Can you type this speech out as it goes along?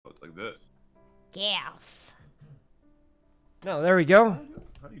it's like this. Gaff. No, there we go.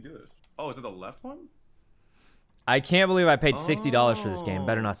 How do you do this? Oh, is it the left one? I can't believe I paid $60 for this game.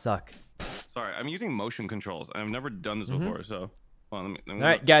 Better not suck. Sorry, I'm using motion controls. I've never done this before, so. Well, let me all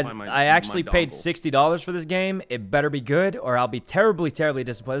right, guys, I actually paid $60 for this game. It better be good, or I'll be terribly, terribly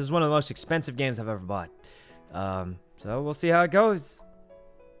disappointed. This is one of the most expensive games I've ever bought. So we'll see how it goes.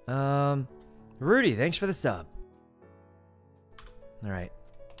 Rudy, thanks for the sub. All right.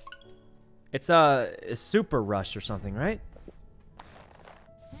 It's a Super Rush or something, right?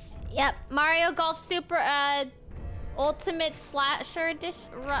 Yep, Mario Golf Super Ultimate Slasher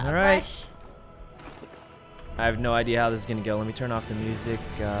Rush. All right. I have no idea how this is gonna go. Let me turn off the music.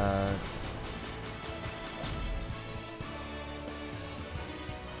 All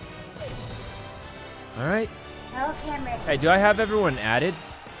right. No camera. Hey, do I have everyone added?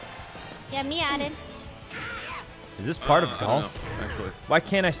 Yeah, me added. Is this part of golf? I don't know, actually. Why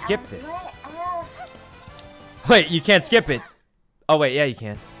can't I skip this? Wait, you can't skip it. Oh wait, yeah, you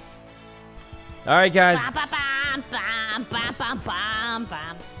can. All right, guys.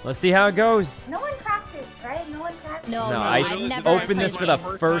 Let's see how it goes. No one practiced, right? No one practiced. No, I never opened this for the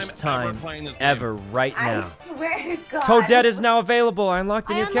first time ever right now. Toadette is now available. I unlocked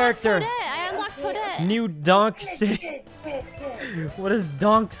a new character. I unlocked Toadette. New Donk City. What is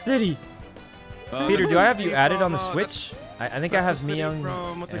Donk City? Peter, do I have you added on the Switch? I think I have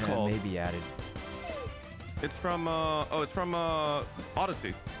Myung what's it called? maybe added. It's from it's from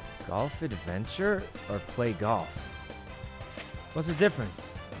Odyssey. Golf Adventure or Play Golf? What's the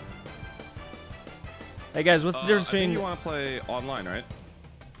difference? Hey guys, what's the difference I think between... you want to play online, right?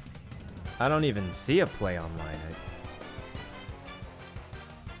 I don't even see a play online.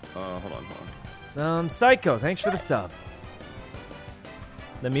 Hold on. Psycho, thanks for the sub.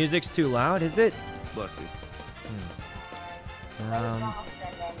 The music's too loud, is it? Bless you.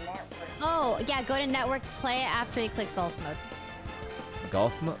 Oh, yeah, go to network play after you click golf mode.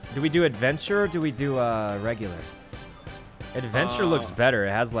 Golf mode? Do we do adventure or do we do regular? Adventure looks better. It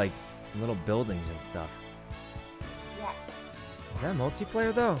has like little buildings and stuff. Yes. Is that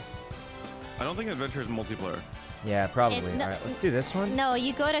multiplayer though? I don't think adventure is multiplayer. Yeah, probably. No, all right, let's do this one. No,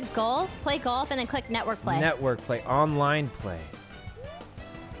 you go to golf, play golf, and then click network play. Network play, online play.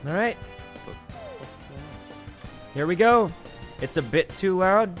 All right. Here we go. It's a bit too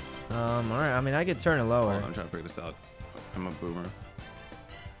loud. All right. I mean, I could turn it lower. I'm trying to figure this out. I'm a boomer.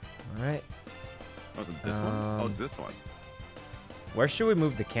 All right. Oh, is it this one? Oh, it's this one. Where should we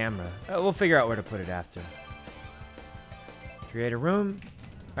move the camera? We'll figure out where to put it after. Create a room.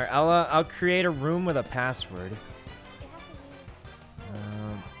 All right, I'll create a room with a password.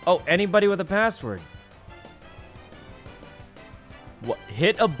 Oh, anybody with a password. What?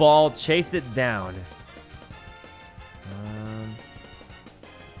 Hit a ball, chase it down.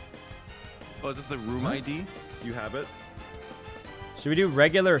 Oh, is this the room ID? You have it? Should we do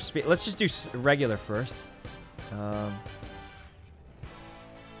regular or speed? Let's just do regular first. What?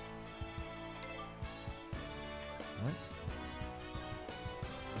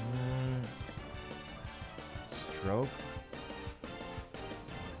 Stroke.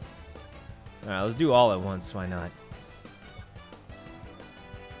 Alright, let's do all at once. Why not?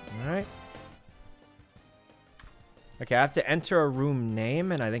 Alright. Okay, I have to enter a room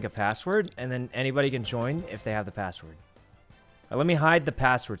name and I think a password, and then anybody can join if they have the password. Let me hide the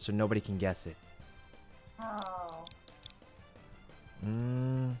password so nobody can guess it. Oh.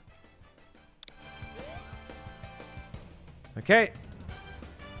 Okay.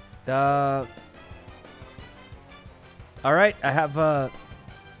 Alright, I have I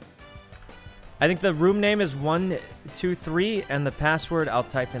think the room name is 123 and the password I'll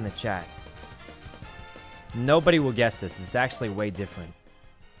type in the chat. Nobody will guess this. It's actually way different.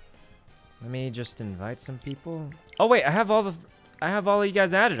 Let me just invite some people. Oh wait, I have all of you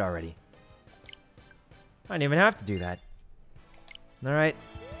guys added already. I didn't even have to do that. All right.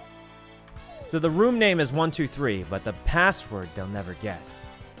 So the room name is 123, but the password they'll never guess.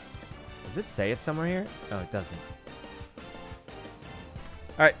 Does it say it somewhere here? Oh, it doesn't.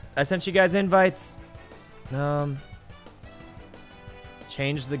 All right, I sent you guys invites.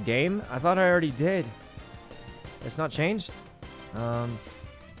 Change the game? I thought I already did. It's not changed? I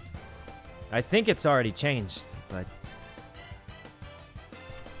think it's already changed, but...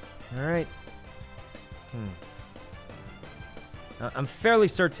 Alright. I'm fairly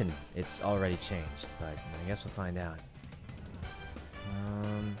certain it's already changed, but I guess we'll find out.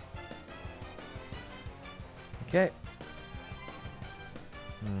 Okay.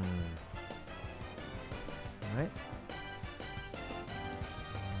 Alright.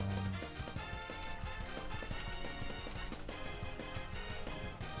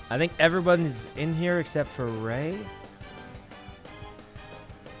 I think everyone's in here except for Ray.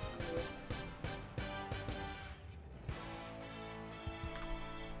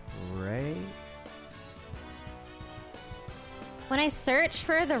 Ray. When I search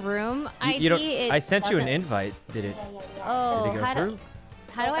for the room You ID, don't, it I sent you an doesn't- invite. Did it? Oh, Did it go how through?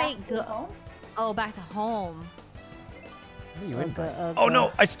 how do I back to go? home? Oh, back to home. How do you Oh, invite? go- Oh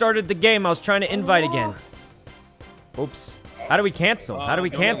no! I started the game. I was trying to invite again. Oops. How do we cancel? How do we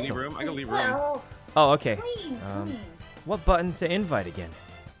you want me to leave cancel? room? I can leave room. No, Oh, okay. clean, clean. What button to invite again?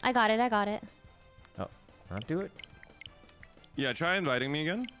 I got it. I got it. Oh, not do it. Yeah, try inviting me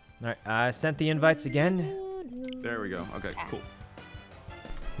again. All right, I sent the invites again. There we go. Okay, cool.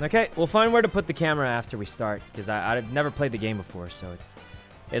 Okay, we'll find where to put the camera after we start, because I've never played the game before, so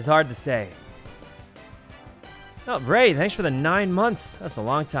it's hard to say. Oh, Ray, thanks for the 9 months. That's a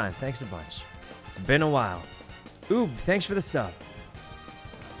long time. Thanks a bunch. It's been a while. Oob, thanks for the sub.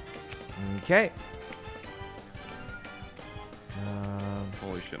 Okay.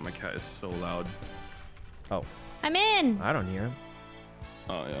 Holy shit, my cat is so loud. Oh, I'm in. I don't hear him.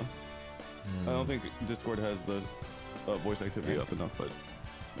 Oh yeah. I don't think Discord has the voice activity up enough, but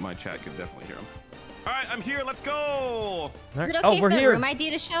my chat can definitely hear him. All right, I'm here. Let's go. All Is right. it okay Oh, for we're the here. room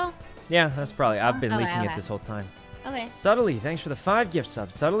ID to show? Yeah, that's probably. I've been Okay, leaking it okay. this whole time. Okay. Subtly, thanks for the 5 gift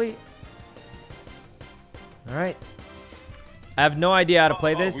subs. Subtly. All right. I have no idea how to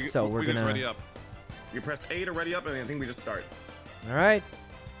play this, so we're just gonna. ready up. You press A to ready up, and I think we just start. All right.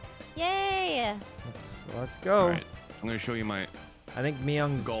 Yay. Let's go. All right, I'm gonna show you my I think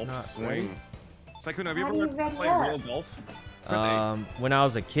Myung's golf not swing. ready. Sykkuno, have you How do ever you ready played up? real golf? Press A. When I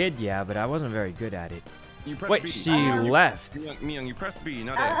was a kid, yeah, but I wasn't very good at it. You press Wait, B. she You- left. Myung, you press B,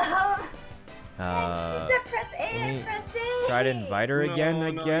 not A. She said press A, let me press A. try to invite her again, No,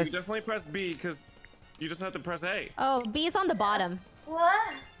 I no, guess. You definitely press B because you just have to press A. Oh, B is on the bottom. What?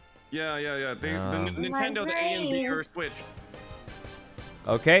 Yeah. The Oh. Nintendo, the A and B are switched.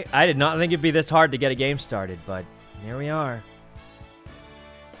 Okay, I did not think it'd be this hard to get a game started, but here we are.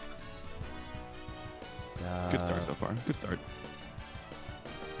 Good start so far. Good start.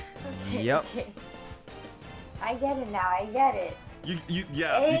 Yep. Okay. I get it now. I get it.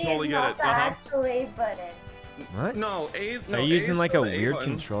 Yeah, A you totally is get not it. the actual A button. What? No, A. No, Are you A using is like a still the A weird button.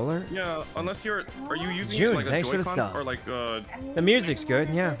 controller? Yeah, unless you're. Are you using June, like thanks a for the Joy-Cons sub. or like The music's good,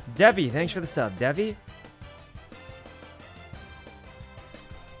 yeah. Devi, thanks for the sub. Devi?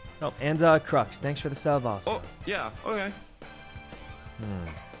 Oh, and Crux, thanks for the sub also. Oh, yeah. Okay.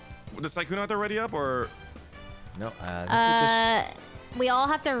 Does Sykkuno have to ready up or? No, I think We all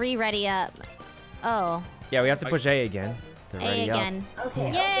have to re-ready up. Oh. yeah, we have to push A again to A ready up. again.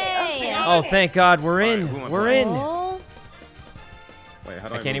 Okay. Yay! Oh, thank God, we're in. who am I We're playing? in. Oh, Wait, how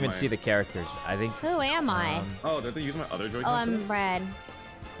do I I can't move even my- see the characters. I think. who am I? Oh, did they use my other Joy-Con? Oh, I'm red.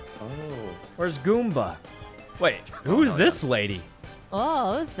 Oh. Where's Goomba? Wait, who's this lady?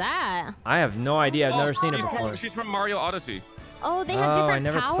 Oh, who's that? I have no idea. I've never seen her she's from- before. She's from Mario Odyssey. Oh, they have Oh, I different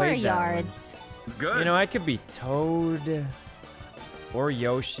never power played that one. yards. It's good. You know, I could be Toad or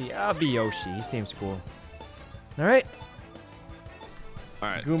Yoshi. I'll be Yoshi. He seems cool. All right. All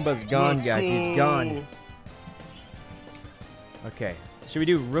right. Goomba's gone, guys. He's gone. Okay. Should we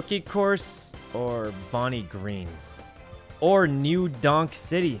do Rookie Course or Bonnie Greens? Or New Donk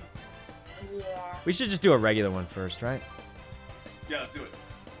City? Yeah. We should just do a regular one first, right? Yeah, let's do it.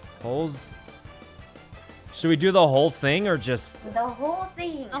 Holes. Should we do the whole thing or just The whole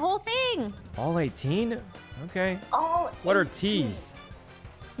thing. The whole thing. all 18? Okay. All What are 18. T's?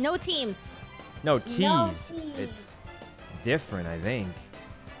 No teams. No, No T's. T's. It's different, I think.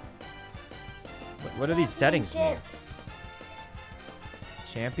 What are these settings mean?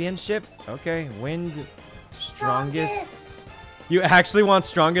 Championship? Okay. Wind. Strongest. You actually want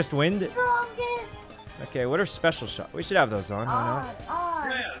strongest wind? Strongest. Okay, what are special shots? We should have those on. Why On.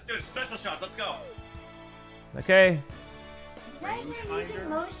 Yeah, let's do it. Special shots. Let's go. not? Okay. You guys are using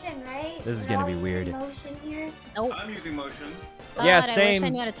motion, right? This is We're gonna all be using weird. Motion here. Nope. I'm using motion. Yeah, God, same. I wish I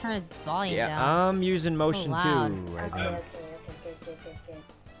knew how to turn the volume Yeah, down. I'm using motion loud. too. I Okay, think. good.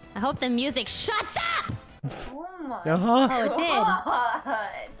 I hope the music shuts up! Oh my Uh-huh. Oh, it did. God.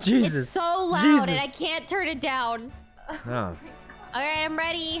 Jesus. It's so loud Jesus. and I can't turn it down. Oh. Alright, I'm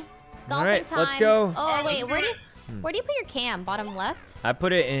ready. Golfing Alright, time. let's go. Oh, wait, where do you put your cam? Bottom left? I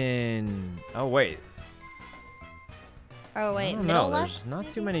put it in. Oh wait. Oh, I wait, don't middle know. left? There's not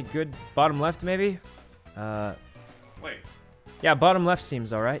too many good bottom left, maybe. Wait. Yeah, bottom left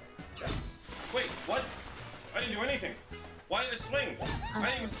seems all right. Wait. What? I didn't do anything. Why did it swing? I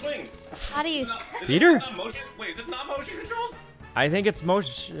didn't even swing. How do you... Peter? Is this not motion? Wait, is this not motion controls? I think it's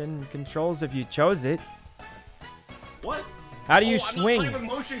motion controls if you chose it. What? How do you I'm swing? not playing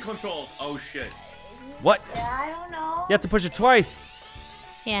with motion controls. Oh shit. What? Yeah, I don't know. You have to push it twice.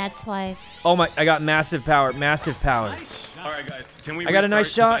 Yeah, twice. Oh my! I got massive power. Massive power. All right, guys. Can we? I got a nice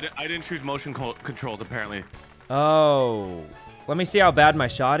restart? shot. I didn't choose motion controls apparently. Oh. Let me see how bad my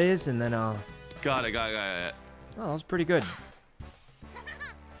shot is, and then I'll. Got it. Oh, that was pretty good.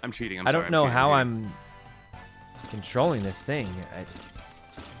 I'm cheating. I don't know how I'm controlling this thing.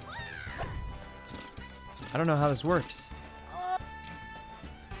 I don't know how this works.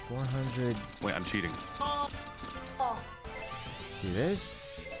 400. Wait, I'm cheating. Let's do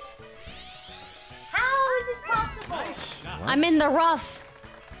this. How is this possible? I'm in the rough.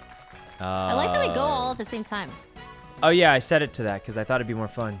 I I like that we go all at the same time. Oh yeah, I set it to that because I thought it'd be more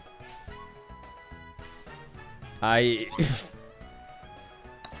fun. I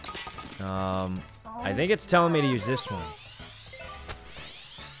think it's telling me to use this one.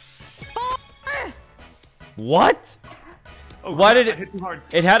 What? Oh, Why God, did I hit too hard.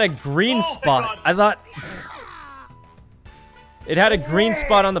 it had a green spot? I thought it had a green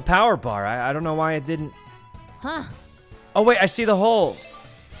spot on the power bar. I don't know why it didn't. Huh. Oh wait, I see the hole.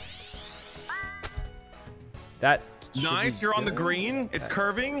 That Nice, you're on the green. It's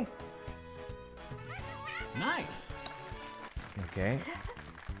curving. Nice. Okay.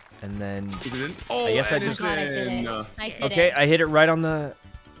 And then Is it in? Oh, I guess I and just- it's God, I did in. it. I did okay, it. I hit it right on the.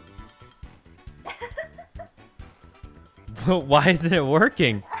 Why isn't it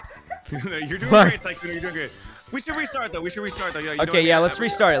working? You're doing What? great, Sykkuno. You're doing great. We should restart though. Yeah, you know Okay, what yeah, I mean? let's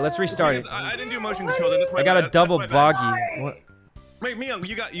restart it. Let's restart it. Because I didn't do motion controls. And that's my I got bad. a double That's my bad. bogey. What? Wait, Miyoung,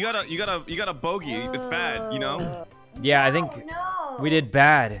 you got a bogey. It's bad, you know. Yeah, I think No. we did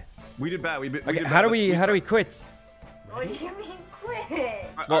bad. We did bad. We did Okay, bad. how do Let's we restart. quit? What do you mean quit?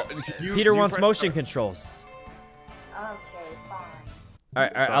 Well, You- Peter you wants press motion start. controls. Okay, fine. All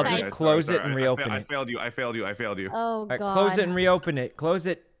right, I'll Sorry, just guys, close sorry, it and sorry. reopen I it. failed you. I failed you. Oh All right, God. close it and reopen it. Close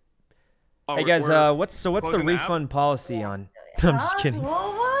it. Oh, Hey guys, we're what's the closing the app? refund policy on? I'm just kidding.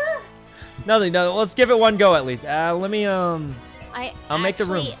 What? Nothing. No, let's give it one go at least. Let me I'll make the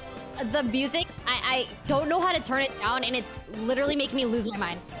room. Actually, the music, I don't know how to turn it down, and it's literally making me lose my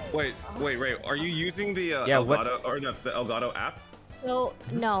mind. Wait. Are you using the Yeah, what- Elgato or the Elgato app? So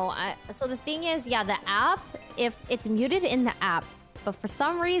no, so the thing is, yeah, the app, if it's muted in the app, but for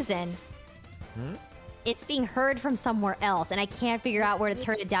some reason, it's being heard from somewhere else, and I can't figure out where to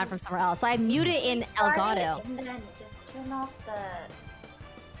turn it down from somewhere else. So I mute it in Start it Elgato. And then just turn off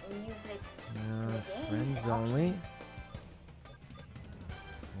the music. Friends only.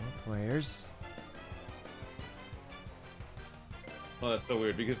 4 players. Oh, that's so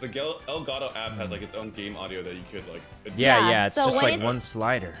weird because the Elgato app has like its own game audio that you could like. Yeah, Yeah, it's so just when like it's- one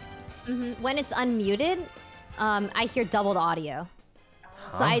slider. When it's unmuted, I hear doubled audio.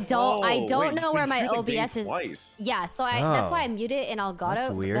 So Huh? I don't know where my OBS OBS is. Twice. Yeah, so that's why I Oh. mute it in Elgato.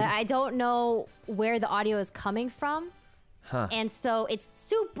 That's weird. But I don't know where the audio is coming from. Huh. And so it's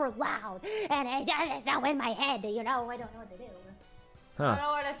super loud, and it doesn't sound in my head. You know, I don't know what to do. I don't Huh.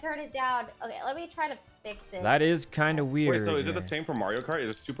 know where to turn it down. Okay, let me try to fix it. That is kind of weird. Wait, so is it the same for Mario Kart? Is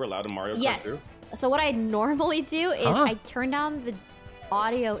it super loud in Mario Kart too? Yes. So what I normally do is Huh? I turn down the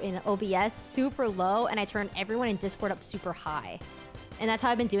audio in OBS super low, and I turn everyone in Discord up super high. And that's how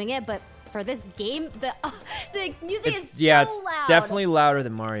I've been doing it. But for this game, the music is yeah, so it's loud. definitely louder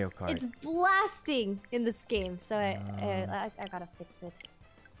than Mario Kart. It's blasting in this game, so I gotta fix it.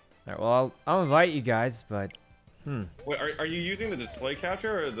 All right, well, I'll invite you guys, but Wait, are you using the display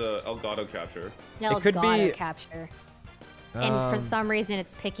capture or the Elgato capture? No, It could Elgato be- capture. And for some reason,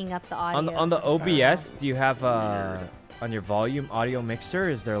 it's picking up the audio. on the for some OBS, reason. do you have on your volume audio mixer?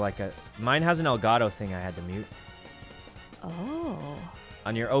 Is there like a? Mine has an Elgato thing I had to mute. Oh.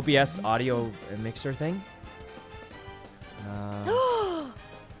 On your OBS audio mixer thing?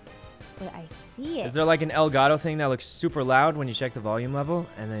 But I see it. Is there like an Elgato thing that looks super loud when you check the volume level,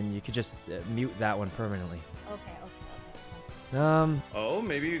 and then you could just mute that one permanently? Okay. Oh,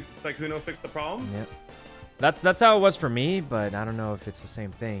 maybe Sykkuno fixed the problem? Yep. That's how it was for me, but I don't know if it's the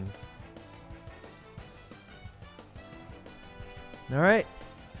same thing. All right.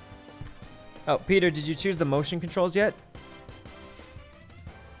 Oh, Peter, did you choose the motion controls yet?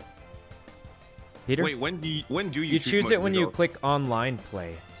 Peter? Wait, when do you You choose it motion when you control? click online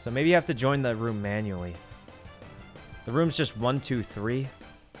play. So maybe you have to join the room manually. The room's just 1, 2, 3.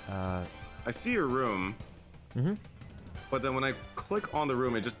 I see your room. Mm-hmm. But then when I click on the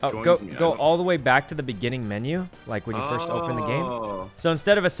room, it just Oh, joins me. go all the way back to the beginning menu, like when you first open the game. Oh. So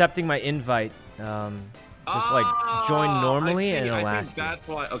instead of accepting my invite, just like join normally and it'll I ask think you. that's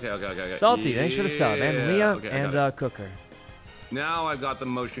why. Okay. Salty, thanks for the sub, and Yeah, Leah okay, I and got it. Cooker. Now I've got the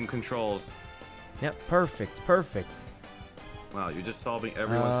motion controls. Yep, perfect. Wow, you're just solving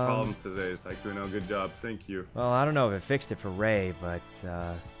everyone's problems today, Sykkuno. Good job. Thank you. Well, I don't know if it fixed it for Ray, but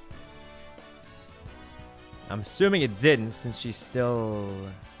I'm assuming it didn't since she's still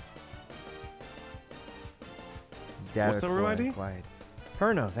What's the room ID? Quiet.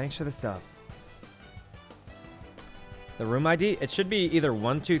 Perno, thanks for the sub. The room ID? It should be either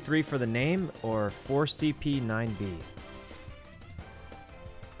 123 for the name or 4CP9B.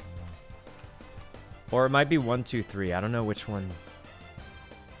 Or it might be 123. I don't know which one.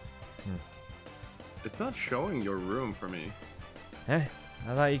 It's not showing your room for me. I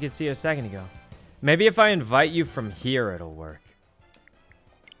thought you could see it a second ago. Maybe if I invite you from here, it'll work.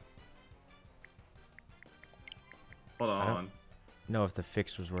 Hold on. I don't know if the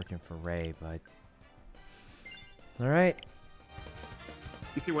fix was working for Ray, but... Alright.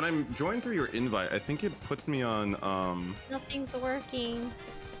 You see, when I'm joined through your invite, I think it puts me on, Nothing's working.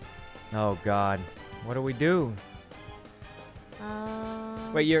 Oh, God. What do we do?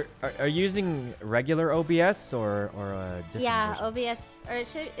 Wait, are you using regular OBS or a different Yeah, version? OBS, or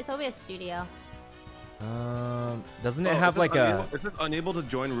it's OBS Studio. Doesn't it have like a... It's just unable to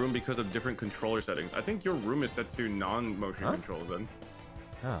join room because of different controller settings. I think your room is set to non-motion controls then.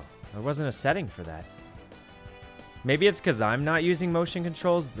 Oh, there wasn't a setting for that. Maybe it's because I'm not using motion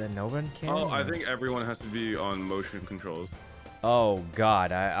controls, then no one can? Oh, I think everyone has to be on motion controls. Oh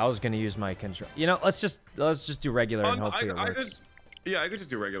God, I was gonna use my control. You know, let's just do regular and hopefully it works. I could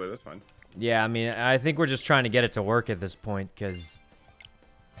just do regular. That's fine. Yeah, I mean, I think we're just trying to get it to work at this point, because...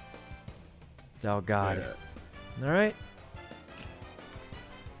 Oh God. Yeah. All right.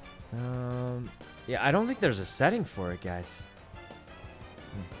 Yeah, I don't think there's a setting for it, guys.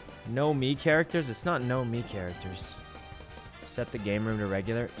 No me characters? It's not no me characters. Set the game room to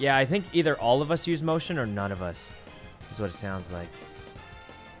regular. Yeah, I think either all of us use motion or none of us. Is what it sounds like.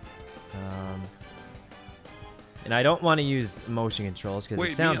 And I don't want to use motion controls because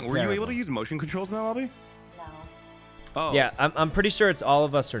it sounds terrible. Were you able to use motion controls now, Abby? No. Oh. Yeah, I'm pretty sure it's all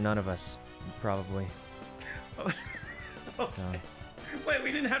of us or none of us. Probably. Wait,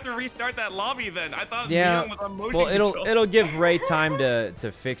 we didn't have to restart that lobby then. I thought yeah. was on motion control. It'll give Ray time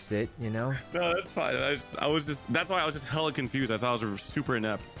to fix it, you know? No, that's fine. I was just that's why I was just hella confused. I thought I was super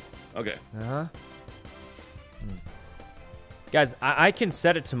inept. Okay. Uh-huh. Guys, I can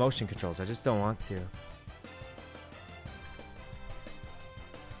set it to motion controls. I just don't want to.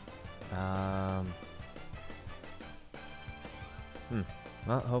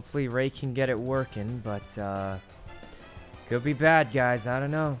 Well, hopefully Ray can get it working, but could be bad, guys. I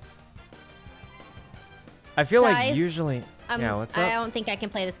don't know. I feel like usually... yeah, what's up? I don't think I can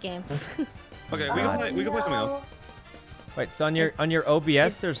play this game. Okay, we can play something else. Wait, so on your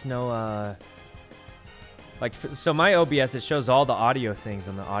OBS, there's no like, so my OBS, it shows all the audio things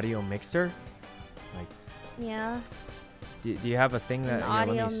on the audio mixer. Like, yeah. Do you have a thing that let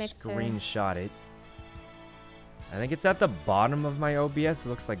me screenshot it? I think it's at the bottom of my OBS. It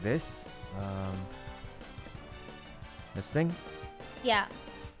looks like this. This thing? Yeah.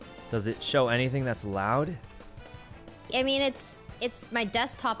 Does it show anything that's loud? I mean, it's my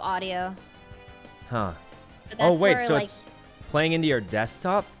desktop audio. Huh. Oh wait, so like... it's playing into your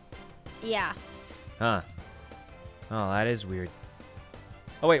desktop? Yeah. Huh. Oh, that is weird.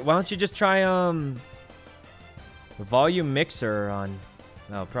 Oh wait, why don't you just try the volume mixer on...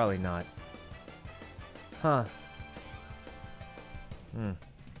 No, probably not. Huh.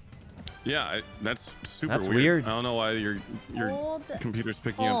 Yeah, that's super That's weird. I don't know why your computer's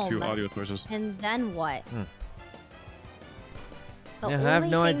picking up two audio sources. And then what? The yeah, only I have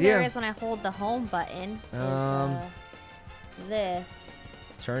no thing idea. there is when I hold the home button is this.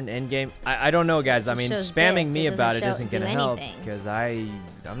 Turn end game. I don't know, guys. I mean, spamming me about it isn't gonna help because I'm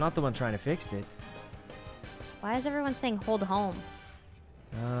not the one trying to fix it. Why is everyone saying hold home?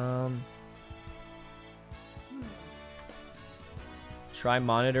 Try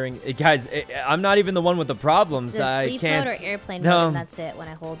monitoring. Guys, I'm not even the one with the problems. I sleep can't. mode or airplane mode, and that's it when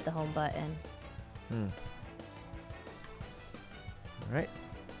I hold the home button. All right.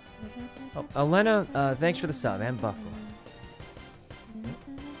 Oh, Elena, thanks for the sub and buckle.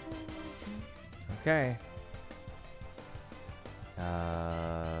 Okay.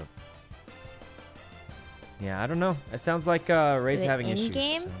 Yeah, I don't know. It sounds like Ray's having issues.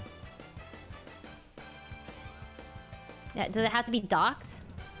 In-game? So. Yeah, does it have to be docked?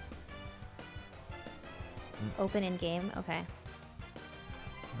 Open in game. Okay.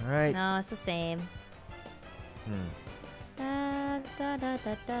 All right. No, it's the same.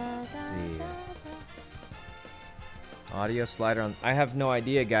 Let's see. Audio slider on. I have no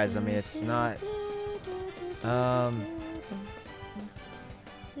idea, guys. I mean, it's not. I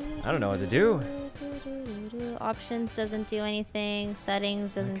don't know what to do. options doesn't do anything.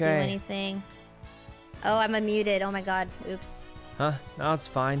 Settings doesn't do Okay. anything. Oh, I'm unmuted. Oh my god. Oops. Huh? No, it's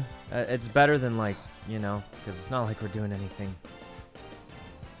fine. It's better than like, you know, because it's not like we're doing anything.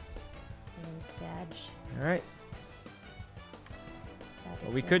 Sag. All right.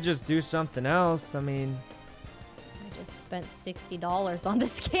 Well, we could just do something else. I mean, I just spent $60 on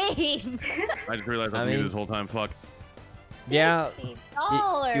this game. I just realized I was muted this whole time. Fuck. yeah.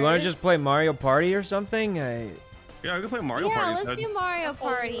 $60. You want to just play Mario Party or something? Yeah, we can play Mario Party. Yeah, let's do Mario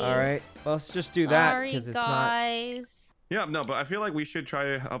Party. All right. Well, let's just do that because it's guys. Yeah, no, but I feel like we should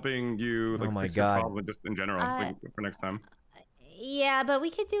try helping you. Like, Oh my fix your God. problem just in general like, for next time. Yeah, but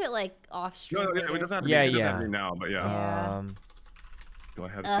we could do it like off stream. No, yeah, it doesn't have to Yeah, be, it doesn't yeah. have to be now, but yeah. Do I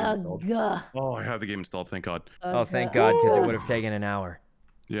have this game installed? Ugh. Oh, I have the game installed. Thank God. Oh, thank God, because it would have taken an hour.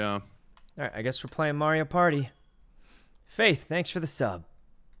 Yeah. All right, I guess we're playing Mario Party. Faith, thanks for the sub.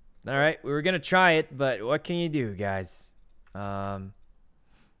 All right, we were gonna try it, but what can you do, guys? All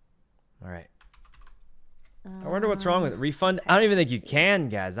right. I wonder what's wrong with it. Refund? I don't even think you can,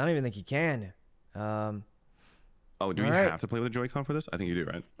 guys. I don't even think you can. Oh, do we have to play with a Joy-Con for this? I think you do,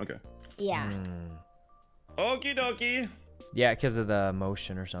 right? Okay. Yeah. Okie dokie. Yeah, because of the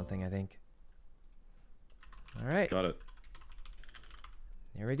motion or something, I think. All right. Got it.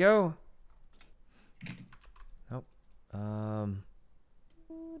 Here we go. Oh.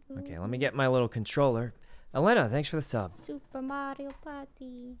 Okay, let me get my little controller. Elena, thanks for the sub. Super Mario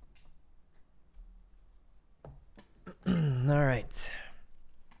Party. All right.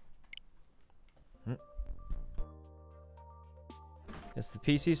 It's the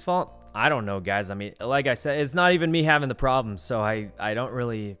PC's fault? I don't know, guys. I mean, like I said, it's not even me having the problem, so I don't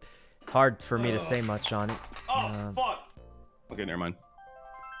really... Hard for me to say much on it. Oh, fuck! Okay, never mind.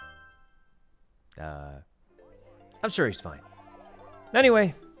 I'm sure he's fine.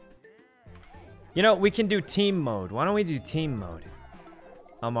 Anyway. You know, we can do team mode. Why don't we do team mode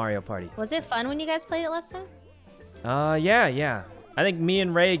on Mario Party? Was it fun when you guys played it last time? Yeah. I think me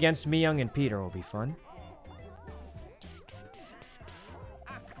and Ray against me, Young, and Peter will be fun.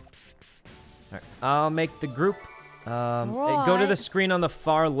 Alright, I'll make the group. Go to the screen on the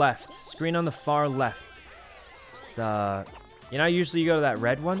far left. Screen on the far left. It's, you know, usually you go to that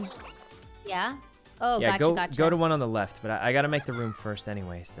red one. Yeah? Oh, yeah, gotcha. go to one on the left, but I gotta make the room first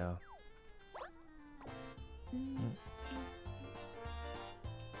anyway, so.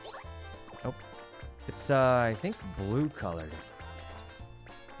 Oh. It's, I think blue colored.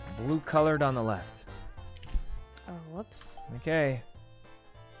 Blue colored on the left. Oh, whoops. Okay.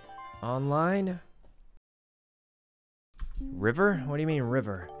 Online. River? What do you mean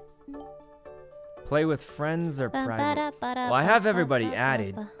river? Play with friends or private? Well, I have everybody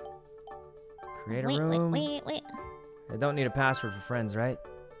added. Create a room. Wait. I don't need a password for friends, right?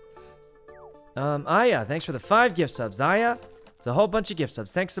 Aya, thanks for the 5 gift subs, Aya. It's a whole bunch of gift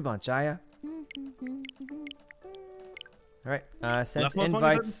subs. Thanks a bunch, Aya. All right, sent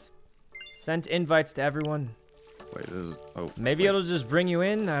invites. Sent invites to everyone. Wait, this is... Oh. Maybe it'll just bring you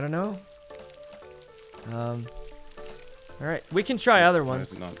in. I don't know. All right, we can try other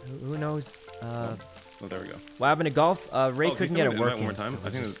ones. Who knows? Oh, there we go. What happened to golf? Ray couldn't get it working. One more time. So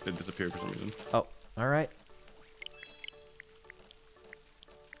I think it disappeared for some reason. Oh, all right.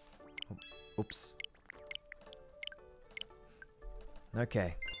 Oops.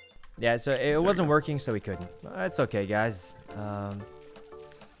 Okay. Yeah, so it wasn't working, so we couldn't. That's okay, guys. All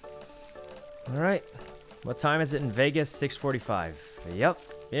right. What time is it in Vegas? 6:45. Yep.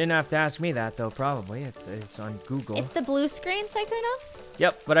 You didn't have to ask me that, though, probably. It's on Google. It's the blue screen, Sykkuno?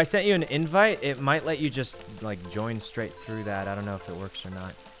 Yep, but I sent you an invite. It might let you just, like, join straight through that. I don't know if it works or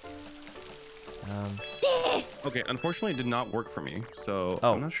not. Okay, unfortunately, it did not work for me, so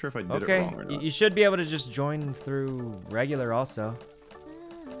Oh. I'm not sure if I did it Okay, wrong or not. you should be able to just join through regular also.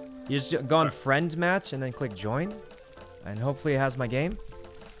 You just go on friend match and then click join. And hopefully it has my game.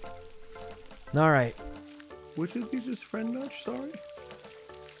 Alright. Which is this friend match, sorry?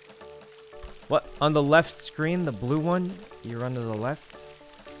 What? On the left screen, the blue one, you run to the left.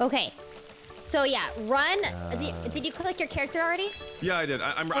 Okay. So yeah, run. Did you click your character already? Yeah, I did.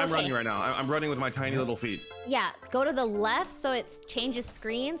 I'm running right now. I'm running with my tiny little feet. Yeah, go to the left so it changes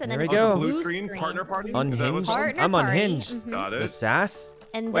screens and There then we it's go. the Blue screen, partner party? Unhinged? Partner I'm party. unhinged. Got The it. sass?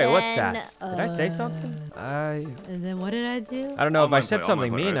 And Wait, then, what's sass? Did I say something? And then what did I do? I don't know if I Online said play,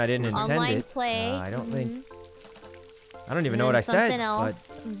 something online play, mean. right? I didn't intend Online it. play. I don't think. I don't even And know what then I said. something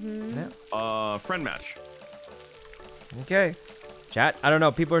else. Yeah. Friend match. Okay. Chat, I don't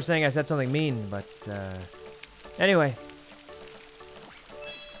know. People are saying I said something mean, but anyway.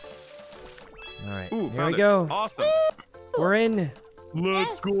 All right. Ooh, Here we found it. go. Awesome. We're in. Let's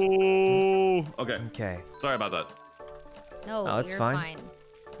Yes. go. Okay. Okay. Sorry about that. No, Oh, it's you're fine. fine.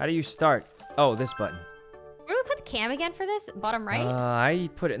 How do you start? Oh, this button. Where do we put the cam again for this? Bottom right? I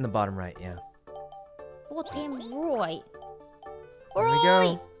put it in the bottom right, yeah. Full team right. There we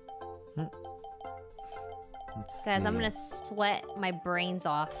go. Let's Guys, I'm see. gonna sweat my brains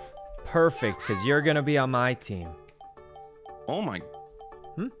off. Perfect, because you're gonna be on my team. Oh my.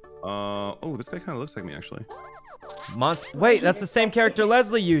 Hmm? Oh, this guy kind of looks like me actually. Wait, that's the same character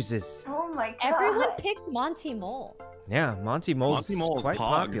Leslie uses. Oh my god. Everyone picked Monty Mole. Yeah, Monty Mole's Monty Mole's quite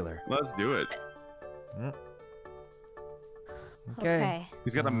pog. popular. Let's do it. Okay.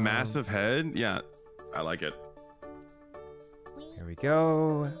 He's got a massive head. Yeah, I like it. Here we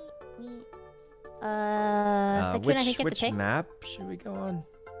go. Sykkuno, I think you have Which to pick. map should we go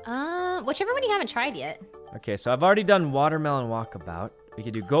on? Whichever one you haven't tried yet. Okay, so I've already done Watermelon Walkabout. We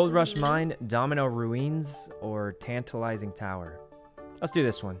could do Gold Rush Mine, Domino Ruins, or Tantalizing Tower. Let's do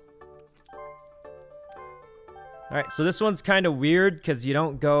this one. All right, so this one's kind of weird because you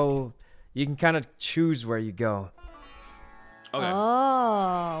don't go... You can kind of choose where you go. Okay.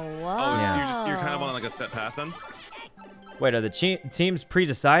 Oh, whoa. Oh, so you're kind of on like a set path then? Wait, are the teams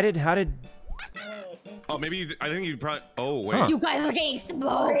pre-decided? How did... Oh, maybe I think you probably. Oh wait. Huh. You guys are getting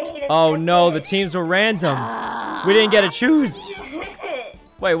smoked. Oh no, the teams were random. We didn't get to choose.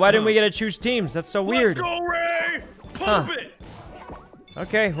 Wait, why didn't we get to choose teams? That's so weird. Let's go, Ray! Pump it!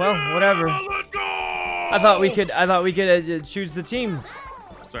 Okay, well, whatever. Let's go! I thought we could choose the teams.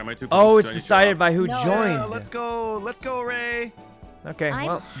 Sorry, my two. Oh, it's do I need to decided go by who No. joined. Yeah, let's go, Ray. Okay, I'm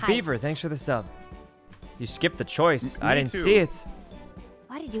well, hyped. Beaver, thanks for the sub. You skipped the choice. I Me didn't too. see it.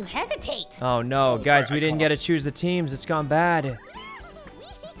 Why did you hesitate? Oh no, guys, we didn't get to choose the teams. It's gone bad.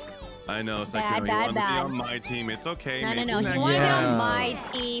 I know, Bad, Sykkuno, you bad, wanted to be bad. on my team. It's okay. No. maybe He next wanted to be Yeah. on my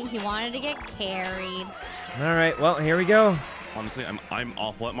team. He wanted to get carried. All right, well, here we go. Honestly, I'm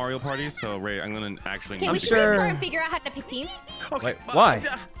awful at Mario Party, so Ray, I'm gonna actually. Okay, not we do should that. restart and figure out how to pick teams. Okay, Wait, why?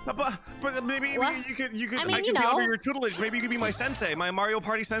 But maybe What? you could. I mean, could you be know. under your tutelage. Maybe you could be my sensei, my Mario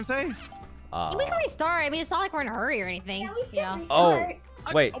Party sensei. We can restart. I mean, it's not like we're in a hurry or anything. Yeah, we you know? can Oh,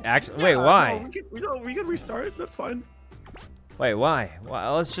 restart. wait, Oh, actually, yeah, wait, why? No, we can restart. That's fine. Wait, why?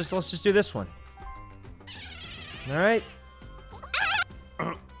 Well, let's just do this one. All right.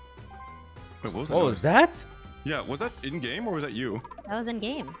 Wait, what was that? What noise? was that? Yeah, was that in game or was that you? That was in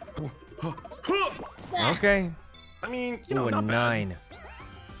game. Okay. I mean, you know, Ooh, a not 9.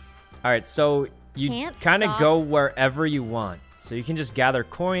 All right, so you Can't kind of stop. go wherever you want. So you can just gather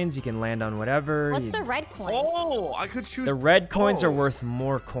coins. You can land on whatever. What's you- the red bad. coins? Oh, I could choose. The red coins are Oh. worth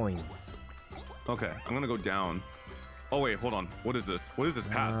more coins. Okay, I'm gonna go down. Oh wait, hold on. What is this? What is this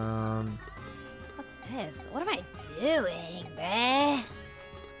path? What's this? What am I doing, bruh?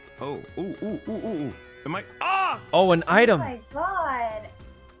 Oh, ooh. Am I? Ah! Oh, an Oh item. my god.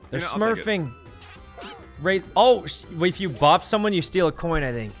 They're You know, I'll take it. smurfing. Right. Oh, if you bop someone, you steal a coin,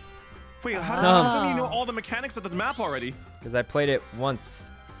 I think. Wait, how No. do you know all the mechanics of this map already? Because I played it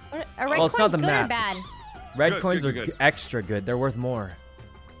once. What, are red Well, it's not coins the good map. or bad? Red Good, coins good, are good. extra good. They're worth more.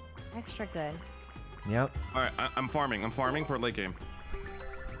 Extra good. Yep. All right, I'm farming. I'm farming for a late game.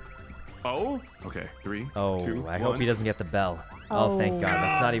 Oh, okay. 3. Oh, 2, I hope he doesn't get the bell. Oh, thank God.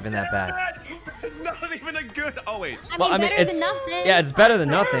 That's not even that bad. Not even a good. Oh wait. I mean, Well, I mean, better it's than nothing. yeah, it's better than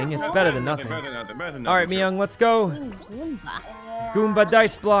nothing. It's better than nothing. Better than nothing. Better than All right, nothing. Myung, let's go. Goomba. Goomba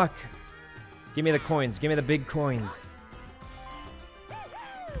dice block. Give me the coins. Give me the big coins.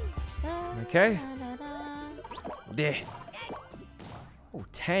 Okay. Yeah. Oh,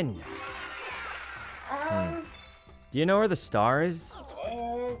 10. Do you know where the star is?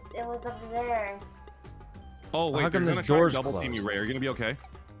 It was up there. Oh wait, How they're come gonna this try door's and double team you, closed? Ray. Are you gonna be okay?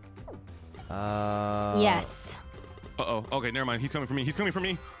 Yes. Uh-oh. Okay, never mind. He's coming for me. He's coming for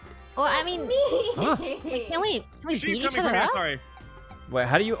me. Well, I mean, Huh? wait, can we beat She's each coming for other me. I'm up? sorry. Wait,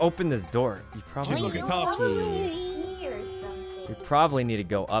 how do you open this door? You probably She's need looking a tough. key. Key or something. We probably need to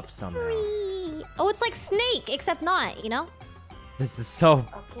go up somehow. Oh, it's like Snake, except not, you know? This is so.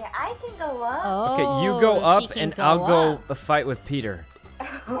 Okay, I can go up. Oh, Okay, you go she up can and I'll go up. a fight with Peter.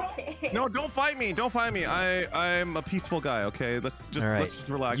 Okay. No, don't fight me. Don't fight me. I'm a peaceful guy. Okay, let's just All right. let's just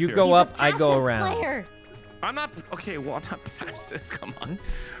relax You here. go He's a up, I go passive around. player. I'm not. Okay, well, I'm not passive. Come on.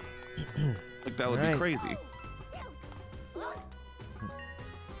 Like that would All right. be crazy.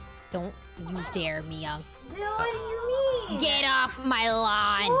 Don't you dare, Myung. What do you mean? Get off my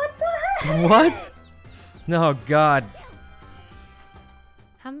lawn. What the heck? What? No, God.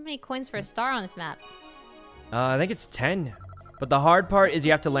 How many coins for a star on this map? I think it's 10. But the hard part is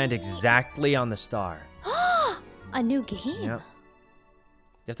you have to land exactly on the star. A new game? Yep.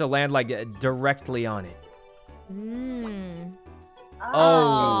 You have to land like directly on it.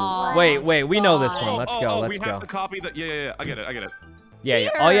 Oh, wait, we know this one. Let's go. We have to copy that. Yeah. I get it. Yeah.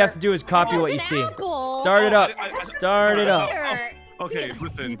 All you have to do is copy what you see. Start it up. Start it up. Okay,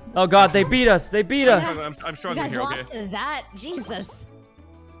 listen. Oh God, they beat us. I'm struggling You guys here. lost to that. Jesus.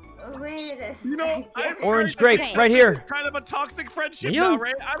 Wait a second. You know, Orange grape, right here. Kind of a toxic friendship Yeah. now,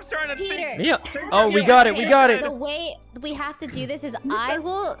 right? I'm starting to Peter. think. Yeah. Oh, we got it. The way we have to do this is I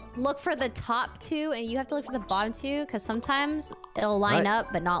will look for the top two and you have to look for the bottom two because sometimes it'll line up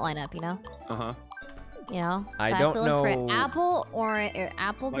but not line up, you know? Uh-huh. You know? So I have don't to look know. for apple or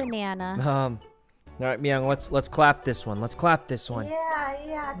apple banana. All right, Myung, let's clap this one. Let's clap this one.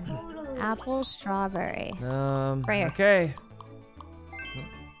 Yeah, totally. Apple strawberry. Right here. Okay.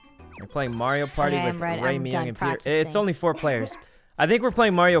 We're playing Mario Party Okay, with I'm ready. Ray, I'm Myung, done and Peter. It's practicing. only 4 players. I think we're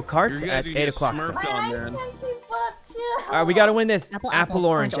playing Mario Kart You at guys 8 o'clock. smurfed My on, eyes man. can't keep up, chill. All right, we gotta win this. Apple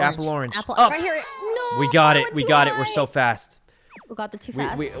orange. Apple. Up. Right here. No. We got I it. went We too got it. We're high. so fast. We got the too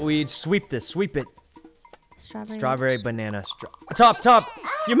fast. We sweep this. Sweep it. Strawberry. Strawberry, banana. Top.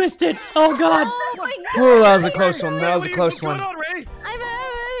 You missed it. Oh God. Oh my God. Oh, that was a close one. That was a close What's one. going on, Ray?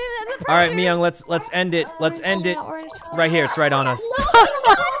 All right, Myung, let's end it. Let's end it right here. It's right on us.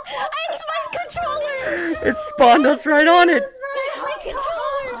 No, it's my controller. It spawned us right on it. My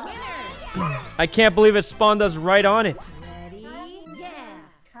controller. I can't believe it spawned us right on it.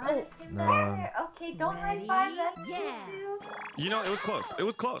 Okay, don't high five. That's too. You know, it was close. It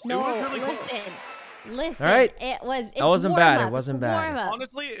was close. No, it was really close. Listen. All right. It was. It's That wasn't bad. warm-up. It wasn't It's bad. warm-up.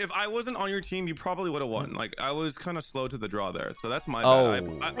 Honestly, if I wasn't on your team, you probably would have won. Like, I was kind of slow to the draw there, so that's my Oh.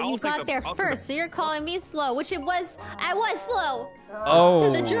 bad. But you got there first, so you're calling me slow, which it was. I was slow Oh.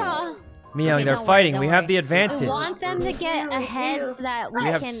 to the draw. Myung, Okay, they're don't worry, fighting. don't We have worry. the advantage. We want them to get ahead so that we We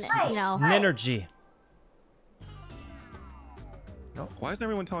have can, you know. synergy. Why is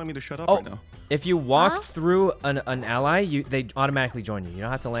everyone telling me to shut up Oh. right now? If you walk Huh? through an ally, they automatically join you. You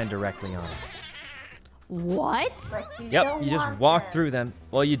don't have to land directly on it. What? But you Yep, don't you just want walk them. through them.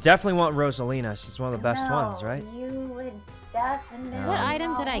 Well, you definitely want Rosalina. She's one of the best No, ones, right? You would definitely. What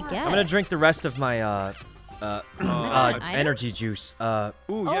item did I not get? I'm gonna drink the rest of my item? energy juice. Ooh, yeah.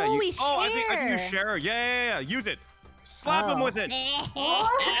 Oh, we I think you share. share. Yeah. Use it. Slap him with it.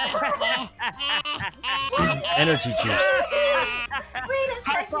 Energy juice. Wait a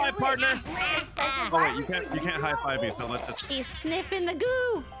High second, five, partner. Wait a second. Oh wait, you can't high five me. So let's just He's sniffing the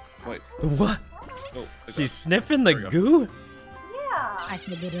goo. wait. What? Oh, it's She's up. sniffing the There we goo? Yeah. I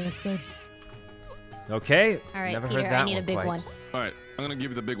said what I said. Okay. All right, Never Peter, heard that I need a big quite. one. All right, I'm gonna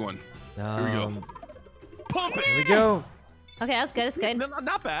give you the big one. Here we go. Pump it. Here we go. Okay, that's good. That's good. No,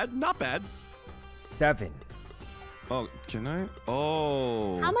 not bad. Not bad. 7. Oh, can I?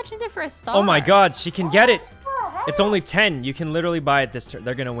 Oh. How much is it for a star? Oh my God, she can get it. What the heck? It's only 10. You can literally buy it this turn.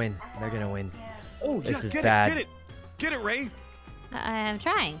 They're gonna win. They're gonna win. Oh, This yeah, is get bad. It, get it, Ray. I'm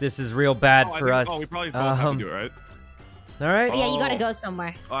trying. This is real bad Oh, I for think- us. Oh, we probably both have to do it, right? All right. Yeah, you gotta Oh. go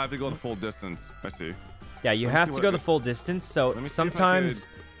somewhere. Oh, I have to go the full distance. I see. Yeah, you Let me have see to what go I the could- full distance. So Let me see if I sometimes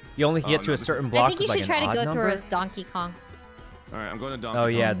you only Oh, get to no, a this is- certain I block think you with should like try an to odd go number. through as Donkey Kong. All right, I'm going to Donkey Oh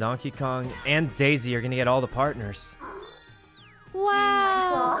yeah, Kong. Donkey Kong and Daisy are gonna get all the partners.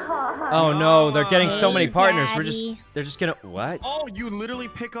 Wow. Oh no, they're getting so many Hey, partners. Daddy. They're just gonna what? Oh, you literally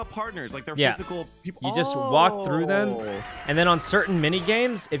pick up partners like they're Yeah. physical people. You just walk through them. Oh. And then on certain mini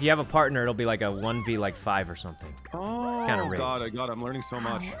games, if you have a partner, it'll be like a 1v like 5 or something. Oh, Kinda rigged. God, I'm learning so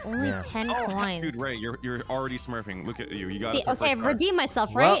much. Only Yeah. 10 Oh, coins. dude, Ray, you're already smurfing. Look at you. You got See, okay, redeem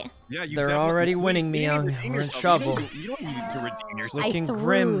myself, Well, right? Yeah, you They're definitely- already winning, you need to Myung. redeem We're in yourself. trouble. You don't need to redeem yourself. Look- Looking I threw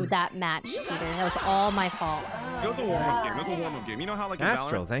grim. that match, Peter. That was all my fault. It was a warm-up game. It was a warm-up game. You know how like in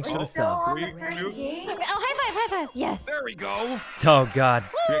Astro, Valorant- thanks for Oh, the Still sub. on the 3, first 2. game? Oh, high five, high five. Yes. There we go. Oh god.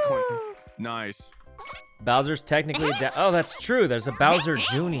 Great coin. Nice. Bowser's technically oh, that's true. There's a Bowser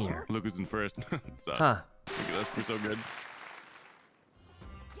Jr. Luke is in first. Sus. Huh. Look at us. We're so good.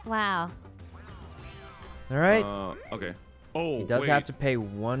 Wow. All right. Okay. Oh, He does wait. have to pay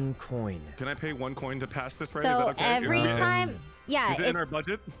 1 coin. Can I pay 1 coin to pass this, Ray? Is So that okay? every Is it- time, yeah, Is it in our it's,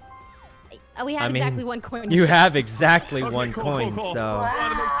 budget? we have I mean, exactly 1 coin. to You share. have exactly Okay, 1 cool, coin, cool. so Just wanted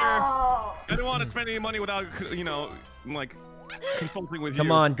to make sure. Wow. I don't want to spend any money without, you know, like consulting with you.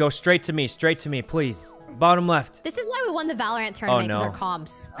 come on, go straight to me, please. Bottom left. This is why we won the Valorant tournament, because no. our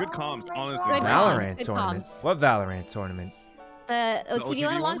comms. Good comms, honestly. Good Valorant good tournament. comms. What Valorant tournament? The The OTV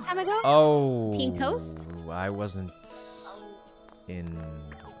one a OTV long one? time ago? Oh. Team Toast? I wasn't in.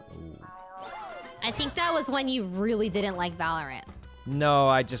 I think that was when you really didn't like Valorant. No,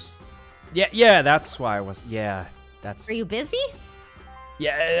 I just. Yeah, that's why I was. Yeah, that's. Were you busy?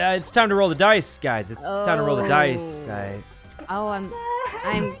 Yeah, it's time to roll the dice, guys. It's time to roll the dice. Oh, I'm.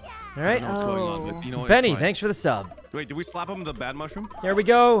 All right. I don't know what's going on, but you know what, it's Benny, fine. thanks for the sub. Wait, did we slap him with the bad mushroom? There we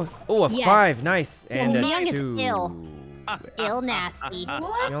go. Oh, a Yes. 5. Nice. And a Myung is 2. ill. Ill nasty. He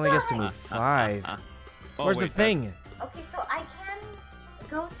only gets to move 5. Oh, Where's wait, the thing? Okay, so I can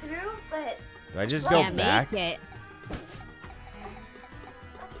go through, but Do I just go Can't back? make it.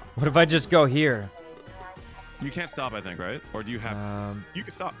 What if I just go here? You can't stop, I think, right? Or do you have? You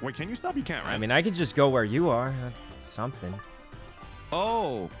can stop. Wait, can you stop? You can't, right? I mean, I could just go where you are. That's something.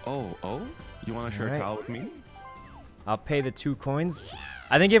 Oh. You want to share a Alright. towel with me? I'll pay the 2 coins.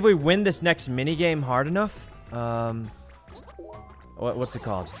 I think if we win this next mini game hard enough, what's it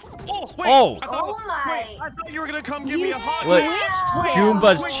called? Oh, wait! Oh! oh my! I thought you were gonna come give me You a hug. Look, switched him.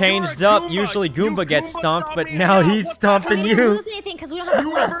 Goomba's Wait, changed you're a up. Goomba. Usually You Goomba gets Goomba stomped, stomped but me now down. he's What the stomping We didn't you. lose anything because we don't have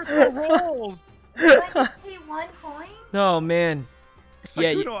You points. reversed the roles. Do I just pay 1 coin? Oh, man.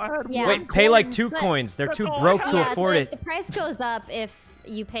 Yeah, Sykkuno, I had Yeah. one Wait, pay like coin. 2 But- coins. They're That's too all I broke have. to Yeah, afford so it. the price goes up if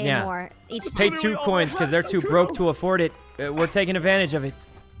you pay Yeah. more each Pay time. 2 coins because they're too broke to afford it. We're taking advantage of it.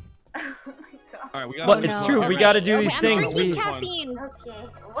 Oh my god. All right, we got. Well, it's true. We gotta do these I'm things. drinking We- caffeine. Okay.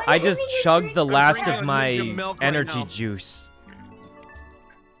 What I do you just mean you chugged drink? the last drinking of your my milk right energy now. juice.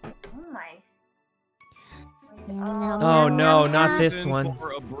 Oh my. Oh no, not this Reason one.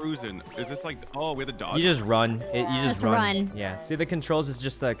 For a bruising. Is this like? Oh, we had the dodge. You just run. You just Just run. run. Yeah. See the controls is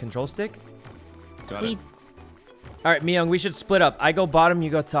just the control stick. Got We it. All right, Myung, we should split up. I go bottom,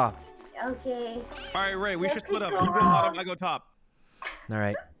 you go top. Okay. All right, Ray, we should split up. Go You go bottom, I go top. All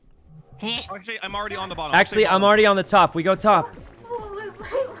right. Actually, I'm already on the bottom. Actually, I'm already on the top. We go top. Wait,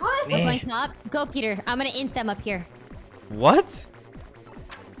 what? We're going top. Go, Peter. I'm gonna int them up here. What?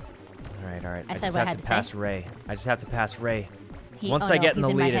 All right, all right. I I said just what I have had to to pass say. Ray. I just have to pass Ray. Oh Once I no, get in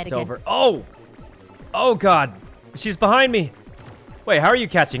he's the my lead, head it's again. over. Oh! Oh, God. She's behind me. Wait, how are you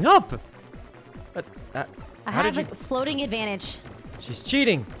catching up? I How have did a you- floating advantage. She's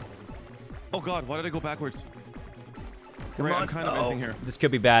cheating. Oh God, why did I go backwards? Come Ray, on. I'm kind of Uh-oh. missing here. This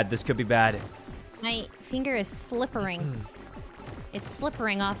could be bad. This could be bad. My finger is slippering. It's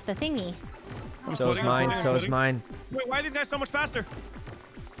slippering off the thingy. I'm So is sweating, I'm mine. sweating, So I'm is sweating. mine. Wait, why are these guys so much faster?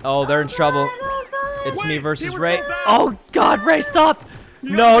 Oh, they're in trouble. Oh god. It's me Wait, versus they were Ray. too fast. Oh, God, Ray, stop.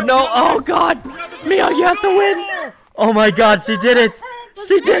 No, have to- no. you have Oh, to- God. you have to- Mia, you have to win. Oh, my God, she did it.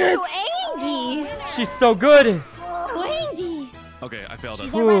 She did it. So angry. She's so good. So angry. Okay, I failed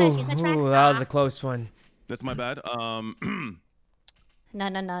She's us. a runner. She's a track Ooh, star. that was a close one. That's my bad. No. I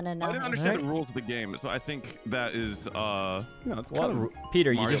didn't understand the rules of the game, so I think that is, it's What? kind of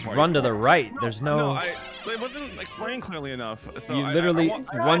Peter, you Mario just Party. run to the right. There's No, no. it wasn't explained clearly enough. So You I literally want-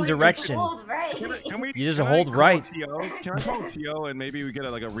 one direction. Hold right. Can we? You just can I hold call right. TO? Can I call TO and maybe we get a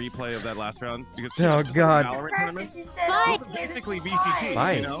replay of that last round? Because Oh, just God. Like a Valorant tournament. Purpose instead of Bye. This is basically VCT,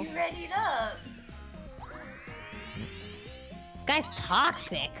 Bye. you know? Ready it up. This guy's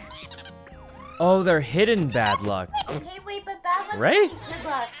toxic. Oh, they're hidden bad luck. Okay, wait, but bad luck. Ray? is Good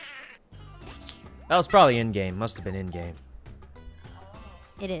luck. That was probably in game. Must have been in game.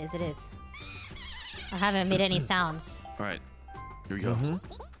 It is. It is. I haven't made any sounds. All right, here we go. Mhm.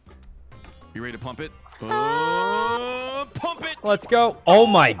 You ready to pump it? Pump it! Let's go. Oh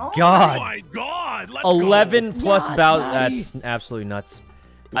my Oh God. my God! Let's 11 plus Yes, Bow. buddy. That's absolutely nuts.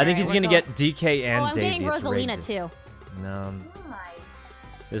 I think Alright, he's gonna we're get DK and Oh, I'm Daisy. getting It's Rosalina rigged. too. No, Oh my.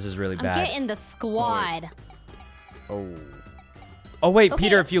 this is really I'm bad. getting the squad. Oh. Oh wait, Okay.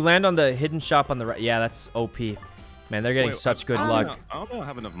 Peter, if you land on the hidden shop on the right, yeah, that's OP. Man, they're getting Wait, such good I don't luck. know- I don't know if I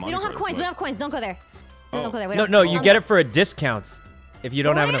have enough money. We don't have for coins. this, We don't have coins. Don't go there. Don't Oh. go there. We No, don't- no, you don't- get it for a discount if you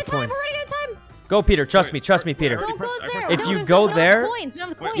don't have We're enough running out of time, coins. We're running out of time. Go, Peter. Trust Wait, me. Trust me, wait, Peter. wait, Don't go press- there. If you there's go we don't have there- coins. We don't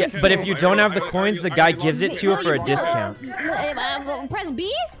have Wait, coins. Yes, but if you don't have the I coins, the already guy lost gives it it. to you No, for a don't. discount. Press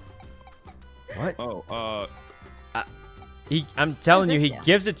B. What? Oh, I'm telling you, this he do?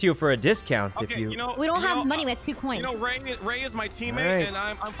 gives it to you for a discount if okay, you. you know, We don't you have know, money. We have 2 coins. You know, Ray is my teammate, Alright. and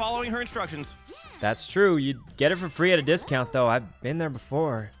I'm following her instructions. That's true. You get it for free at a discount, though. I've been there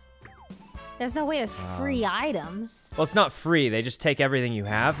before. There's no way there's free items. Well, it's not free. They just take everything you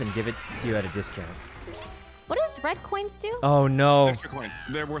have and give it to you at a discount. What does red coins do? Oh no. Extra coin.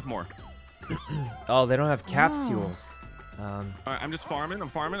 They're worth more. Oh, they don't have capsules. All right, I'm just farming. I'm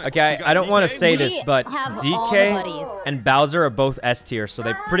farming. Okay, You got I don't want to DK? say We this, but have all the DK buddies. and Bowser are both S tier, so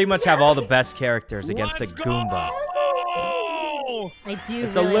they pretty much have all the best characters against a Let's go! Goomba. I do.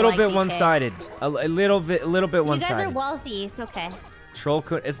 It's really a little like bit DK. one-sided. A little bit You guys are one-sided. wealthy. It's okay. Troll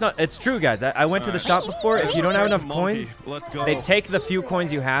could. It's not. It's true, guys. I went to the shop before. If you don't have enough Monkey. coins, Let's go. they take the few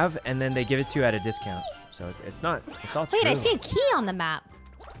coins you have and then they give it to you at a discount. So it's not. It's all true. Wait, I see a key on the map.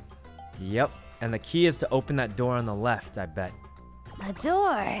 Yep. And the key is to open that door on the left, I bet. A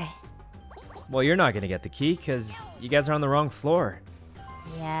door. Well, you're not gonna get the key because you guys are on the wrong floor.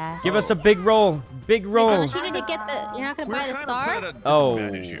 Yeah. Give us a big roll. Big Wait, roll. don't you need to get the? You're not gonna buy the star? Oh.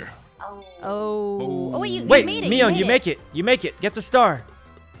 Oh. Wait, you Wait, made it. Miyoung, you make it. You make it. Get the star.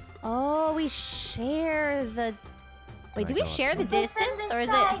 Oh, we share the. Wait, do we share the distance, or is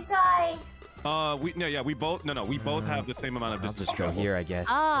it? We both have the same amount of I'll distance. just go here, I guess.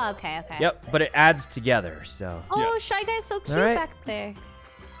 Oh, okay. Yep, but it adds together, so. Oh, Yes. Shy Guy's so cute Alright. back there.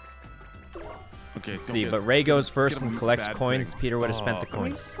 Okay. Let's see, but Ray goes first get a and collects bad coins. thing. Peter would have spent the I mean,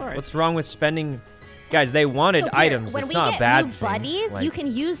 coins. alright. What's wrong with spending? Guys, they wanted So, Peter, items. when It's we not a get bad new thing. buddies, Like, you can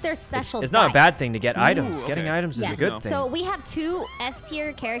use their special. it's not a bad dice. thing to get Ooh, items. okay. Getting items is Yes. a good thing. So we have 2 S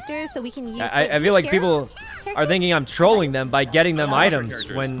tier characters, so we can use. I feel like people are thinking I'm trolling them by getting them Other items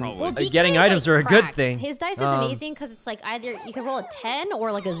characters, when probably. Well, DK getting is, items like, are a good cracked. thing. His dice is amazing because it's like either you can roll a 10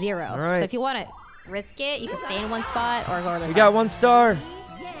 or like a 0. Alright. So if you want to risk it, you can stay in one spot or go really We far. got 1 star.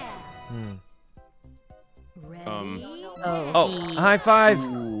 Oh, he... high five.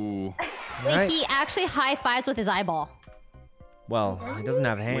 Ooh. Wait, Alright. he actually high fives with his eyeball. Well, he doesn't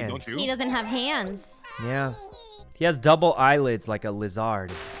have Wait, hands. don't you? He doesn't have hands. Yeah. He has double eyelids like a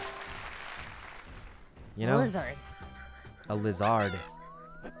lizard. You know? Lizard. A lizard.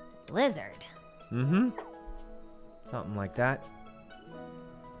 Lizard. Mm-hmm. Something like that.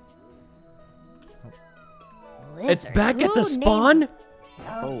 Lizard. It's back at the Who named- spawn?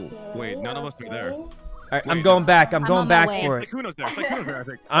 Oh, wait, none of us are there. All right, I'm Wait, going back. I'm I'm going on my back way. for it. Sykkuno's there. Sykkuno's there, I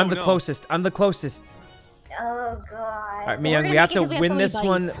think. I'm Oh, the no. closest. I'm the closest. Oh god. All right, We're Miyoung, gonna we have make it to 'cause we have win so many this one.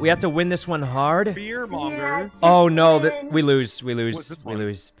 buddies. We have to win this one hard. Fearmonger. Oh no, we lose. We lose. What's this We one?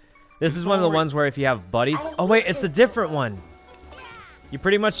 lose. This is one of the ones where if you have buddies. Oh wait, it's a different one. You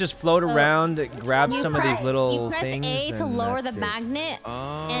pretty much just float around, grab some of these little You press things. A to and lower the that's it. magnet,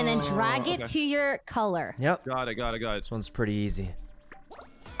 and then drag it okay. to your color. Yep. Got it. This one's pretty easy.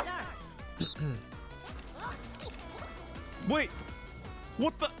 Wait.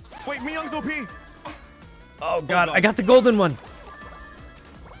 What the? Wait, Miyoung's OP. Oh god, God. I got the golden one.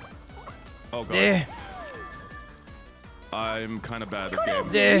 Oh god. Yeah. I'm kind of bad at this game.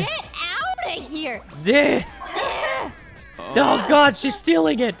 Yeah. Get out of here! Yeah. Oh god, she's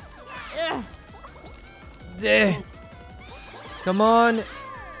stealing it. Ugh. Yeah. Come on.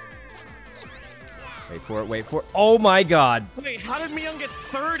 Wait for it, wait for it. Oh my god. Wait, how did Miyoung get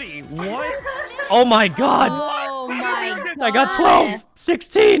 30? What? Oh my god. Oh my god! I got 12.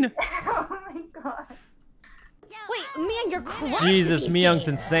 16. Oh my god. Wait, Miyoung, you're crazy. Jesus, Miyoung's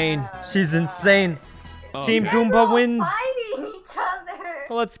insane. She's insane. Oh, Team okay. Goomba wins. Fighting each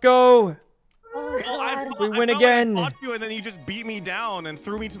other. Let's go. Oh Well, I god. We felt- win I felt again. Like I fought you and then you just beat me down and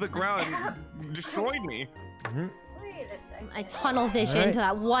threw me to the ground and destroyed me. Wait a second. I tunnel vision Alright. to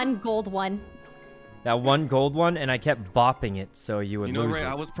that one gold one. That one gold one, and I kept bopping it so you would You know, lose Ray, it.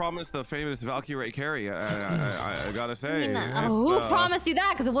 I was promised the famous Valkyrie carry. I gotta say. Who promised you that?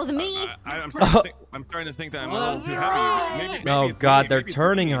 Because it wasn't me. I'm starting to think that I'm a little too heavy. Maybe Oh it's god, me, they're maybe it's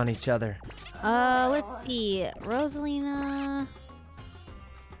turning me. on each other. Let's see. Rosalina.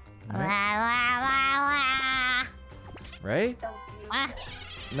 La, la, la, Right? la.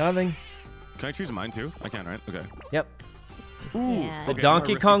 Nothing. Can I choose mine too? I can, right? Okay. Yep. Yeah. The Okay,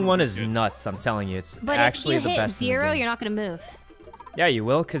 Donkey my Kong wrist one is is good. nuts. I'm telling you, it's But actually if the you hit best. in the 0, game. you're not gonna move. Yeah, you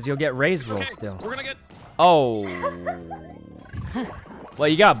will, because you'll get raised rolls Okay, still. we're gonna get. Oh. Well,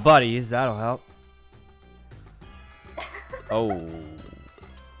 you got buddies. That'll help. Oh.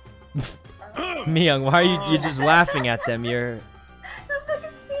 Miyoung, why are you just laughing at them? You're.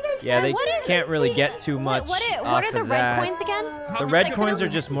 Yeah, they What is can't really get too much What off are the of red that. coins again? The red coins are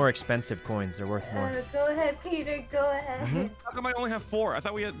just more expensive coins. They're worth more. Go ahead, Peter. Go ahead. How come I only have 4? I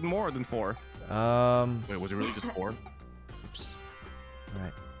thought we had more than 4. Wait, was it really just 4? Oops. All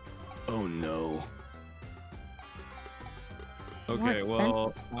right. Oh no. More Okay, well,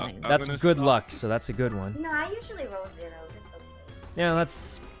 expensive coins. That's good luck, so that's a good one. No, I usually roll 0. It's okay. Yeah,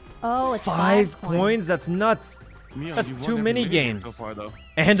 that's Oh, it's 5 coins. That's nuts. Miyoung, That's you've won 2 every mini minigame games. so far, though.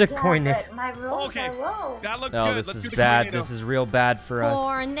 And a Yeah, coin. but my rolls Okay. are low. That looks Oh, good. this Let's is do the bad. tornado. This is real bad for us.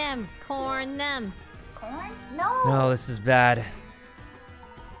 Corn them. Corn them. Corn? No. No, this is bad.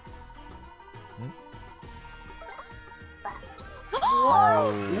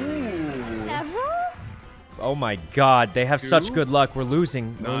 Whoa. Several? Oh my god, they have such 2? good luck. We're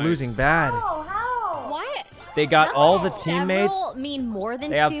losing. We're Nice. losing bad. How? How? What? They got Doesn't all the teammates. several mean more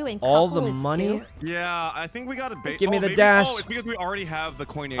than They have 2 and all couple the is money. 2? Yeah, I think we got a base. Give me the maybe, dash. Oh, it's because we already have the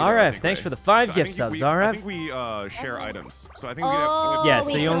coin. RF, thanks for the 5 gift subs, I RF. think we share items. So I think Oh, we Yeah, have. so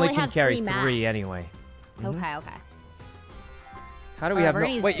we you can only only can have carry 3 3 max. anyway. Okay, okay. How do we Alright, have we're no?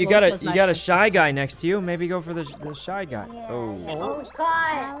 gonna use Wait, you both got those you got a mushrooms. shy guy next to you. Maybe go for the shy guy. Yeah. Oh. Oh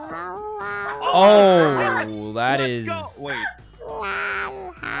god. Oh, that Let's is. go. Wait.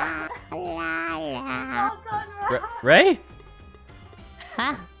 Ray?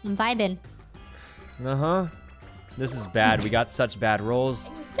 Huh? I'm vibing. Uh-huh. This is bad. We got such bad rolls.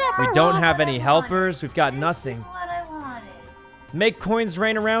 Never We don't was. have any helpers. We've got nothing. What I wanted. Make coins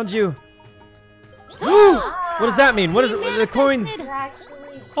rain around you. What does that mean? What is it? The coins? manifested. Actually,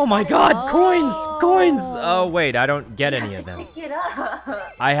 Oh my god, coins! Oh. Coins! Oh wait, I don't get any of them. pick it up.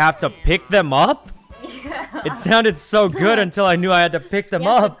 I have to pick them up? Yeah. It sounded so good until I knew I had to pick them You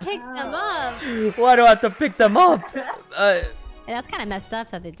have up. to pick them up. Why do I have to pick them up? That's kind of messed up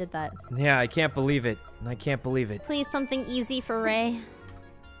that they did that. Yeah, I can't believe it. I can't believe it. Please, something easy for Ray.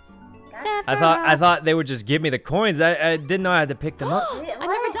 I thought they would just give me the coins. I didn't know I had to pick them up. I've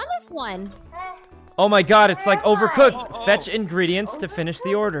never done this one. Oh my god, it's like Where am I? overcooked. Oh. Fetch ingredients to finish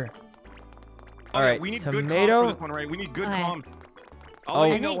the order. All right, we need good comms tomato. for this one, right? We need good Okay. comms. Oh, I'll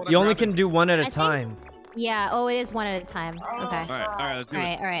let think- what you I'm only grabbing. can do one at a I think- time. Yeah, oh, it is one at a time. Okay. All right, let's do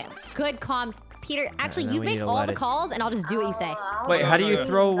it. All right. Good comms. Peter, actually, then you we make need a all the lettuce. calls, and I'll just do what you say. Wait, how do you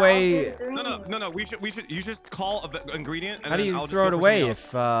throw away? No. We should. You just call an ingredient. And How do then you I'll just throw it go for away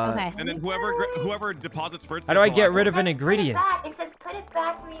something else. if? Okay. And then whoever deposits first. How do I gets the get last rid one. of an ingredient? It says put it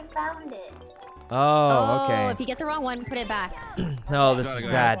back where you found it. Oh, okay. If you get the wrong one, put it back. No, this Got is it, got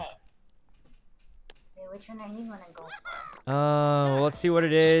it. bad. Wait, which one are you gonna go for? Well, let's see what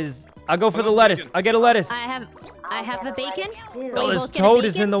it is. I'll go for I'll the go lettuce. bacon. I'll get a lettuce. I have a bacon. Oh, Wait, this both get a toad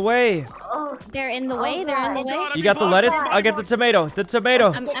is bacon? in the way. Oh, They're in the way. They're in the Oh, way. God, You got the lettuce? I'll get the tomato. The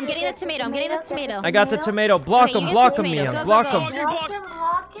tomato. I'm getting the tomato. I'm getting the tomato. I got the tomato. Block Okay, him. you Block get him, the tomato. Liam. Go, Block go, go. him.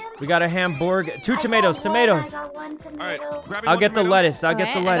 block him. We got a hamburger. Two tomatoes. I Tomatoes. got one tomato. All right, grab me I'll one get the tomato. lettuce. I'll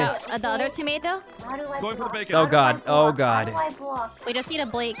get the Okay, I lettuce. got, the other tomato. How do I Going for the block? bacon. Oh god. Oh How god. do I block? We just need a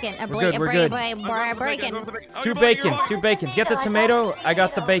bacon. A We're good, we're good. I'm going for the bacon. I'm going for the bacon. Oh, Two you're blocking, you're bacons. blocking. Two bacons. Get the tomato. I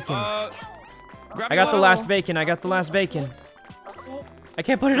got the bacons. Grab I me got the one. last bacon. I got the last bacon. Okay, I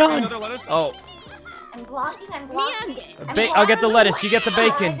can't put it Grab me on. another lettuce. Oh, I'm blocking. Mia, I'll get the lettuce. You get the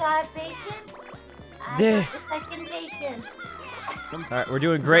bacon. I got bacon. I Duh. got the second bacon. All right. We're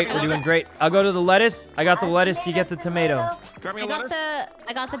doing great. We're doing great. I'll go to the lettuce. I got the lettuce. You get the tomato. Grab me I a got lettuce.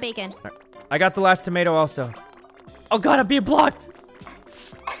 I got the bacon. I got the last tomato also. Oh god, I'm being blocked.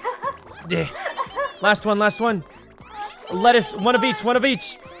 Yeah. Last one. Last one. Lettuce. One of each. One of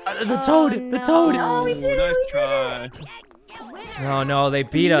each. The toad. The toad. no. Nice try. No, no, they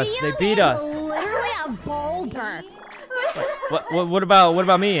beat us. They beat us. Literally a boulder. What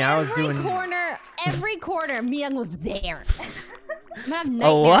about me? I was doing. Every corner, Myung was there. I'm gonna have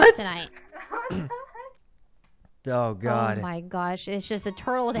nightmares what? tonight. Oh god. Oh my gosh, it's just a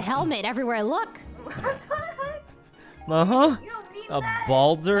turtle with a helmet everywhere I look. Uh huh. You don't mean A that. I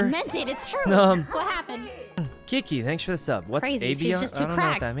balder. meant it, it's true. Um, That's what happened. Kiki, thanks for the sub. What's Crazy, she's ABR? just I too don't know what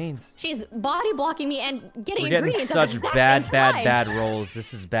cracked. that means. She's body blocking me and getting We're getting ingredients at such the exact bad, same bad, time. bad rolls.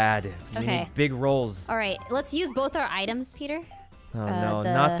 This is bad. We Okay. need big rolls. All right, let's use both our items, Peter. Oh no,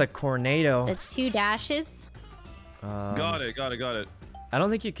 not the cornado. The 2 dashes. Got it. I don't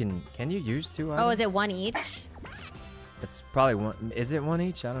think you can. Can you use 2 items? Oh, is it 1 each? It's probably one. Is it 1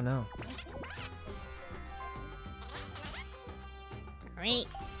 each? I don't know. Great.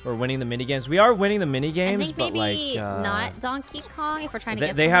 We're winning the mini games. We are winning the mini I games, think but maybe like not Donkey Kong if we're trying to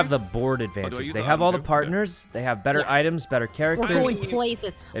get they have the somewhere. board I advantage. use They the have all the item too? partners. They have better items, better We're characters. going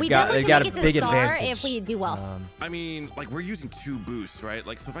places. They've We got- definitely they've got can a make it big to star advantage. if we do well. I mean, like we're using 2 boosts, right?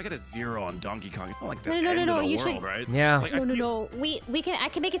 Like, so if I get a 0 on Donkey Kong, it's not like the No, end no, of the you world, should- right? Yeah. Like, I No, no, feel- no. We can. I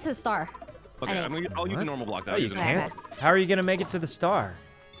can make it to the star. Okay, I think. I'll use the What? normal block. Oh, I'll you use it. can't. How are you gonna make it to the star?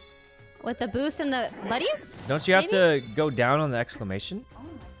 With the boost and the buddies? Don't you have Maybe? to go down on the exclamation?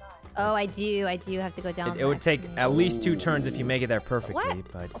 Oh, I do. I do have to go down. It would take that. at least 2 turns if you make it there perfectly.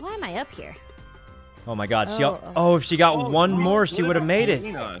 What? But Why am I up here? oh my God, she. Oh. Oh, if she got Oh, one you more, she split would have made it.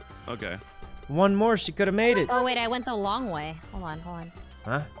 Peanut. Okay. One more, she could have made it. Oh wait, I went the long way. Hold on, hold on.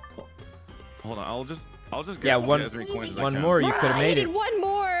 Huh? Hold on. I'll just Yeah, grab one- as many coins as I One can. more, you could have I made needed it. one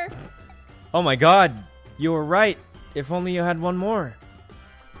more. Oh my God, you were right. If only you had one more.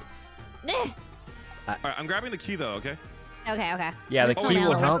 Eh. All right, I'm grabbing the key though. Okay. Okay, okay. Yeah, the There's key one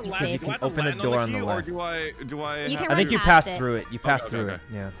will out. help Empty because you space. can Do I have to open a land door the on the key, left. Or do I? You have can I think you run passed past it. through it. You passed Okay, through okay. it.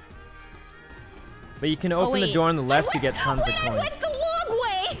 Yeah. But you can open the wait. door on the left to get Wait, tons of wait, I went coins. the long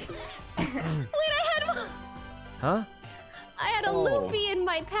way. Wait, Huh? I had a loopy in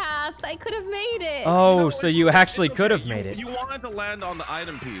my path. I could have made it. Oh, so you actually could have made it. You wanted to land on the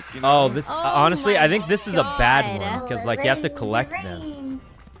item piece. You know? Oh, this Oh honestly, my I think this is a bad God. one because like you have to Rain, collect rain. them.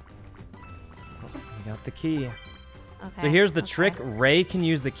 You got the key. Okay, So here's the okay. trick. Ray can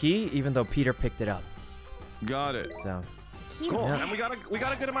use the key even though Peter picked it up. Got it. So Peter. Cool. Yeah. And we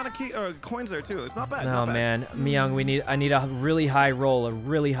got a good amount of coins there too. It's not bad. No not bad. man, Myung, I need a really high roll, a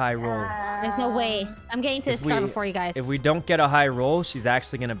really high roll. There's no way. I'm getting to the If star we- before you guys. If we don't get a high roll, she's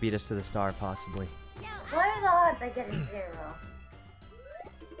actually gonna beat us to the star, possibly. What are the odds I get a 0?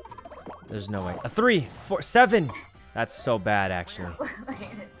 There's no way. A 3, 4, 7. That's so bad, actually. Wait a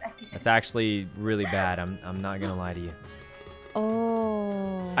second. That's actually really bad. I'm not gonna lie to you.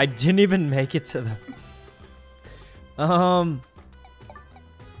 Oh. I didn't even make it to the.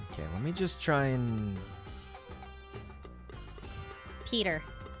 Okay, let me just try and. Peter.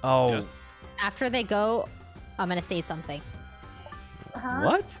 Oh. Yes. After they go, I'm gonna say something. Huh?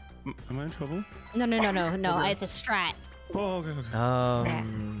 What? Am I in trouble? No. It's a strat. Oh, okay.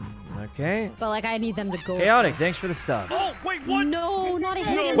 Okay. But like, I need them to go. Chaotic, thanks for the sub. Oh, wait, what? No, not a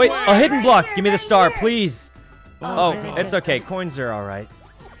hidden Wait, block. a hidden block. Give me the star, please. Oh, really? it's okay. Coins are all right.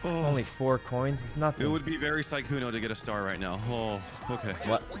 Oh. Only 4 coins. It's nothing. It would be very Sykkuno to get a star right now. Oh, okay.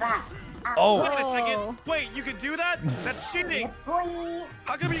 What? Bah. Oh. Wait a Oh. second. Wait, you can do that? That's cheating. Boy.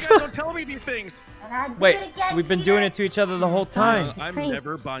 How come you guys don't tell me these things? And I do Wait, it again, we've been Peter. doing it to each other the whole time. It's I'm crazy.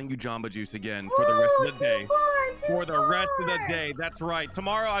 never buying you Jamba Juice again for the rest of the day. For the rest of the day. That's right.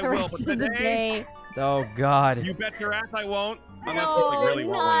 Tomorrow I The will, rest but of the today, day. Oh God. you bet your ass I won't. Unless No, you like really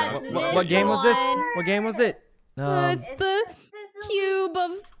not want one. What this game was this? one. What game was it? It's the cube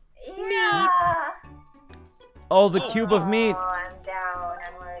of Yeah. Oh, the cube of meat. Oh, I'm down.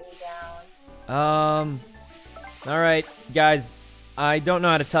 I'm already down. All right, guys. I don't know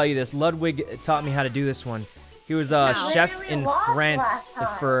how to tell you this. Ludwig taught me how to do this one. He was a Wow. chef Literally in lost France last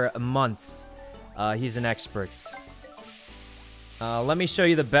time. for months. He's an expert. Let me show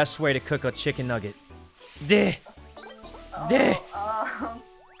you the best way to cook a chicken nugget. Deh. Deh. Oh,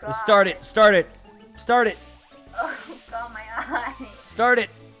 God. Start it. Start it. Start it. Oh, God, my eyes. Start it.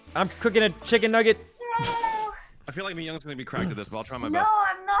 I'm cooking a chicken nugget. No. I feel like me Young's gonna be cracked at this, but I'll try my No, best.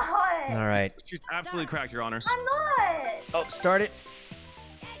 I'm not. All right. She's absolutely cracked, Your Honor. I'm not. Oh, start it.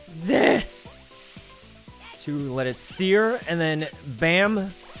 Deh. To let it sear, and then bam.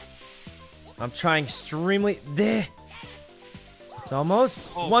 I'm trying extremely. Deh. It's almost.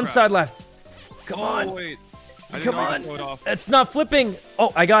 Oh, One crap. side left. Come Oh, on. wait. I didn't Come know you on. could throw it off. It's not flipping.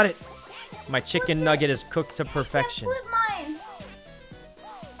 Oh, I got it. My chicken nugget is cooked to perfection. Flip mine.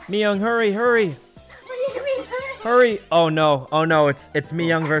 Myung, hurry, hurry, What do you mean? hurry. Oh no. Oh no. It's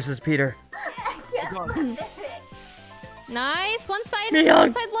Myung versus Peter. I can't flip it. Nice. One side. Myung.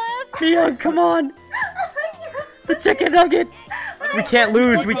 One side left. Myung, come on. The chicken nugget. We can't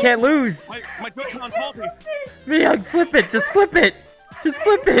lose. We can't lose. My Joy-Con's faulty. Myung, flip it. Just flip it. Just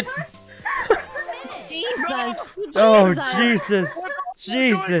flip it. Jesus. Oh, Jesus.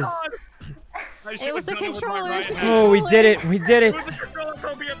 Jesus. Jesus. I It should've was the done with my controllers. right hand. Oh, we did it. We did It was it. the controller,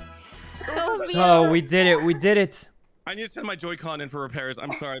 Copian. Oh, we did it. We did it. I need to send my Joy-Con in for repairs.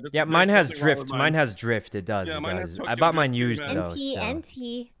 I'm sorry. Yeah, There's mine has something wrong with drift. Mine has drift. It does. Yeah, It mine has does. Tokyo I bought mine drift, used man. though. NT, so.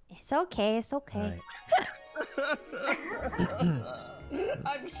 NT. It's okay. It's okay.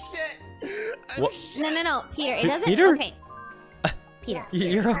 I'm shit. I'm What? shit. No. Peter, it doesn't. Peter? Okay. Peter.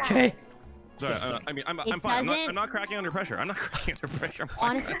 You're okay. Sorry, I mean, I'm It fine. I'm doesn't- not cracking under pressure. I'm not cracking under pressure. I'm fine.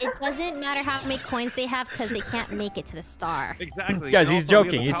 Honestly, it doesn't matter how many coins they have because they can't make it to the star. Exactly. Guys, And he's also, we have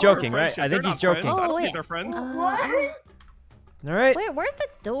joking. the He's power of joking, right? friendship. I think They're he's not friends. joking. I Oh, don't think wait. they're friends. What? All right. Wait, where's the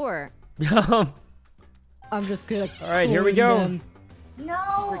door? All I'm just gonna. right, here we go.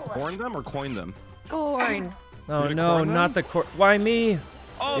 No. Corn them or coin them? Corn. Oh gonna no, corn them? not the cor. Why me?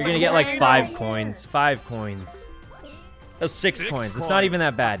 Oh, You're the gonna get like coin. 5 coins. 5 coins. That's 6 6 coins. It's coins. not even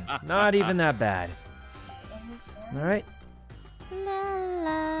that bad. Not even that bad. All right. La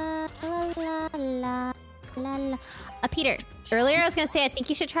la la la la la. Peter, earlier I was gonna say I think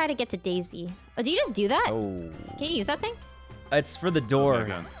you should try to get to Daisy. Oh, do you just do that? Oh. Can you use that thing? It's for the door.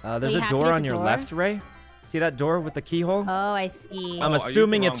 Okay. There's you a have to door make on the your door? left, Ray. See that door with the keyhole? Oh, I see. I'm I used the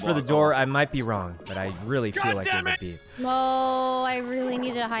assuming wrong it's for the block. door. I might be wrong, but I really feel God like it damn would it! be. No, I really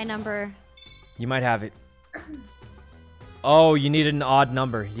needed a high number. You might have it. Oh, you needed an odd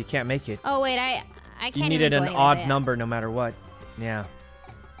number. You can't make it. Oh wait, I can't You even needed go an anyways, odd yeah. number no matter what. Yeah.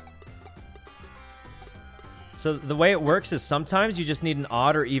 So the way it works is sometimes you just need an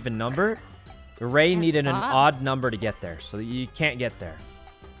odd or even number. Ray Can't needed an stop. odd number to get there, so you can't get there.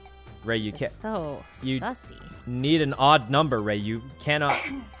 Ray, you This is can't so you- sussy. need an odd number, Ray. You cannot.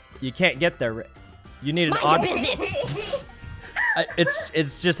 You can't get there. Ray. You need an Mind odd. your business.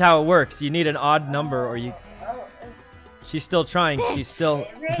 It's just how it works. You need an odd number, or you. Oh, She's still trying. She's still.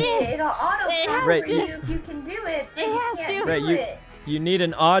 Ray, it'll auto It has Right, to. you if you can do it. but It you has can't to. Right, do you- it. You need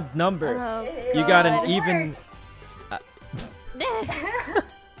an odd number. Oh, You got God. an even.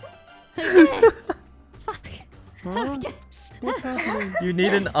 Fuck. What's happening? You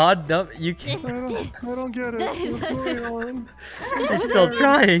need an odd number. You can't. I don't get it. What's going on? She's still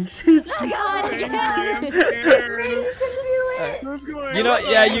trying. She's. Oh God! I'm scared. What's going on? You know,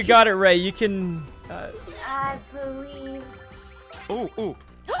 yeah, you got it, Ray. You can. I believe. Oh.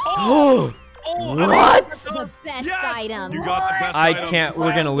 Oh! What? The best Yes! item. You got the best I item. can't.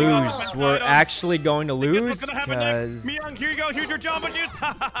 We're gonna You got the lose. best We're item. actually going to Guess lose what's gonna happen next? because. Miyoung, here you go. Here's your Jamba Juice.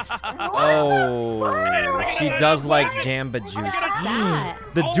 Oh, she does like Jamba What's Juice. that?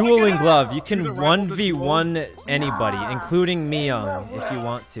 The Oh, dueling look at glove. that. You can She's a rebel to 1v1 anybody, including Miyoung, if you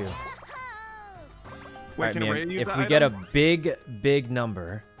want to. Wait, Alright, can Ray Miyoung, use if that we get a item? big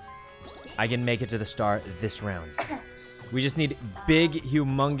number, I can make it to the star this round. We just need big,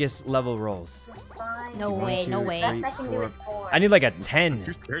 humongous level rolls. No One, way, no two, way. three, Best I can do four. is 4. I need like a Too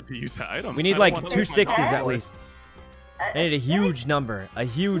 10. scared to use that item. We need I don't like wanna 2 lose my sixes power. at least. I need a huge number. A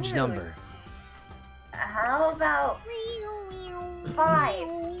huge Huge. number. How about 5?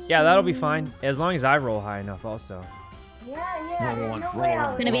 Yeah, that'll be fine. As long as I roll high enough also. Yeah. Roll There's one, no roll way one, I'll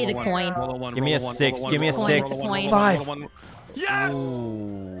It's gonna be do the it. coin. Roll a one, Give me roll a one, six, roll a give me a one, six. roll a one, Five. roll a one. Yes!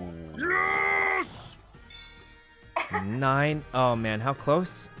 Ooh. Yes! 9. Oh man, how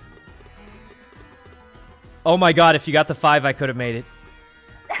close? Oh my god, if you got the 5, I could have made it.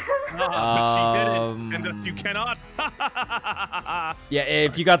 But she didn't, and thus you cannot. Yeah,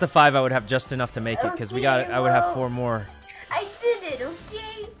 if you got the 5, I would have just enough to make it, because Okay, I would have well. 4 more. I did it,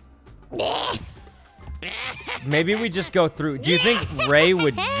 okay? Maybe we just go through. Do you think Ray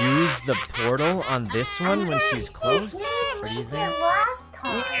would use the portal on this one when she's close? Or do you It think? last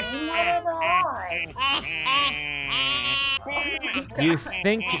time. Neither the Do you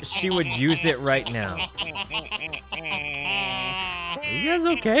think she would use it right now? Are you guys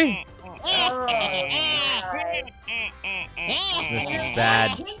okay? This is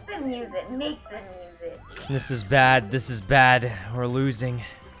bad. Make the music. Make the music. This is bad. This is bad. We're losing.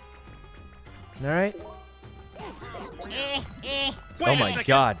 Alright. Wait Oh a my second.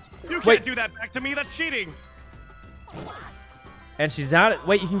 god. You can't Wait. do that back to me. That's cheating. And she's out.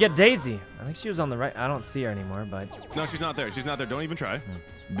 Wait, you can get Daisy. I think she was on the right. I don't see her anymore, but. No, she's not there. She's not there. Don't even try.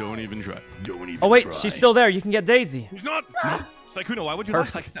 Don't even try. Don't even Oh wait, try. she's still there. You can get Daisy. She's not. Sykkuno, why would you lie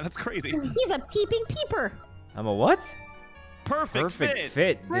like that? That's crazy. He's a peeping peeper. I'm a what? Perfect fit.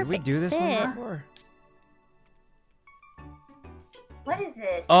 Did we Perfect do this one fit. before? What is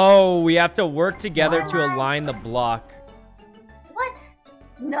this? Oh, we have to work together to align the block. What?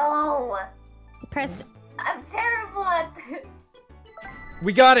 No. Press. I'm terrible at this.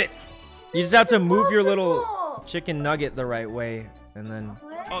 We got it. You just have to move your little Impossible. chicken nugget the right way, and then.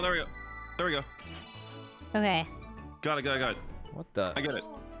 What? Oh, there we go. There we go. Okay. Got it. What the? I get it.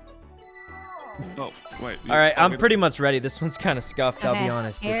 Oh, wait. All right, I'm pretty much ready. This one's kind of scuffed. I'll Okay. be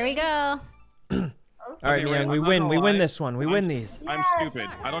honest. Here we go. All right, Okay, Miyoung, we I'm win. not We gonna win lie. this one. We win these. I'm Yes, stupid.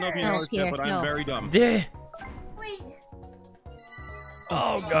 I don't know if you No, noticed Peter, it, but I'm no. very dumb. Yeah. Wait.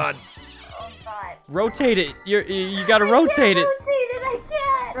 Oh god. Oh god. Rotate it. You gotta rotate it. I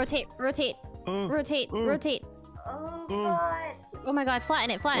can't. Rotate, rotate, rotate, rotate. Oh god. Oh my god,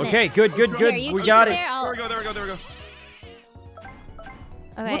 flatten it, flatten Okay, it. good. Here, you We keep got it it. there, I'll- There we go.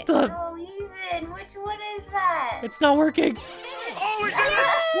 Okay. What the? Oh, Ethan, which one is that? It's not working. Oh, we did it!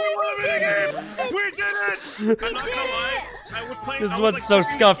 We won a minigame! We did it! I'm not gonna lie. I was playing. This I is was, what's like,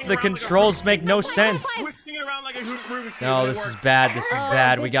 so scuffed. The twisting around like a controls hoop. make no sense. Twisting it around like a hoop. No, this is bad. This is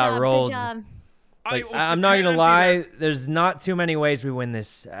bad. good We got job, good rolled. job. Like, was I'm just not trying gonna to lie. There's not too many ways we win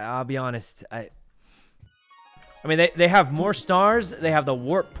this. I'll be honest. I mean, they have more stars. They have the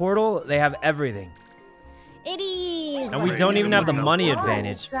warp portal. They have everything. It is. And we don't even have the money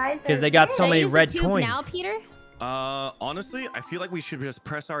advantage because they got so Should I many use the red tube coins. now, Peter? Honestly, I feel like we should just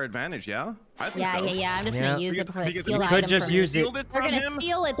press our advantage. Yeah. I think Yeah, so. yeah. I'm just Yeah. gonna use it before they Because steal we the could item just from use me. it. Steal this They're from gonna him?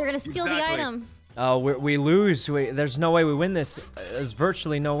 steal it. They're gonna steal the Exactly. item. Oh, we lose. There's no way we win this. There's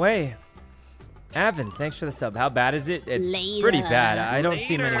virtually no way. Avon, thanks for the sub. How bad is it? It's Later. pretty bad. I don't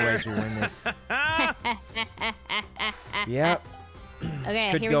see many Later. ways we win this. Yeah. Okay,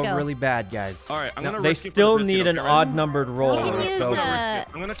 This could here go we go. really bad, guys. All right, I'm Now, gonna they risk it for still the need biscuit, an okay? odd numbered roll. You can or use it's over. I'm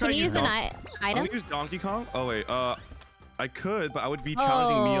gonna try Can you use an I'm item? gonna use Donkey Kong. Oh wait, I could, but I would be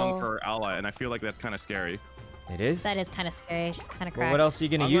challenging Miyoung Oh. for ally, and I feel like that's kind of scary. It is? That is kind of scary. She's kind of Well, cracked. what else are you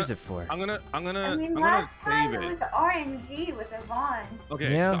gonna I'm use gonna- it for? I'm gonna I mean, save last time it it. was RNG with Yvonne.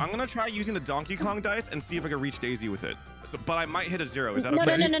 Okay, Yeah. so I'm gonna try using the Donkey Kong dice and see if I can reach Daisy with it. So, but I might hit a 0. Is that No,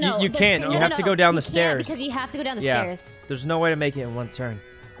 okay? no, no, no, no. You can't. You have to go down the You can't stairs. because you have to go down the Yeah. stairs. There's no way to make it in one turn.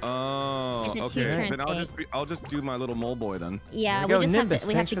 Oh, It's a okay. two-turn Then thing. I'll just do my little mole boy then. Yeah, There we you go, just Nimbus, have to.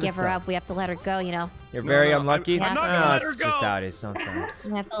 We have thanks to for the give her sub. up. We have to let her go. You know. You're No, very no, unlucky. I'm not gonna let her It's just go. how it is sometimes.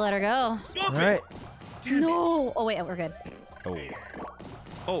 We have to let her go. All right. No. Oh wait, we're good. Oh.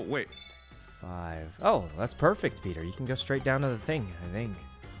 Oh, wait. 5. Oh, that's perfect, Peter. You can go straight down to the thing, I think.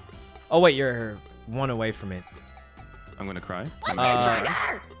 Oh, wait, you're 1 away from it. I'm gonna cry. What? I'm gonna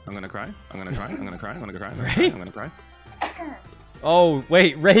cry. I'm gonna cry. I'm gonna cry. I'm gonna cry. I'm gonna cry. Ray? I'm gonna cry. Oh,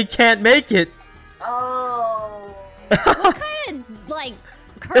 wait, Ray can't make it. Oh. What kind of, like,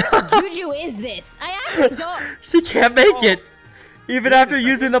 cursed juju is this? I actually don't... She can't make it, even after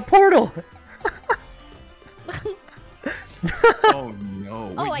using the portal. Oh,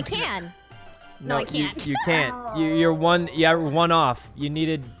 no. Oh, Wait, I can. No, I can't. You can't. You're one off. You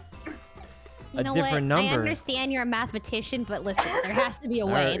needed You know different what? number. I understand you're a mathematician, but listen, there has to be a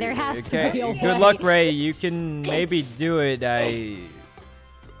way. Alright, There has to okay. be a way. Good luck, Ray. You can maybe do it.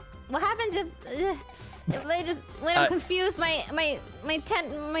 What happens if I just when I'm confused?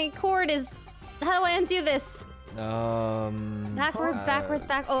 My cord is. How do I undo this? Backwards,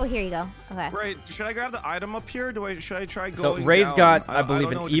 back. Oh, here you go. Okay. Right, should I grab the item up here? Should I try So going Ray's down? got, I I believe,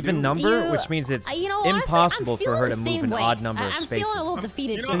 don't know an what to even do. number, which means it's you know, honestly, impossible I'm for her to feeling the move same an way. odd number of I'm spaces. feeling a little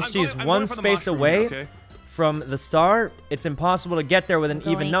defeated. You know, Since I'm she's going one for the space mushroom, away okay? from the star, it's impossible to get there with an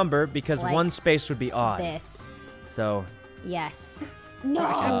even Going number because like one space would be odd. This. So Yes. No.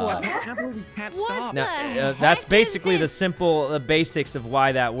 I can't believe you can't What stop. the now, heck that's is basically the this? the basics of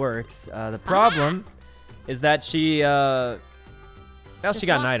why that works. The problem is that she well, Just she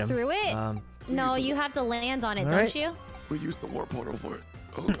got an walk item. through it? No, you have to land on it, don't Alright. you? We used the warp portal for it.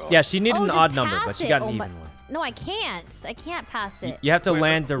 Oh, God. Yeah, she needed Oh, an just odd number, but pass she it. got an Oh, even my- one. No, I can't. I can't pass it. You have to Wait,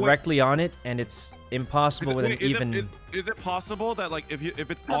 land what- directly on it, and it's impossible with an even. Is it possible that like if it's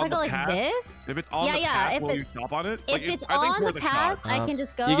So if I on go the like path, this, if it's on the Yeah, path, if will you it's- stop on it? if Like, it's I think on worth the a shot. path, I can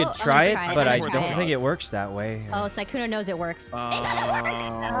just go. You I'm could try it, gonna but I I'm don't gonna try think it works that way. Oh, Sykkuno knows it works. It doesn't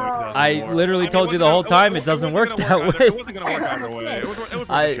work. I literally told you the whole time it doesn't work that way. It wasn't gonna work either way. It was worth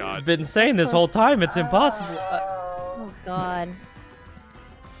a shot. I've been saying this whole time it's impossible. Oh God.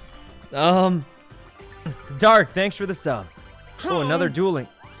 Dark, thanks for the sub. Oh, another dueling.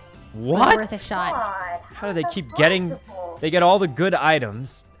 It was worth a What? shot. God. How do they That's keep getting? impossible. They get all the good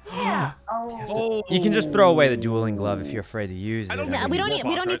items. Oh. You can just throw away the dueling glove if you're afraid to use it. I don't No, think we need don't need. warp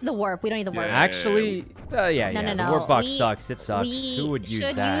We don't box, need right? the warp. We don't need the warp. Yeah. Actually, yeah. No. The warp box We- sucks. It sucks. we Who would use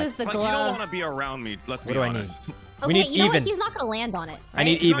should that? use the Like, you don't glove. want to be around me. Let's be What do I need? honest. Okay, We need you know even. what? He's not gonna land on it. I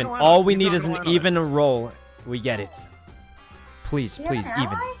need right? He's not even. gonna land All on it. we He's need not is gonna an land on it. even roll. We get it. Please, Do you have please, an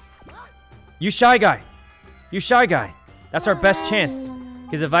even. ally? You shy guy. You shy guy. That's our best chance.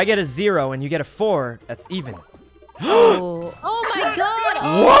 Because if I get a 0 and you get a 4, that's even. Oh. Oh my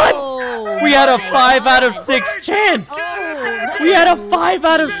God. What? Oh, We had a my 5 out of God. 6 chance. Oh, that We is had a lucky. 5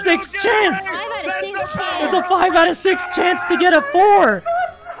 out of 6 chance. 5 out of 6 There's chance. a 5 out of 6 chance to get a 4.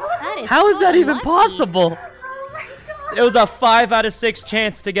 That is How is so that even unlucky. possible? It was a 5 out of 6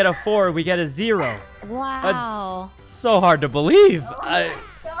 chance to get a 4. We get a 0. Wow. So hard to believe.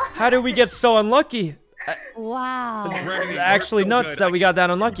 How did we get so unlucky? Wow. Ray, Actually you're so nuts good. that we got that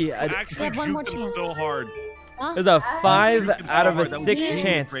unlucky. Actually, have one more juke chance. so hard. Huh? There's a 5 Juke out of a so hard. That was 6 genius,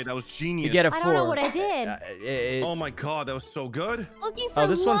 chance Ray. That was to genius. get a 4. I don't know what I did. Oh my God, that was so good. Looking for Oh,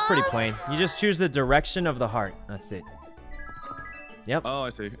 this one's pretty love. plain. You just choose the direction of the heart. That's it. Yep. Oh, I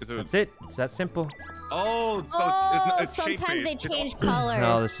see. That's it. It's that simple. Oh, so Oh, it's sometimes they shape-based. change colors.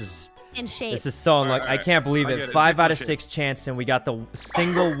 No, this is and shapes. so unlucky. I Alright, can't believe I it. get it. 5 out of Different 6 chance, and we got the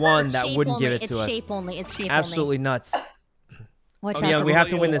single one that Shape wouldn't only. give it It's to us. shape only. It's shape Absolutely nuts. only. Watch Okay, out Yeah, for we the have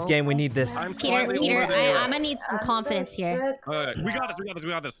to win this steal. game. We need this. I'm Peter, slightly Peter, older than you. I'm gonna need some confidence here. Okay, we got this. We got this. We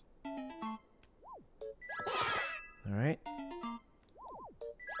got this. All right.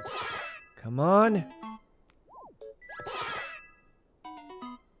 Come on.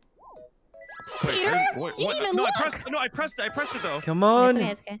 Peter, Wait, you what? didn't even No, look. I pressed it. I pressed it though. Come It's on. okay,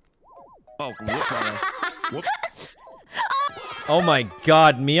 it's okay. Oh, whoops, Ryan. Whoops. Oh my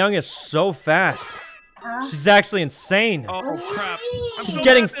God, Myung is so fast. She's actually insane. Oh crap. I'm She's so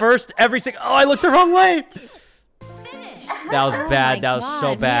getting bad at this. first every single. Oh, I looked the wrong way. That was Oh bad. my That was so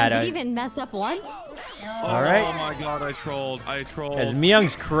God, bad. Man, did you even mess up once? All right. Oh my God, I trolled. I trolled. As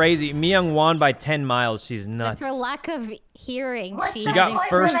Myung's crazy. Myung won by 10 miles. She's With nuts. her lack of hearing, She has got improved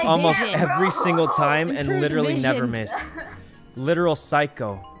first almost vision. every single time and Improved literally never vision. missed. Literal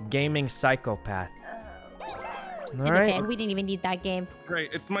psycho. Gaming psychopath. All It's right. okay. We didn't even need that game.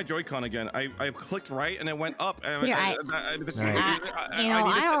 Great. It's my Joy-Con again. I clicked right and it went up. And Here, I You know,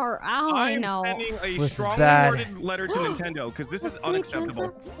 I don't really I'm know. sending a This is strongly bad. worded letter to Nintendo because this is unacceptable.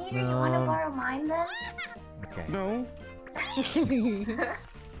 Peter, you want to borrow mine then? Okay. No. It's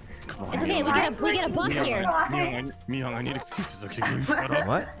okay. We get a buff here. Myung, I need excuses. Okay, can you shut up?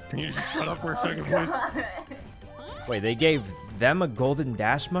 What? Can you just shut up for a second, please? Wait, they gave them a golden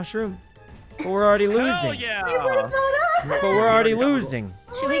dash mushroom? But we're already losing. Hell yeah! But we're already losing.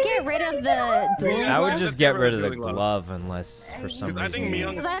 Should we get rid of the dueling I would glove? just get rid of the glove unless for some I think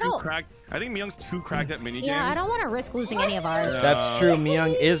reason. Myung's too cracked at minigames. Yeah, I don't want to risk losing any of ours. That's true.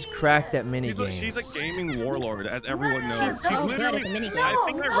 Myung is cracked at minigames. She's a gaming warlord, as everyone knows. She's so good at the minigames. I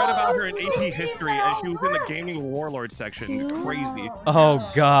think I read about her in AP history, and she was in the gaming warlord section. Crazy.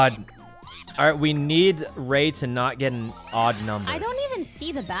 Oh God. All right, we need Ray to not get an odd number. I don't even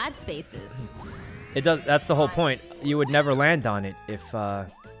see the bad spaces. It does. That's the whole point. You would never land on it if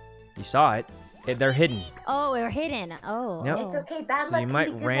you saw it. They're hidden. Oh, we're hidden. Oh. Yep. It's okay, bad So luck you can might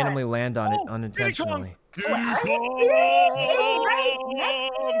be good randomly luck. land on it unintentionally.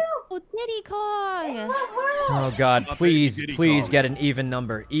 Oh, Diddy Kong. Oh God, Up please, Diddy please Kong. get an even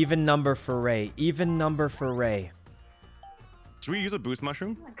number. Even number for Ray. Even number for Ray. Should we use a boost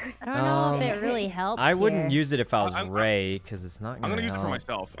mushroom? I don't know if it really helps. I wouldn't here. use it if I was I'm- Ray, because it's not I'm gonna gonna use it help. for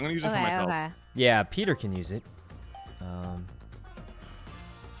myself. I'm gonna use it for Okay, myself. okay. Yeah, Peter can use it. Ugh,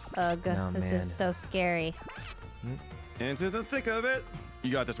 Oh, this man. is so scary. Into the thick of it.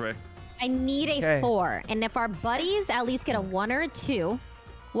 You got this, Ray. I need a Okay. 4, and if our buddies at least get a 1 or a 2,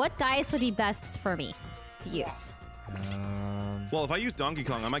 what dice would be best for me to use? Well, if I use Donkey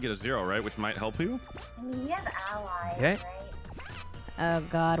Kong, I might get a 0, right? Which might help you. I mean, you have allies, Okay. right? Oh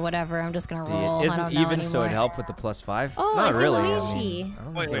God, whatever. I'm just gonna See, roll. it I isn't don't know even, so it anymore. helped with the +5. Oh, not I see really. Luigi. I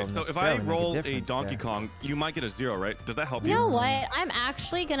don't think Wait, it'll so if I necessarily make roll a difference Donkey there. Kong, you might get a 0, right? Does that help You you? know what? I'm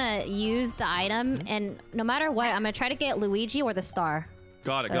actually gonna use the item, and no matter what, I'm gonna try to get Luigi or the star.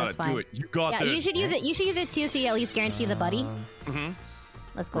 Got it, So got that's it. fine. Do it. You got Yeah, this. you should use it. You should use it too, so you at least guarantee the buddy. Mm-hmm.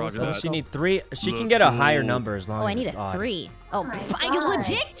 Let's go. Roger Let's go. that. let's She go. need 3. She can Let's get a higher go. number as long Oh, as I need it's a odd. 3. Oh, my I God.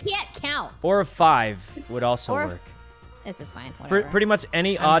 legit can't count. Or a 5 would also Or- work. This is fine. Whatever. Pretty much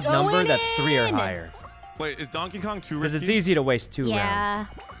any odd number going that's 3 or in. higher. Wait, is Donkey Kong too Because risky? it's easy to waste 2 Yeah. rounds.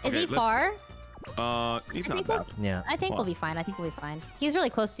 Is Okay, he let's- far? He's I not think bad. Yeah. I think we'll be fine. I think we'll be fine. He's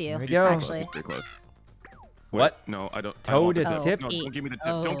really close to you. There we He's go. pretty close, Actually. he's pretty close. What? Wait, no, I don't. I Toe don't want to the tip? No, don't give me the tip.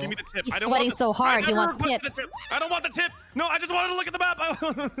 Oh. Don't give me the tip. He's I don't sweating want the, so hard, I he never wants requested tips. a tip. I don't want the tip. No, I just wanted to look at the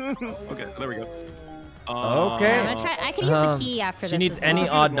map. Okay, there we go. Okay. I'm gonna try. I can use the key after She this. needs as any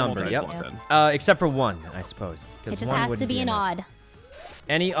well. odd Normal number. dice Yep. one then. Except for 1, I suppose. 'cause It just 1 has to wouldn't be an enough. odd.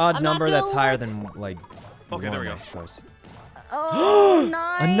 Any odd I'm not number gonna that's higher look. than like. Okay, there we 1, go. I suppose. Oh, A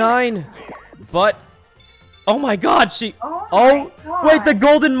 9. 9. But. Oh my God! She. Oh, Oh, my wait! The God.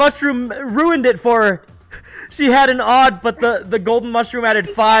 golden mushroom ruined it for her. She had an odd, but the golden mushroom added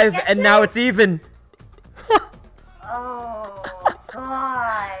 5, and now it's even. Oh,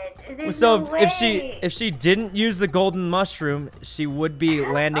 God. There's So no if she didn't use the golden mushroom, she would be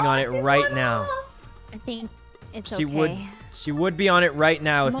landing on it just right wanna- now. I think it's She okay. would be on it right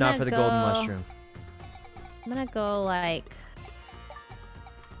now if I'm not gonna for the golden go- mushroom. I'm gonna go like.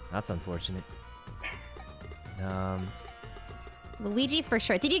 That's unfortunate. Luigi for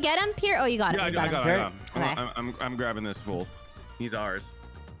sure. Did you get him, Peter? Oh, you got Yeah, him. I You got got it. him. Okay. I'm grabbing this fool. He's ours.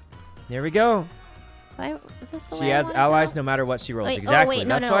 Here we go. Is this the She way I has wanna allies go? no matter what she rolls. Wait, Exactly. Oh, wait,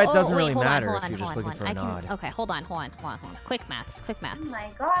 no, That's no, why it oh, doesn't wait, really hold on, matter hold if on, you're just hold looking on, for I an can, odd. Okay, hold on. Quick maths. Oh my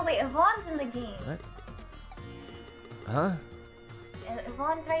God, wait, Yvonne's in the game. What? Huh?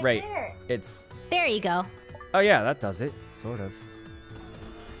 Yvonne's right Right. there. It's. There you go. Oh yeah, that does it. Sort of.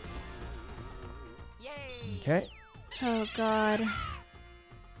 Okay. Oh God.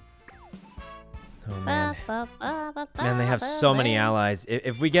 Oh man. Man, they have so many allies.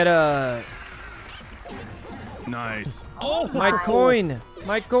 If we get a Nice. Oh my coin,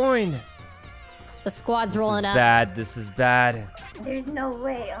 my coin. The squad's This rolling is up. bad. This is bad. There's no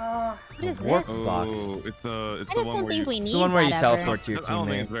way. Oh. What is Warp this? box. Oh, it's the I just one don't where think you, we need It's the one where you that ever. teleport to your I don't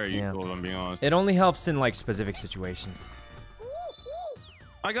think teammate. it's very Yeah. useful, if I'm being honest. It only helps in like specific situations.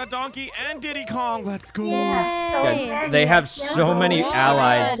 I got Donkey and Diddy Kong. Let's go. Yay. Guys, they have so many Let's go.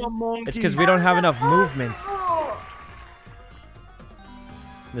 allies. It's because we don't have enough movement. Oh.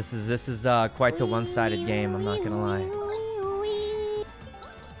 This is quite the one-sided game. I'm not gonna lie.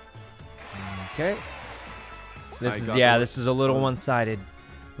 Okay. This is a little one-sided.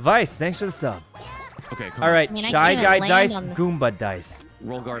 Vice, thanks for the sub. Okay, come All right, I mean, I Shy can't Guy even Dice, land on this. Goomba Dice. on.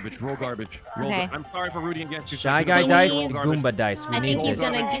 Roll garbage. Roll garbage. Roll Okay. I'm sorry for rooting against you. Shy Sykkuno. Guy He Dice, needs- Goomba Dice. We I need think he's this.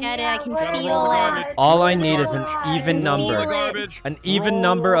 gonna get it. I can Gotta roll feel the it. garbage. All I need is an even Feel number. it. Garbage. An even Roll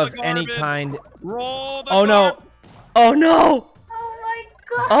number the of any garbage. kind. Roll the Oh no! garbage. Oh no! Oh my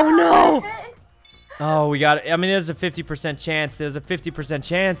God. Oh no! Oh, we got it. I mean, there's a 50% chance. There's a 50%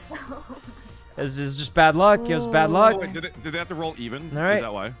 chance. It was just bad luck. It was bad Oh, luck. wait, did they have to roll even? All right. Is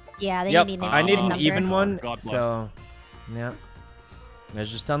that why? Yeah, they Yep, need I need an number. even one. God bless. So, yeah. It's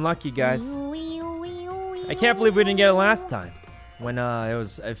just unlucky, guys. I can't believe we didn't get it last time. When it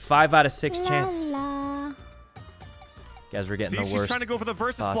was a 5 out of 6 chance. Guys, we're getting See, the she's worst. trying to go for the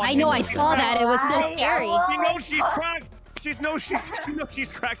versus possible. block. I know, I saw that. It was so scary. She knows she's cracked. She knows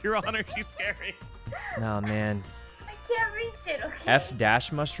she's cracked, Your Honor. She's scary. Oh man. I can't reach it. Okay. F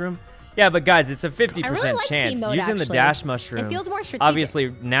dash mushroom. Yeah, but guys, it's a 50% I really like chance team mode, using the actually. dash mushroom. It feels more strategic.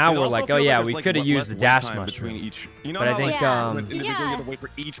 Obviously, now It we're also like, oh feels yeah, there's, we like, could have used the less dash time mushroom. between each. You know But I how think, Yeah. like, individually you Yeah. have to wait for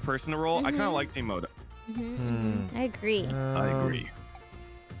each person to roll. I kind of like team mode. I agree. I agree.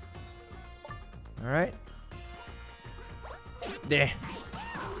 All right. There.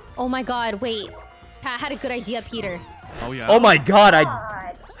 Oh my god, wait. Pat had a good idea, Peter. Oh yeah. Oh my god, I. God.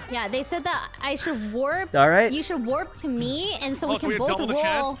 Yeah, they said that I should warp. All right. You should warp to me, and so we so can we both double the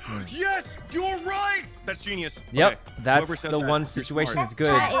roll. chance? Yes, you're right. That's genius. Yep, Okay. that's Whoever said the that, one you're situation smart. that's good.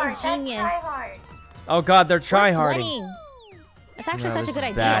 That is That's genius. tryhard. Oh god, they're We're tryharding. sweating. That's actually No, such a this good is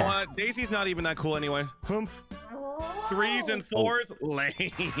idea. bad. You know what? Daisy's not even that cool anyway. Humph. Threes and fours, lame. Hey,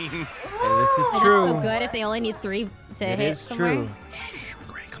 this is Is it true. so good if they only need 3 to It hit is somewhere? true. Shh,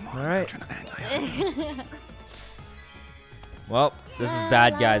 we're great. Come on. All right. I'm trying to anti-him. Well, this is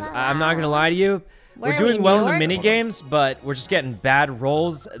bad, guys. I'm not gonna lie to you. Where We're are we, doing in well New in the York? mini games, but we're just getting bad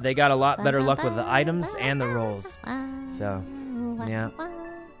rolls. They got a lot better luck with the items and the rolls. So, yeah.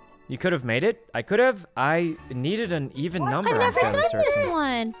 You could have made it. I could have. I needed an even number. I've I'm never fairly done certain. this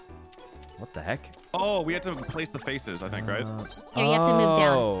one. What the heck? Oh, we had to place the faces, I think, right? Here, you have to move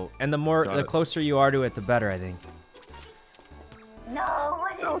down. Oh, and the Got it. closer you are to it, the better, I think. No,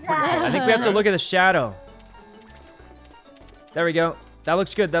 what is that? I think we have to look at the shadow. There we go. That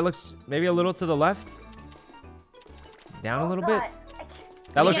looks good. That looks maybe a little to the left. Down a little bit. God, I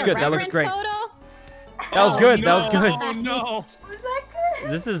can't- That We looks get a good. That looks reference great. photo? That was good. That was No, good. Oh no. Was that good?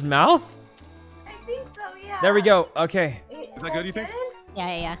 Is this his mouth? I think so, yeah. There we go. Okay. Is that good, you think?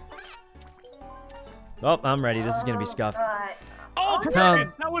 Yeah. Well, I'm ready. This is gonna be scuffed. God. Oh,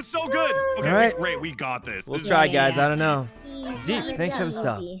 perfect. That was so good. Okay, All right. wait, we got this. We'll This is- try, guys. I don't know. Easy. Deep, thanks for the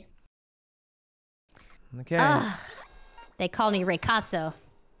sub. Easy. Okay. Ugh. They call me Raycasso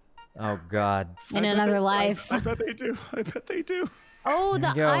Oh God. in another life. I bet they do. I bet they do. Oh, There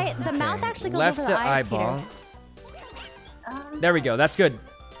the you go. eye, the mouth Okay. actually goes Left over the to eyes, eyeball. Peter. There we go. That's good.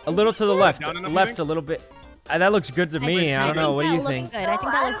 A little to the left. Down enough, you Left think? a little bit. That looks good to me. I don't know. What do you think? Good. I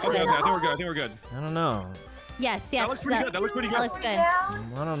think that looks Okay, good. okay, I think we're good. I think we're good. I don't know. Yes. That looks pretty good. That looks pretty good. That looks good.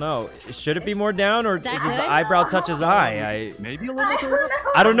 I don't know. Should it be more down or Is that does the good? eyebrow touch his eye? Maybe a little bit.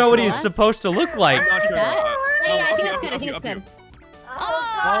 I don't know what he's What? supposed to look like. I'm not sure. That? Yeah, I up think you, that's up good. you, I think up it's you, good. up you.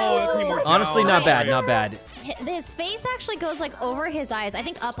 Oh, that's pretty more Honestly, down. not bad. Right. Not bad. His face actually goes like over his eyes. I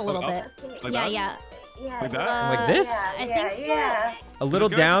think up a little up? bit. Like Yeah, that? yeah. Yeah. Like that? Like this? I think so. Yeah. A little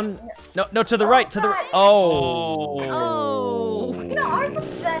good? down. No, to the right. To the right. Oh. Oh. No, ours looks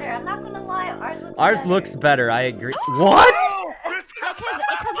better. I'm not gonna lie. Ours better. looks better. I agree. What?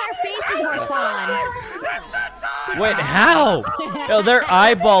 Because our face is more spot on. Wait, how? No, their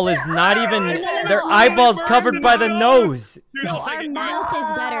eyeball is not even. no, Their no, eyeball's ours- covered by the nose. Dude, No, I'll take our it. mouth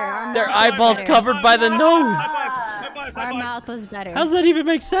is better. Our Their mouth is eyeball's better. covered by the nose. High five, high Our five. mouth was better. How's that even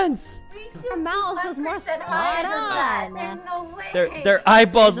make sense? Our mouth was more 100% spot higher than that. on. There's no way. Their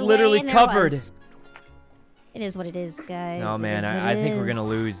eyeball's There's a way literally and there covered. was. It is what it is, guys. Oh It man, is what I it think we're gonna is.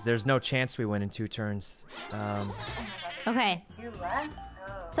 lose. There's no chance we win in 2 turns. Okay. You left?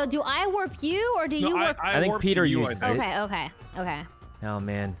 Oh. So do I warp you or do you warp? I think warped Peter you, I used think. it. Okay. Oh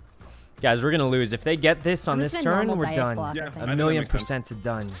man, guys, we're gonna lose. If they get this on I'm this just gonna turn, normal we're dice done. block, I Yeah, think. I A think that million makes sense. %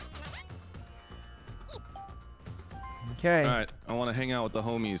 done. Okay. All right, I want to hang out with the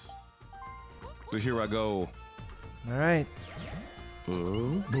homies. So here I go. All right.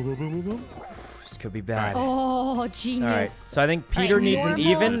 Boom, boom, boom, boom, boom. This could be bad. Oh, genius. All right. So I think Peter needs an normal.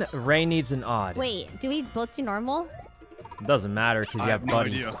 even. Ray needs an odd. Wait, do we both do normal? It doesn't matter because I you have have no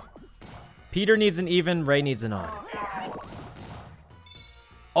buddies. idea. Peter needs an even. Ray needs an odd.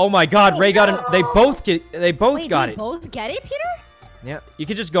 Oh my God! Ray got an. They both get. They both Wait, got do it. we both get it, Peter? Yeah. You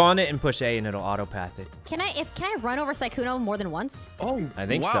could just go on it and push A and it'll auto path it. Can I run over Sykkuno more than once? Oh, I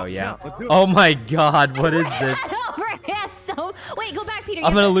think wow. so. Yeah. Let's do it. Oh my God! What is this? So wait, go back, Peter. You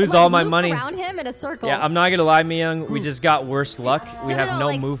I'm have gonna to, lose like, all my loop money. around him in a circle. Yeah, I'm not gonna lie, Myung. We just got worse luck. We No, have no, no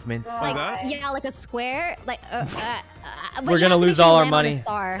like- movements. Like, that? yeah, like a square. Like, but We're you gonna have to lose make sure all you our land on a money.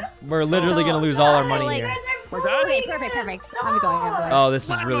 Star. We're literally So- gonna lose all our so, money like- here. Like that? Okay, perfect. I'm going. Oh, this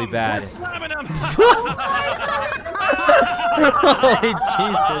is really bad. Slamming him. Holy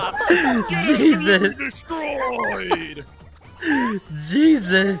Jesus! Destroyed.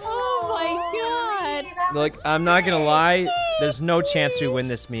 Jesus! Oh my God. Look, I'm not gonna lie. There's no chance we win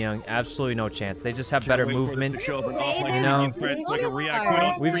this, Myung. Absolutely no chance. They just have better Wait for this movement. to show up and Wait, offline there's- know. and friends like a bonus react stars. quit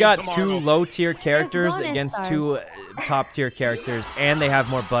on We've stream got tomorrow. 2 low-tier characters bonus against stars. 2 top-tier characters, and they have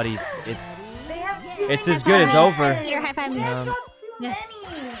more buddies. It's as good as over. Peter, high five me.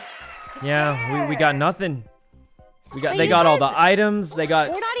 Yes. Yeah, we got nothing. But They you got all guys- the items. They got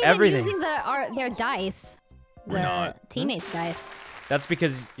We're not even everything. using their dice. We're The not. teammates' dice. That's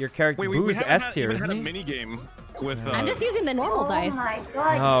because your character Wait, Boo's haven't S had- tier, even isn't had a he? mini game with. I'm just using the normal dice. my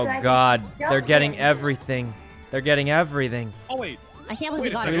god. you Oh guys God, are they're getting jumping. everything. They're getting everything. Oh wait, I can't believe Wait we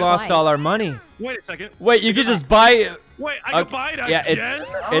a got second. it We lost twice. all our money. wait a second. Wait, you could just buy. Wait, I can Okay, buy that. yeah, again?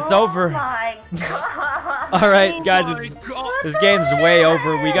 it's Oh over. my god. All right, Oh guys, my it's God. this game's way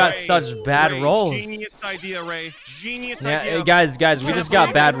over. We got Ray, such bad Ray, rolls. Genius idea, Ray. Genius Yeah, idea. guys, we just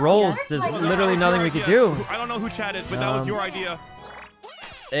got bad rolls. There's Yes, literally nothing we could do. I don't know who chat is, but that was your idea.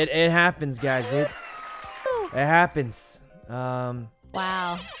 It happens, guys. It happens.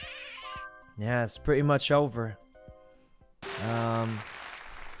 Wow. Yeah, it's pretty much over.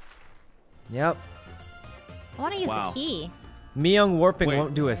 Yep. I want to use Wow. the key. Myung warping Wait.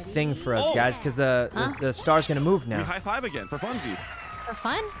 won't do a thing for us, Oh. guys, because the star's gonna move We now. high five again for funsies. For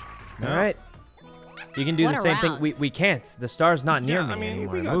fun? All right. You can do What the a same thing. round. We can't. The star's not near Yeah, me I mean,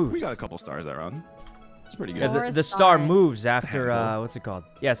 anymore. we It got, moves. we got a couple stars that round. It's pretty good. Because Four the star stars. moves after Handful. what's it called?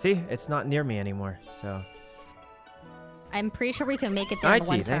 Yeah, see, it's not near me anymore. So, I'm pretty sure we can make it down to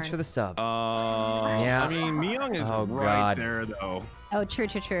one IT, thanks turn. for the sub. Yeah. I mean, Myung is Oh, right God. there though. Oh, true.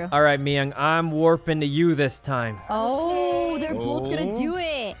 All right, Myung, I'm warping to you this time. Oh, they're both gonna Oh. do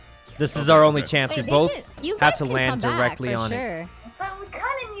it. This is Okay, our only okay. chance. Wait, We both you have guys to can land come back directly for on it. sure. But we kind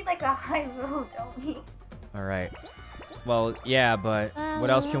of need like a high roll, don't we? All right. Well, yeah, but what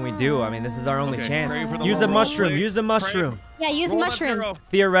else can we do? I mean, this is our only Okay, chance. pray for the Use a roll, mushroom. play. Use a mushroom. Yeah, use Roll that mushrooms. zero.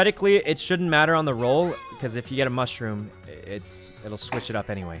 Theoretically, it shouldn't matter on the roll because if you get a mushroom, it'll switch it up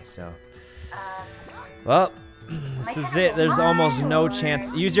anyway. So, well, this is it. There's almost no chance.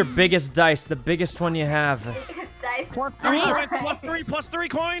 Use your biggest dice, the biggest one you have. Dice. Plus three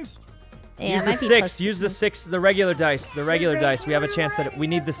coins. Yeah, Use it the might be 6. plus- Use the 6. The regular dice. The regular dice. We have a chance at it. We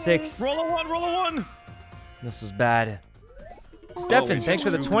need the 6. Roll a one. Roll a one. This is bad. we Stefan, should thanks for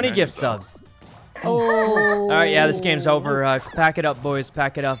the do 20 that, gift though. subs. Oh. All right, yeah, this game's over. Pack it up, boys.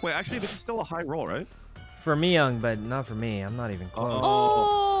 Pack it up. Wait, actually, this is still a high roll, right? For Myung, but not for me. I'm not even close.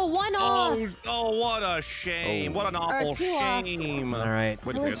 Oh, one off. Oh, what a shame. What an awful two off. shame. All right.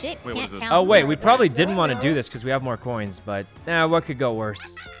 Wait a Legit second. Wait, what is can't this? count. Oh, wait, we probably didn't want to do this because we have more coins, but what could go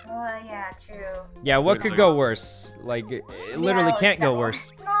worse? Oh, yeah, true. Yeah, what Wait a could second. go worse? Like, it literally Yeah, can't go exactly.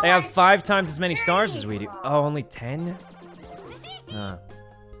 worse. No, They have like 5 times as many stars as we do. Oh, only 10?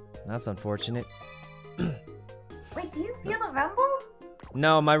 That's unfortunate. Wait, do you feel the rumble?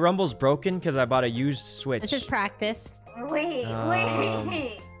 No, my Rumble's broken because I bought a used Switch. This is practice. Wait, Um,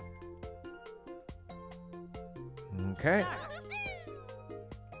 wait. Okay.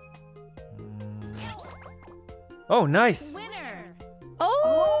 Oh, nice.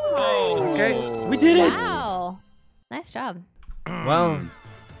 Oh. Okay, we did it. Wow. Nice job. Well,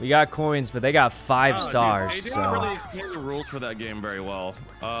 we got coins, but they got 5 Oh, dude, stars, they didn't so really explain the rules for that game very well.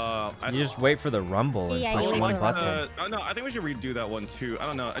 you just wait for the Rumble and Yeah, push you wait one for the button. no, I think we should redo that one too. I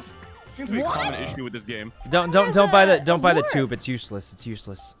don't know. It just seems to be a What? common issue with this game. Don't There's buy a the warp. tube. It's useless. It's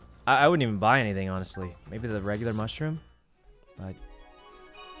useless. I wouldn't even buy anything honestly. Maybe the regular mushroom, but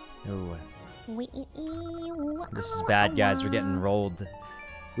no. This is bad, guys. We're getting rolled.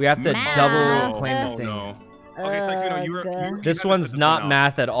 We have to Math. double claim the Oh, thing. no. Okay, Sykkuno, you Ugh. This gotta one's set not one out.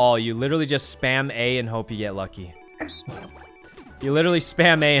 math at all. You literally just spam A and hope you get lucky. You literally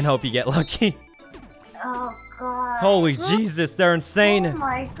spam A and hope you get lucky. Oh, God. Holy Jesus, they're Oh, insane.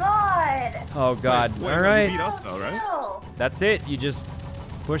 my God. Oh God. Wait, All you right. beat us though, right? No. That's it. You just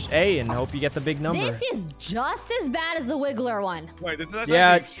push A and hope you get the big number. This is just as bad as the Wiggler one. Wait, this is actually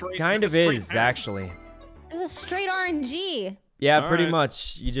Yeah, it straight, kind this of straight is math. actually. This is straight RNG. Yeah, All pretty right.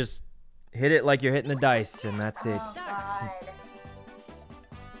 much. You just hit it like you're hitting the dice, and that's it. Oh, God.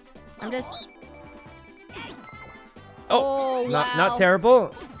 I'm just. Oh, wow. not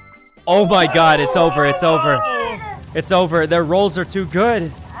terrible. Oh my God, it's over. It's over. It's over. Their rolls are too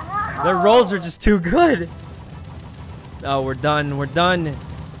good. Their rolls are just too good. Oh, we're done. We're done.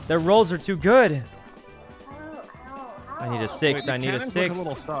 Their rolls are too good. I need a 6. Wait, I these need a cannons look 6. a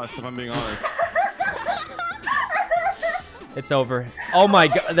little sus, if I'm being honest. It's over. Oh my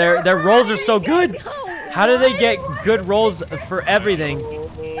God, their rolls are so good. How do they get good rolls for everything,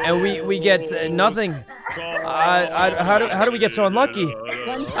 and we get nothing? How do we get so unlucky?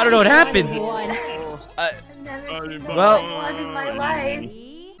 I don't know what happens. Well, One in my life.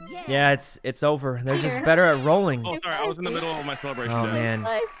 Yeah, it's over. They're just better at rolling. Oh, sorry, I was in the middle of my celebration. Oh there. man.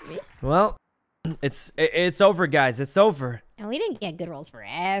 Well, it's over, guys. It's over. And we didn't get good rolls for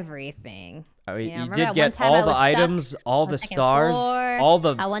everything. I mean, You know, you remember did at get one time I all the was stuck items, all on the second stars, floor. all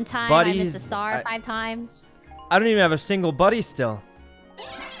the At one time, buddies. I missed a star 5 times. I don't even have a single buddy still.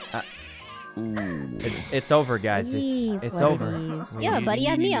 Ooh. It's over, guys. Jeez, It's what over. it is. Yeah, buddy,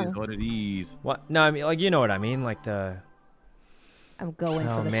 I'm young. What it is. What? No, I mean, like, you know what I mean, like the. I'm going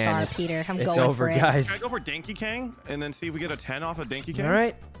Oh for the man, star, Peter. I'm it's going over, for it. guys. Can I go for Danky Kang and then see if we get a 10 off of Danky Kang? All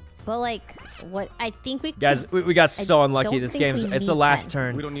right, But like, what I think we guys, could, we got so unlucky. don't This think game's we it's the need last 10.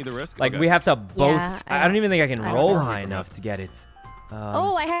 turn. We don't need the risk? Like Okay. we have to both. Yeah, I don't even think I can I don't roll know. high enough to get it.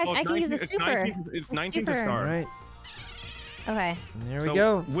 oh, I Oh, can use the it's super. 19 it's The 19 to super. All start. right, Okay. there So we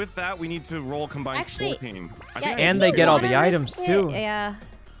go. with that, we need to roll combined Actually, 14. Yeah, And if they you get all wanna the items, risk too. it, yeah.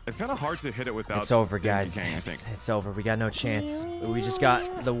 It's kind of hard to hit it without. It's over, Danky guys. Kang, I think. It's over. We got no chance. We just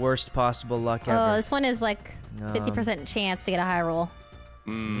got the worst possible luck Oh, ever. this one is like 50% chance to get a high roll.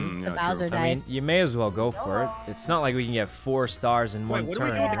 Mm, The yeah, Bowser true. I mean, dice. you may as well go for it. It's not like we can get 4 stars in Wait, one what do we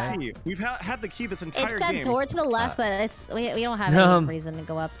turn, do with right? the key? We've had the key this entire It's that game. door to the left, but it's we don't have any reason to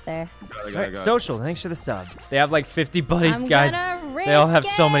go up there. All right, social. Thanks for the sub. They have like 50 buddies, I'm guys. gonna They all have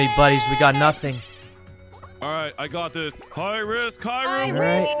so many buddies. We got risk nothing. All right, I got this. High risk, high High reward.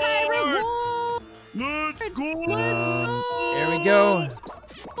 risk, high reward. Let's go. Here we go.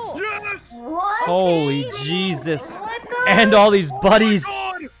 Yes. What? Holy Jesus! What the? And all these buddies.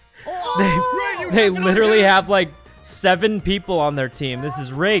 God. They literally have like 7 people on their team. This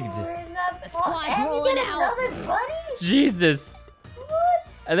is rigged. The squad's rolling out. Another buddy? Jesus. What?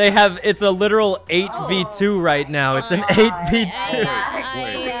 And they have, it's a literal 8v2 right now. It's an 8v2.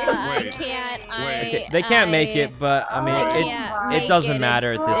 I Wait. can't. Okay, they can't make it, but I mean, it doesn't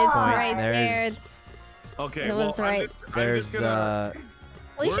matter at this It's point. right there. There's, It's, Okay. It was well, right. there's, well,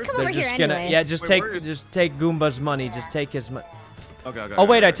 you should come they're over here just gonna, anyways. yeah, just Wait, take, where is- just take Goomba's money. Just take his money. Okay. Oh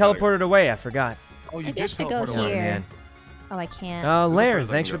wait, I teleported away. I forgot. Oh, you I did guess we go teleport Oh away. here. man. Oh, I can't. Lair,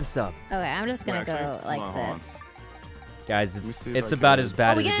 person thanks go. for the sub, Okay, I'm just gonna Wait, go actually, like hold on. this. guys. me It's see if I about can- as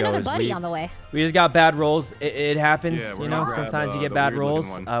bad Oh, we as got it another goes. buddy on the way. We just got bad rolls. It happens, Yeah, we're you know. gonna grab, Sometimes you get the bad weird-looking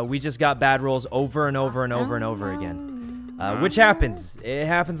rolls. one. We just got bad rolls over and over and over and over again, which happens. It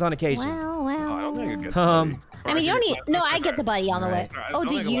happens on occasion. Wow, Oh, I don't think I get. I mean, you don't need. No, I get the buddy on the way. Alright. Oh,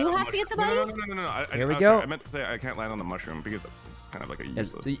 do you have to get the buddy? No. Here we I'm go. sorry, I meant to say I can't land on the mushroom because it's kind of like a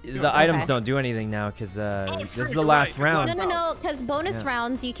Yes, useless. the items okay. don't do anything now because sure, this is the you're last right. round. No, because bonus Yeah.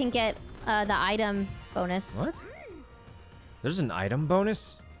 rounds you can get the item bonus. What? There's an item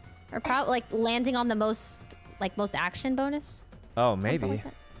bonus? Or probably like landing on the most action bonus. Oh, Something maybe. like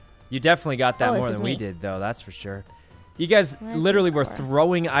that. You definitely got that Oh, this more is than we me. did, though. That's for sure. You guys What is literally it were for?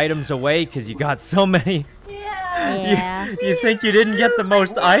 throwing items away because you got so many. Yeah. Yeah. You think you didn't get the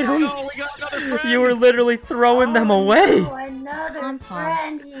most items? Oh, we got another friend. You were literally throwing them away. Oh, another Pom-pom.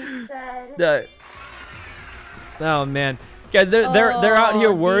 friend, he said. Oh man, guys, they're out here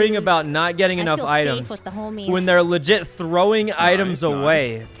Oh, worrying dude. about not getting I enough feel items safe with the homies. when they're legit throwing items nice.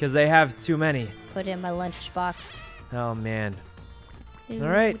 away because they have too many. Put in my lunchbox. Oh man, All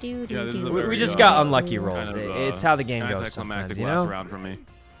right. Yeah, this is a we very, just got unlucky kind rolls. of, It's how the game goes anticlimactic sometimes, you last know. round for me.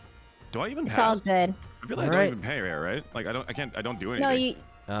 Do I even It's pass? all good. I feel like I Alright. don't even pay rare, right? Like I don't do anything. No, you.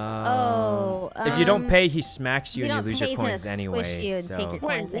 If you don't pay, he smacks you if and you don't lose pay, your he's gonna coins squish anyway. you and so. take your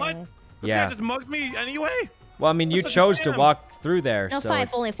Wait, coins what? anyways. This Yeah. guy just mugged me anyway. Well, I mean, you That's such a chose to scam. walk through there, No, so five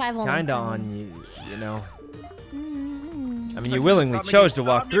it's only, five only. kinda five on you, you know. only. I mean, So you willingly stop chose to making-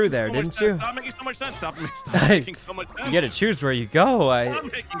 walk stop through making there, so much didn't sense. you? Stop making so much sense. Stop making so much sense. You gotta choose where you go. Stop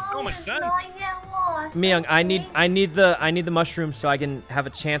making so much sense. Myung, I need the mushroom so I can have a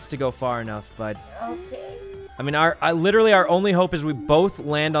chance to go far enough. But Okay. I mean, literally our only hope is we both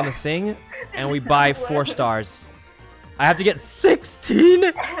land on the thing, and we buy 4 stars. I have to get 16.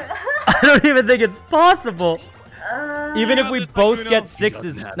 I don't even think it's possible. Even if Yeah, we just like, both you know, get he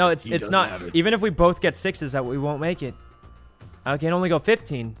 6s, no, it's not. Even if we both get 6s, that we won't make it. I can only go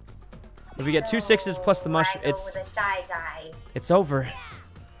 15. If we get 2 6s plus the mushroom, With a shy guy. it's over.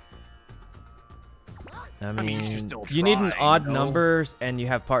 I mean, you mean, should still you need an try, odd no? numbers, and you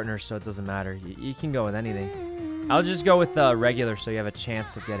have partners, so it doesn't matter. You can go with anything. I'll just go with regular, so you have a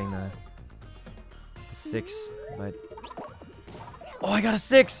chance of getting the 6. But oh, I got a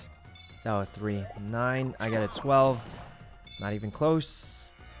 6. Oh, 3, 9. I got a 12. Not even close.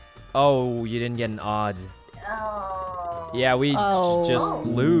 Oh, you didn't get an odd. Oh. Yeah, we Oh. just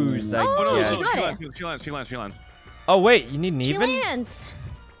lose. I Oh, guess. she got it. She lands. Oh wait, you need an She even? lands.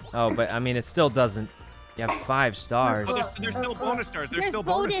 Oh, but I mean, it still doesn't. You have 5 stars. Oh, there's still bonus stars. There's There's still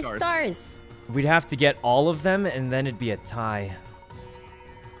bonus bonus stars. stars. We'd have to get all of them, and then it'd be a tie.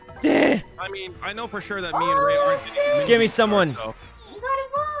 Duh. I mean, I know for sure that me and Ray aren't getting Give me someone. so- You got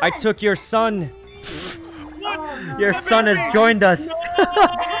it wrong. I took your son. Oh Your son has joined us.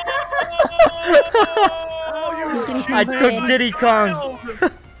 I took Diddy Kong.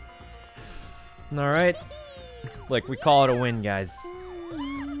 All right. Look, we call it a win, guys.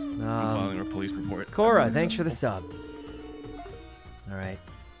 I'm filing a police report. Cora, thanks for the sub. All right.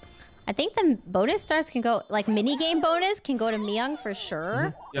 I think the bonus stars can go, like mini game bonus can go to Myung for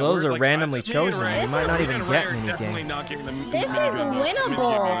sure. Yeah, those are like, randomly chosen. Ray, You might not even get Ray mini definitely game. not getting the This is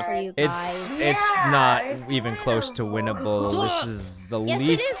winnable for you guys. It's not even close to winnable. This is the Yes,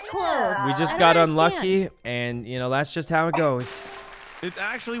 least. it is close. We just I got don't unlucky, and you know that's just how it goes. It's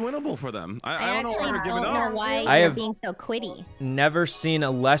actually winnable for them. I I don't know actually why they're don't giving know up. why I you're have- being so quitty. Never seen a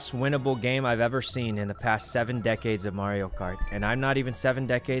less winnable game I've ever seen in the past 7 decades of Mario Kart, and I'm not even 7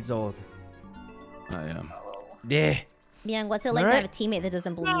 decades old. I am. Yeah. Myung, what's it like to have a teammate that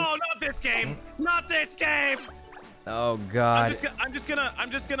doesn't believe? No, not this game. Not this game. Oh God. I'm just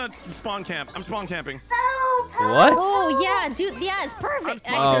gonna spawn camp. I'm spawn camping. What? Oh yeah, dude. Yeah, it's perfect.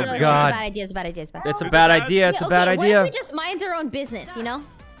 Actually, Oh, no, God. It's a bad idea. It's a bad idea. It's a bad idea. It's a bad idea. It's a bad What idea. if we just mind our own business? You know?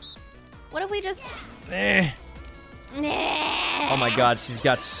 What if we just? Eh. Oh my God, she's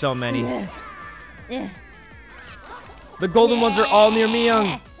got so many. Yeah. The golden ones are all near me,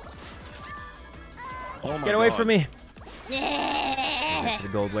 Young. Oh my Get away God. from me. Yeah. Wait for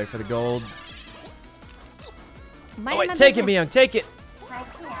the gold. Wait for the gold. Mind Oh wait, my take it, business. Myung. Take it. I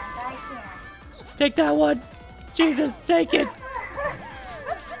can't. Take that one. Jesus, take it.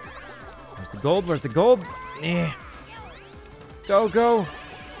 Where's the gold? Where's the gold? Yeah. Go, go.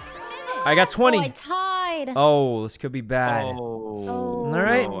 I got 20. Oh, I tied. Oh, this could be bad. Oh. All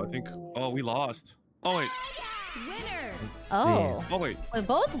right. Oh, I think. Oh, we lost. Oh wait. Let's see. Oh. Oh wait. We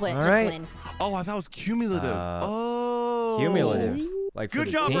both win. All Just right. win. Oh, I thought it was cumulative. Oh. Cumulative. Like for Good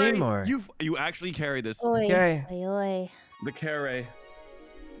the job, team Ray. or? You actually carried this. Oy, Okay. Oy, oy. The carry.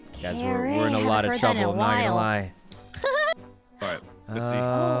 Guys, Carrie, we're in a lot of haven't heard that in trouble. a I'm not gonna while. lie. All right. Let's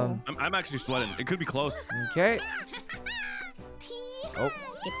see. I'm actually sweating. It could be close. Okay. Oh,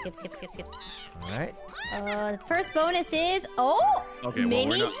 Skip. all right. The first bonus is Okay, well, mini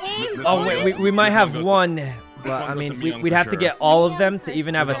we're not- game. this Oh one wait, goes- we might this have goes- one, this but one I goes mean to Myung we'd for have to sure. get all of them to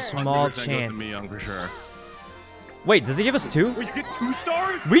even have a This small 100% goes to chance. Myung for sure. Wait, does it give us 2? Wait, you get 2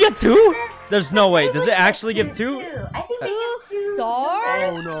 stars? We get 2? There's no way. Does it actually give 2? I think we get 2 Star?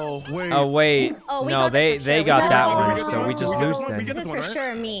 Oh no! Wait. Oh wait. Oh, we No, got this for they sure. We got got that this one, for so we sure. just We lose get then. this This is one, for right?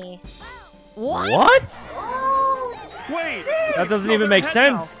 sure me. What? What? Wait. That doesn't No, even they're make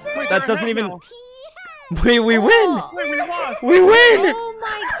ahead now. sense. Wait, That they're doesn't ahead even. now. We win. Oh. Wait, we lost. We win. Oh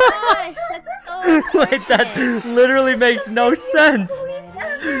my gosh, that's so Wait, that unfortunate. literally makes no sense.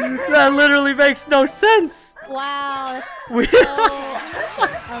 That literally makes no sense. Wow, that's We- so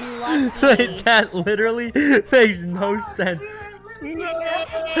unlucky. Wait, that literally makes no sense.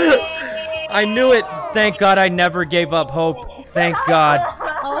 I knew it. Thank God I never gave up hope. Thank God.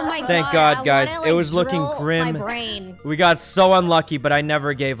 Oh my Thank god, God, guys. I wanna, It like, was looking drill grim. My brain. We got so unlucky, but I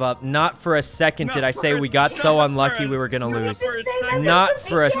never gave up. Not for a second did I say we got so unlucky we were gonna lose. Not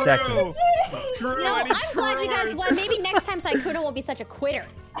for a second. No, I'm glad you guys won. Maybe next time Sykkuno won't be such a quitter.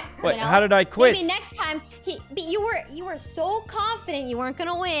 Wait, you know? how did I quit? Maybe next time you were so confident you weren't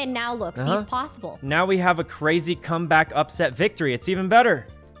gonna win. Now look, see, it's possible. Now we have a crazy comeback upset victory. It's even better.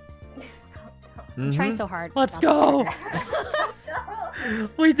 I'm trying so hard. Let's Not so go.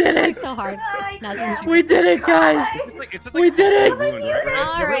 hard. We did Trying it. so hard. No, it's We did it, guys. We did it.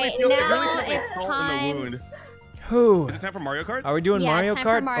 All right, now it's time. Who? Is it time for Mario Kart? Are we doing Yeah, Mario it's time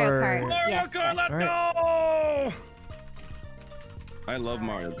Kart? for Mario or... Kart. Mario Yes. Kart, let's Alright. go! I love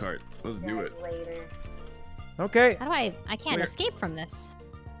Mario Kart. Let's do it. Later. Okay. How do I can't Where? escape from this.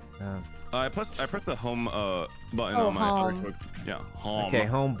 I pressed the home button Oh, on my home. Xbox. Yeah, home. Okay,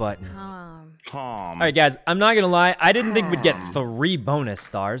 home button. Home. All right, guys. I'm not gonna lie. I didn't think we'd get 3 bonus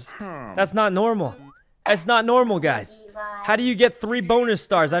stars. That's not normal. That's not normal, guys. How do you get 3 bonus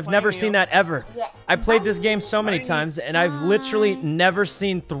stars? I've never seen that ever. I played this game so many times, and I've literally never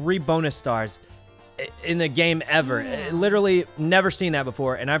seen 3 bonus stars in the game ever. Literally never seen that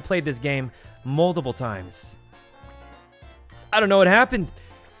before, and I've played this game multiple times. I don't know what happened.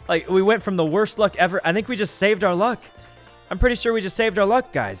 Like, we went from the worst luck ever. I think we just saved our luck. I'm pretty sure we just saved our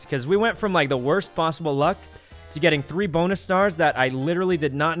luck, guys, because we went from, like, the worst possible luck to getting 3 bonus stars that I literally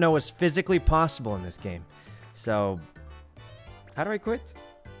did not know was physically possible in this game. So, how do I quit?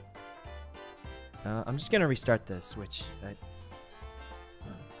 I'm just going to restart the Switch.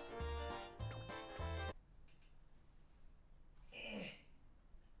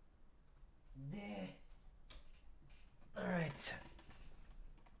 Alright.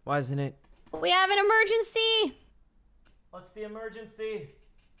 Why isn't it? We have an emergency. What's the emergency?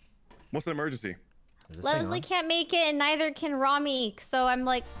 What's the emergency? Leslie can't make it, and neither can Rami. So I'm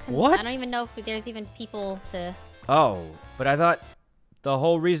like, what? I don't even know if there's even people to. Oh, but I thought the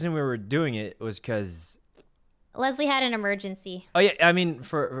whole reason we were doing it was because Leslie had an emergency. Oh yeah, I mean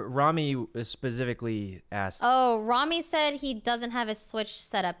for Rami specifically asked. Oh, Rami said he doesn't have his Switch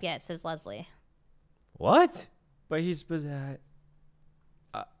set up yet. Says Leslie. What? But he's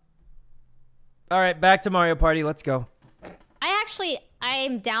all right, back to Mario Party. Let's go.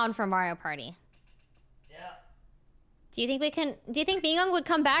 I'm down for Mario Party. Yeah. Do you think Mingyung would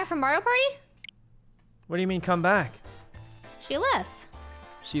come back from Mario Party? What do you mean come back? She left.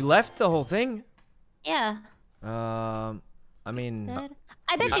 She left the whole thing? Yeah. I mean,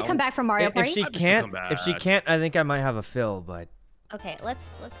 I bet she'd come back from Mario Party. If she can't, I think I might have a fill, but okay, let's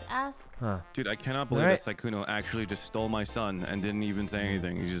ask. Huh. Dude, I cannot believe that Sykkuno actually just stole my son and didn't even say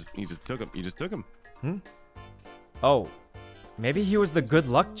anything. He just took him. You just took him. Hmm? Oh, maybe he was the good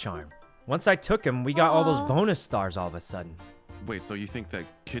luck charm. Once I took him, we got all those bonus stars all of a sudden. Wait, so you think that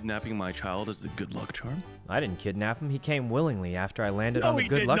kidnapping my child is a good luck charm? I didn't kidnap him. He came willingly after I landed on the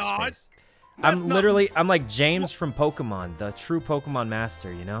good luck space. I'm like James from Pokemon, the true Pokemon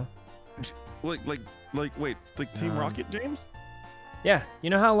master, you know? Wait, like Team Rocket James? Yeah,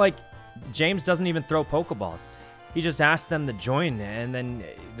 you know how like James doesn't even throw Pokeballs. He just asked them to join and then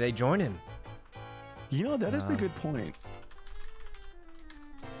they join him. You know, that is a good point.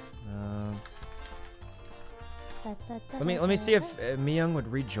 Let me see if Mingyung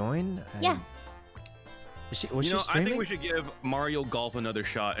would rejoin. Yeah. Was she streaming? I think we should give Mario Golf another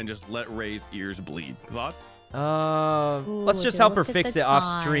shot and just let Ray's ears bleed. Thoughts? Let's just help her fix it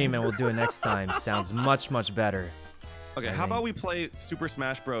off stream and we'll do it next time. Sounds much better. Okay, how about we play Super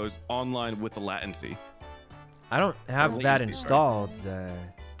Smash Bros. Online with the latency? I don't have that installed.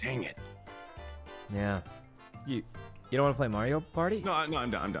 Dang it. Yeah. You don't want to play Mario Party? No,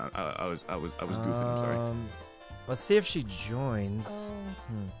 I'm down. I was goofing. I'm sorry. Let's see if she joins.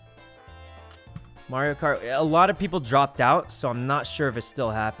 Mario Kart. A lot of people dropped out, so I'm not sure if it's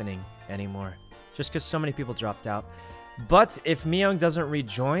still happening anymore. Just because so many people dropped out. But if Mingyung doesn't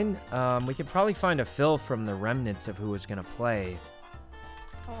rejoin, we could probably find a fill from the remnants of who was gonna play.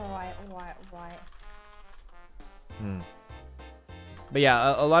 Right. But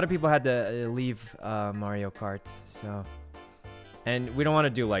yeah, a lot of people had to leave Mario Kart, so. And we don't want to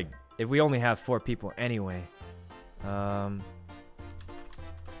do like, if we only have 4 people anyway.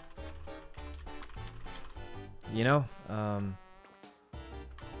 You know?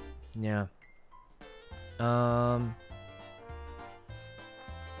 Yeah.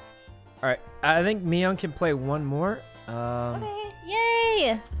 Alright, I think Mingyung can play one more. Okay,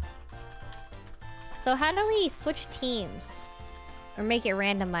 yay! So how do we switch teams? Or make it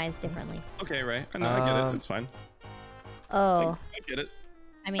randomized differently? Okay, Ray. I know, I get it. It's fine. Oh. I get it.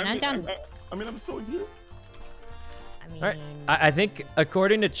 I'm down. I'm still here. Alright, I think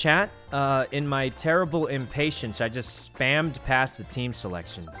according to chat, in my terrible impatience, I just spammed past the team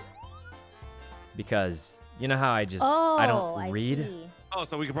selection. Because, you know how I don't read? See. Oh,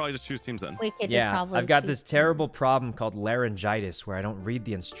 so we could probably just choose teams then. We could just probably I've got choose this terrible problem called laryngitis where I don't read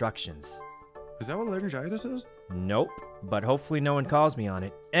the instructions. Is that what laryngitis is? Nope, but hopefully no one calls me on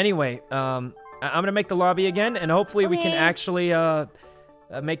it. Anyway, I'm gonna make the lobby again, and hopefully we can actually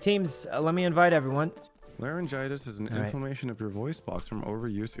make teams. Let me invite everyone. Laryngitis is an inflammation of your voice box from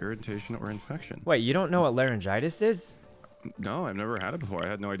overuse, irritation, or infection. Wait, you don't know what laryngitis is? No, I've never had it before. I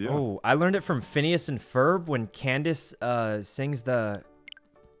had no idea. Oh, I learned it from Phineas and Ferb when Candace sings the...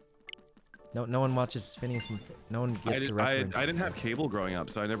 No one watches Phineas and Ferb. No one gets the reference. I didn't have cable growing up,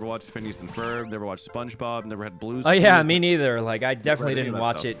 so I never watched Phineas and Ferb, never watched SpongeBob, never had Blues. Oh yeah, me neither. Like, I definitely didn't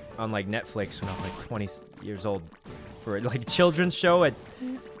watch it on like Netflix when I was like 20 years old. For like a children's show at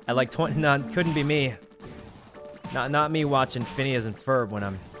like 20, no, couldn't be me. Not me watching Phineas and Ferb when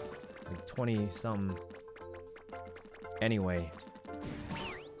I'm like 20-something. Anyway,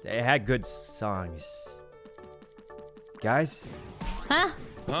 it had good songs. Guys? Huh?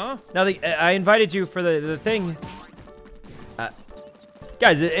 Huh? No, I invited you for the thing.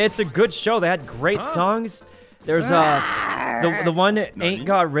 Guys, it's a good show. They had great songs. There's the one Ain't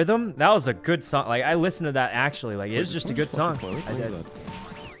Got Rhythm. That was a good song. Like, I listened to that actually. Like, it's just a good song.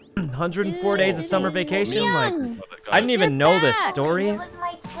 104 days of summer vacation. Like, I didn't even know the story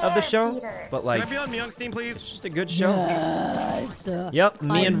of the show, but like, can I be on Mingyung's team, please? It's just a good show. Yes. Yep,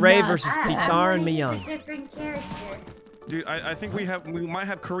 me and Ray versus Pitar and Mingyung. Dude, I think we might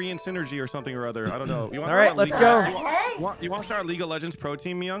have Korean synergy or something or other. I don't know. All right, let's go. You want to start League of Legends Pro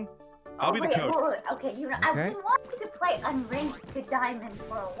Team, Mingyung? I'll be the coach. Okay, I've been wanting to play unranked to diamond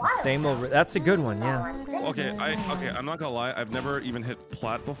for a while. Same old. That's a good one, yeah. Okay, I'm not gonna lie. I've never even hit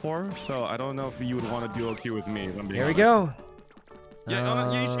plat before, so I don't know if you would want to duo queue with me. If I'm being Here we honest. go.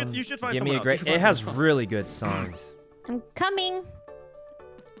 Yeah, you should find Give me someone a else. great. You should find It has someone else. really good songs. I'm coming.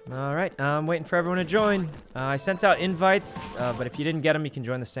 All right, I'm waiting for everyone to join. I sent out invites, but if you didn't get them, you can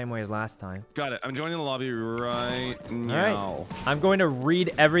join the same way as last time. Got it. I'm joining the lobby right now. All right. I'm going to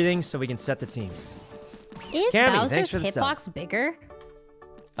read everything so we can set the teams. Is Cammy, Bowser's thanks for the sub. hitbox bigger?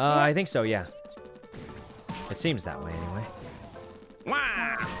 I think so, yeah. It seems that way anyway.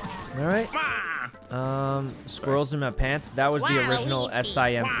 Wah! All right. Wah! Squirrels in my pants. That was the Wow, original Luigi.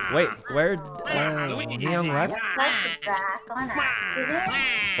 SIM. Wait, where? Neon left? Let's get back on accident.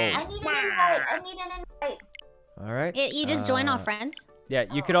 Oh. I need an invite. I need an invite. All right. You just join off friends? Yeah,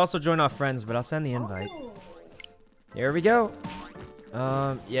 you could also join off friends, but I'll send the invite. Oh. Here we go.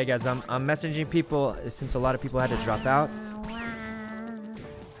 Yeah, guys, I'm messaging people since a lot of people had to drop out.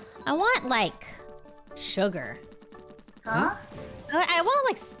 I want like sugar. Huh? I want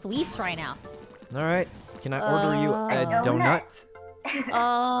like sweets right now. All right. Can I order you a donut?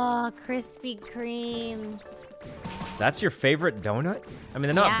 Oh, Krispy Kremes. That's your favorite donut? I mean,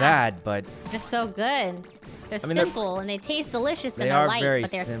 they're not Yeah. bad, but They're so good. They're I mean, they're- simple and they taste delicious They and are they're light, very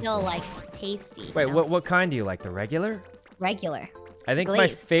but they're simple. still like tasty. wait, you know? what kind do you like? The regular? Regular. I think my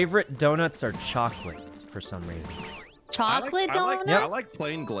Glazed. favorite donuts are chocolate for some reason. Chocolate I like, donuts? I like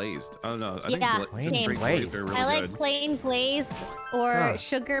plain glazed. I don't know. I Yeah, think Plain same. straight glazed are really I like good. plain glaze or Huh.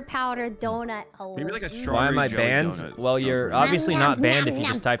 sugar powdered donut. Maybe like a Mm. strawberry Why am I jelly banned? donut. Well, you're obviously Nom, not nom, banned nom, if you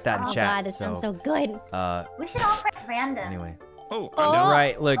nom. just type that in Oh chat. god, it sounds so good. We should all press random. Anyway. Oh, Oh, I'm down.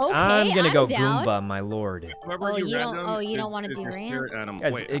 Right, look, okay, I'm gonna go I'm down. Goomba, my lord. Whoever Oh, you don't- random oh, you don't is- wanna is do your random? spirit animal.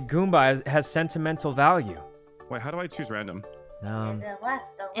 Guys, Wait, Goomba has sentimental value. wait, how do I choose random? The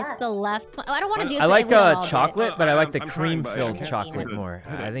left, the It's left. the left one. Oh, I don't want to do it I for like we don't all do it. chocolate, but I like the I'm trying, but I cream-filled can't chocolate see it. more.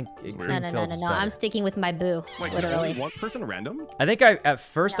 Hit it. I think It's weird. No, cream-filled no, is no, no. I'm better. sticking with my boo. Wait, Literally. one person random? I think at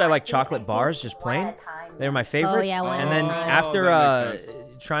first No, I like think- chocolate think bars, just one plain. at a time. They're my favorites. yeah, one and at a then time. after that makes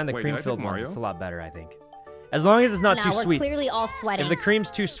sense. trying the Wait, did I pick cream-filled ones, Mario? it's a lot better, I think. As long as it's not Nah, too we're sweet. clearly all sweating. If the cream's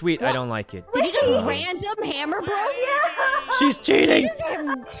too sweet, I What? don't like it. Did you just random hammer, bro? She's cheating!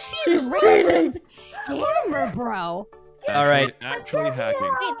 She's random hammer, bro. All right. Actually hacking.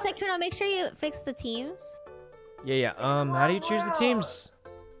 Wait, Sykkuno, make sure you fix the teams. Yeah. How do you choose the teams?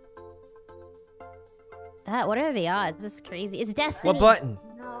 What are the odds? This is crazy. It's Destiny. What button?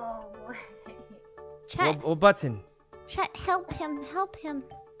 No. Chat, What button? chat, help him, help him.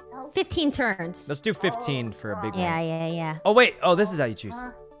 15 turns. Let's do 15 for a big one. Yeah. Oh, wait. Oh, this is how you choose.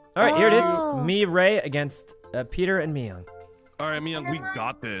 All right, here it Oh. is. Me, Ray, against Peter and Miyoung. All right, Miyoung, we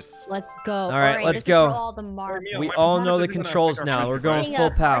got this. Let's go. All right, let's this go. Is for all the marks. Yeah, We my all performance know the isn't gonna controls affect our now. We're friendship, going Sing full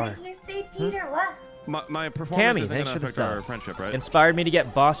up. power. What did you say, Peter? What? My Cammy, performance isn't thanks gonna for the affect our sub. friendship, right? Inspired me to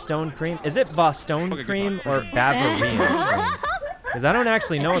get Boston cream. Is it Boston Okay, good cream job. or Bavarian cream? Because I don't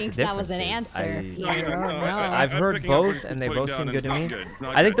actually know I what the think difference that was an is. answer. No, Yeah, no, no. I've heard picking up what both, you're and they putting both seem down, good and to it's me. not good.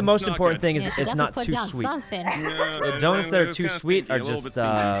 Not I think good. the most It's not important good. thing is Yeah, it's definitely not put too down sweet. something. Yeah, The donuts that are it's too kinda sweet stinky, are a little just bit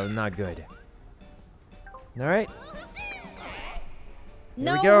stinky. not good. All right.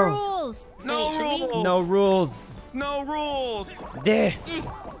 No we go. rules. No Wait, should we? rules. No rules. No rules. Deh.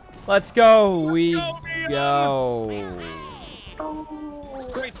 Let's go. We Go, Miyoung. go. Oh.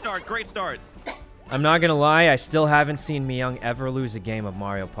 Great start. Great start. I'm not gonna lie, I still haven't seen Miyoung ever lose a game of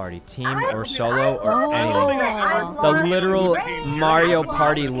Mario Party, team or solo or anything. The literal Mario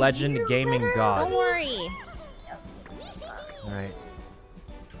Party legend gaming Don't god. worry. Alright.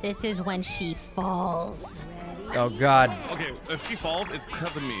 This is when she falls. Oh god. Okay, if she falls, it's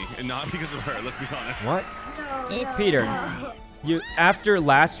because of me and not because of her. Let's be honest. What? It's Peter, you after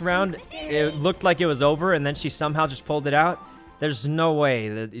last round, it looked like it was over and then she somehow just pulled it out. There's no way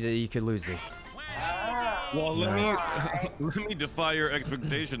that you could lose this. Well, let me defy your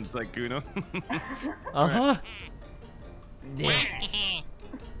expectations, Sykkuno. Uh-huh.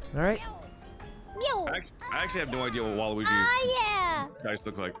 Alright. Meow. I actually have no idea what Waluigi's Ah, yeah. dice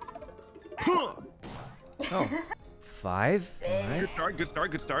looks like. Oh. 5. Alright. Good start. Good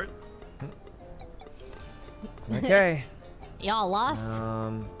start. Good start. Okay. Y'all lost.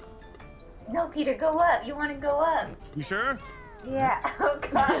 No, Peter, go up. You want to go up? You sure? Yeah. Oh,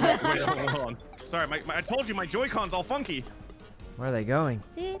 God. Wait, hold on. Sorry, I told you my Joy-Con's all funky. Where are they going?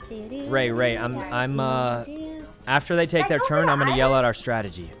 Ray, I'm after they take their turn, I'm gonna yell out our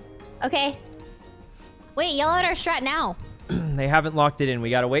strategy. Okay. Wait, yell out our strat now. They haven't locked it in. We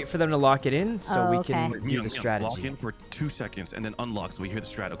gotta wait for them to lock it in so we can do the strategy. Lock in for 2 seconds and then unlock so we hear the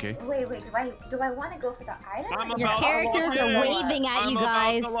strat, okay? Wait, do I want to go for the item? Your characters are waving at you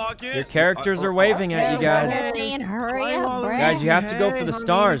guys. Your characters are waving at you guys. They're saying, hurry up, bro. Guys, you have to go for the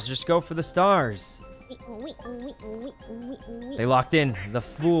stars. Just go for the stars. They locked in. The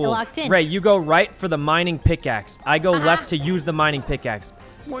fools. They locked in. Ray, you go right for the mining pickaxe. I go left to use the mining pickaxe.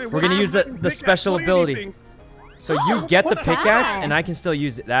 We're gonna use the special ability. So you get the pickaxe, and I can still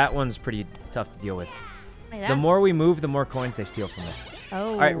use it. That one's pretty tough to deal with. Wait, the more we move, the more coins they steal from us.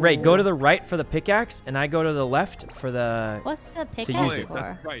 Oh. All right, Ray, go to the right for the pickaxe, and I go to the left for the... What's the pickaxe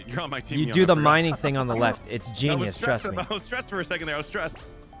for? Right, you're on my team. You do the mining thing on the left. It's genius, trust me. I was stressed for a second there. I was stressed.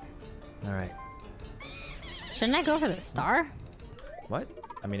 All right. Shouldn't I go for the star? What?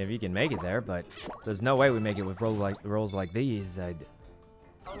 I mean, if you can make it there, but there's no way we make it with rolls like these. I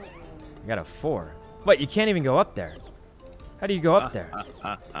got a 4. What? You can't even go up there. How do you go up there?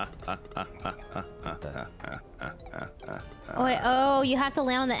 Oh wait, oh, you have to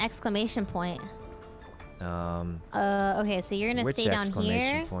land on the exclamation point. Okay, so you're gonna stay down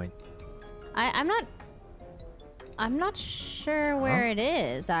here. Point? I'm not sure where it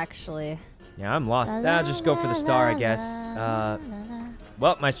is actually. Yeah, I'm lost. Just go for the star, I guess.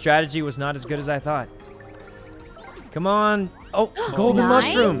 Well, my strategy was not as good as I thought. Come on. Oh, golden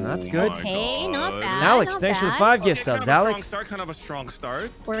mushroom. That's good. Okay, not bad. Alex, not thanks for the bad. 5 gift subs, Alex. Kind of a strong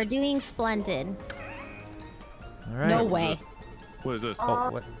start. We're doing splendid. All right. No way. What is this?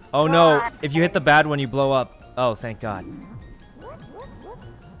 Oh, what? Oh no! If you hit the bad one, you blow up. Oh, thank God.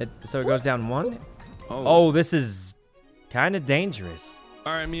 So it goes down 1. Oh, this is kind of dangerous.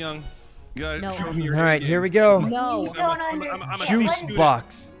 All right, Myung. No. Show me your All right, here we go. No. I'm a Juice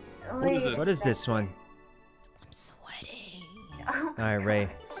box. What is this? What is this one? I'm sweating. All right, Ray.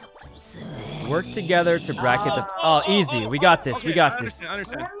 Work together to bracket the... Oh, easy. We got this. We got this. I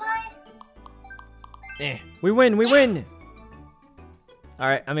understand. We win. We win. All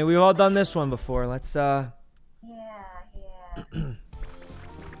right. I mean, we've all done this one before. Let's, Yeah.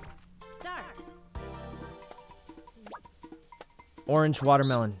 Start. Orange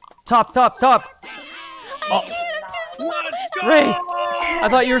watermelon. Top, top, top. I can't, I'm too slow. Ray, I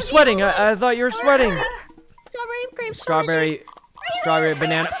thought you were sweating. I thought you were sweating. Strawberry, grape, Strawberry,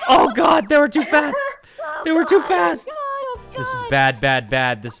 banana. Oh God, they were too fast. They were too fast. This is bad, bad,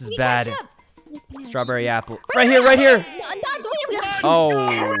 bad. This is bad. Strawberry apple. Right here, right here. Oh,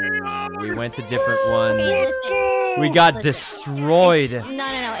 we went to different ones. We got destroyed.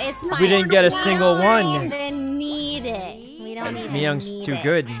 No, it's fine. We didn't get a single one. We don't even need it. We don't even Myung's need too it.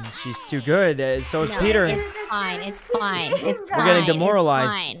 good. She's too good. So is No, Peter. It's fine. It's fine. It's fine. We're getting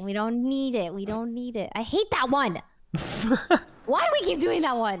demoralized. It's fine. We don't need it. We don't need it. I hate that one. Why do we keep doing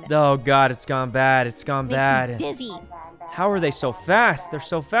that one? Oh God, it's gone bad. It's gone Makes bad. me dizzy. How are they so fast? They're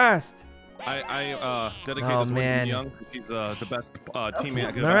so fast. I dedicate Oh, this man. one to Myung. He's the best teammate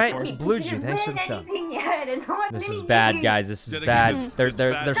I could All have asked right, for. Blue Jew, thanks for the sub. This is This bad, guys. This is bad. They're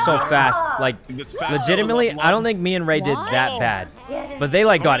fast. so fast. Like, This fast- legitimately, I don't think me and Ray did that bad. But they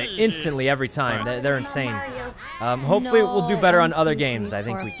like got it instantly every time. They're insane. Hopefully we'll do better on other games. I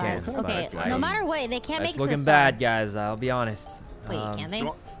think we can. Okay, but no matter what, they can't make it's this looking bad, guys. I'll be honest. Wait, can they?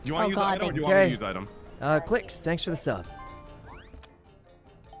 Do you want to use God, item or do you they- want me Okay. to use item? Clicks, thanks for the sub.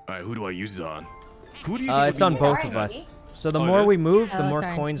 All right, who do I use it on? Who do you think It's would on be both more of us. efficient? So the Oh, it more is? we move, Oh, the it's more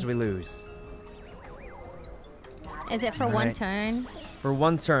orange. coins we lose. Is it for All one right. turn? For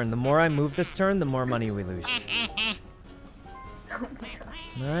one turn. The more I move this turn, the more money we lose.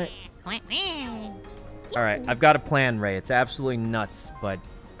 Alright. Alright, I've got a plan, Ray. It's absolutely nuts, but...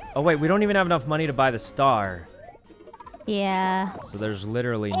 Oh, wait, we don't even have enough money to buy the star. Yeah. So there's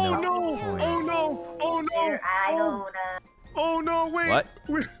literally no Oh no! coins. Oh no! Oh no! I don't Oh no! Wait! What?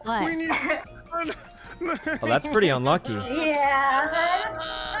 We What? need. Oh, that's pretty unlucky.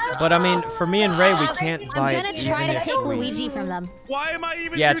 Yeah. But I mean, for me and Ray, we can't buy I'm it gonna try even to if take we- Luigi from them. Why am I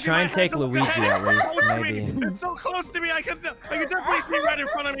even? Yeah, using try my and take head to look Luigi ahead? at least, It's so maybe. It's so close to me. I can definitely see right in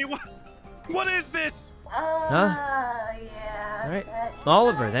front of me. What is this? Yeah. Alright.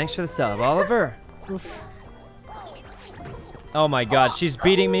 Oliver, thanks for the sub. Oliver. Oof. Oh my God, she's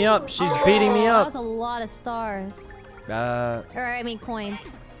beating me up. She's beating me That up. was a lot of stars. Or I mean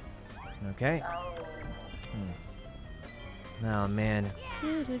coins. Okay. Oh man.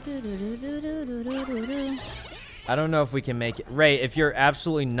 I don't know if we can make it. Ray, if you're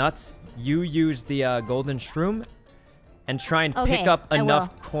absolutely nuts, you use the golden shroom and try and pick up I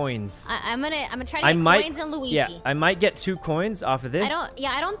enough will. coins. I'm gonna try to get coins and Luigi. Yeah, I might get 2 coins off of this.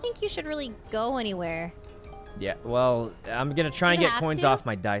 I don't think you should really go anywhere. Yeah, well, I'm gonna try and you get have coins to? off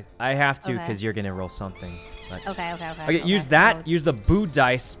my dice. I have to Okay. because you're gonna roll something. Okay. Okay, use that. Use the boo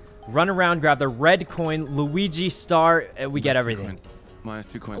dice. Run around, grab the red coin, Luigi star, and we get everything.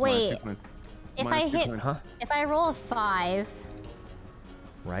 -2 coins. Wait. -2 coins. If Minus I 2 hit, coins. if I roll a 5,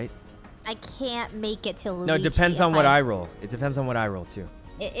 Right? I can't make it to Luigi. No, it depends on what I roll. It depends on what I roll too.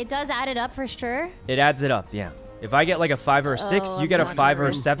 It does add it up for sure. It adds it up, yeah. If I get like a 5 or a 6, Oh, you get a I'm 5 or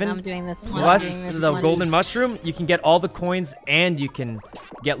a doing- 7. I'm doing this one. Plus the golden mushroom, you can get all the coins and you can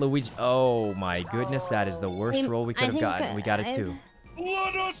get Luigi. Oh my goodness, that is the worst roll we could have gotten. We got it too.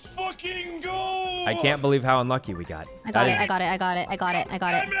 Let us fucking go! I can't believe how unlucky we got. I got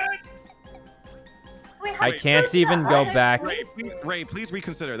it. Wait, how I did can't you even do go that? back. Ray, please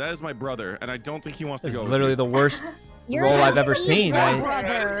reconsider. That is my brother, and I don't think he wants to This go. is with literally you. the worst You're roll I've the ever seen.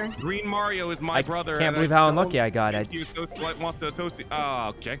 brother. Green Mario is my I brother. can't and believe I how don't unlucky I got. think he wants to associate. Oh,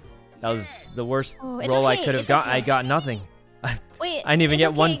 okay. That was the worst Oh, it's roll I okay, could have it's got. okay. I got nothing. Wait, I didn't even it's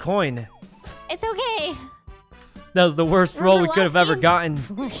get one okay. coin. It's okay. That was the worst roll we could have ever gotten.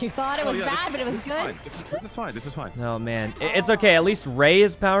 You thought it was yeah, bad, but it was this is fine. good. This is fine. Oh man, it's okay. At least Ray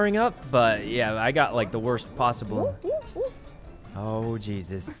is powering up, but yeah, I got like the worst possible. Oh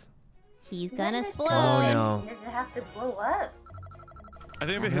Jesus. He's gonna explode. Oh no. Does it have to blow up? I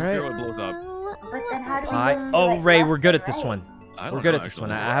think if it hits Alright. 0, it blows up. But then how do we Hi. go to, Oh like, Ray, left we're good and at this right? one. I don't We're good know, at this actually.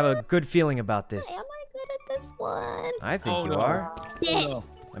 one. I have a good feeling about this. Am I good at this one? I think Oh, you no. are. Yeah.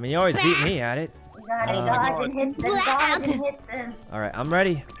 I mean, you always beat me at it. You gotta Oh, dodge God. and hit them, dodge and hit them. All right, I'm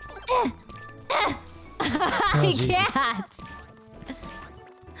ready. I Jesus. can't.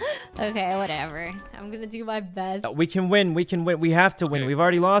 Okay, whatever. I'm gonna do my best. We can win. We can win. We have to win. Okay. We've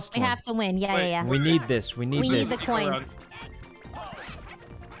already lost We one. have to win. Yeah, Wait, yeah, yeah. We need this. We need We need this. the coins.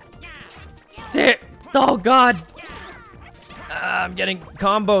 Oh God! I'm getting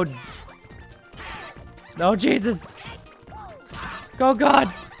comboed. Oh Jesus! Oh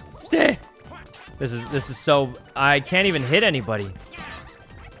God! This is so. I can't even hit anybody.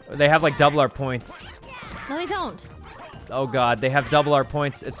 They have like double our points. No, they don't. Oh God! They have double our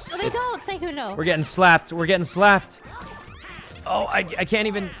points. It's. No, they don't. Sykkuno. We're getting slapped. We're getting slapped. Oh, I can't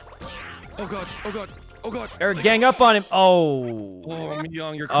even. Oh god, oh god, oh god. Eric, gang up on him. Oh. Oh,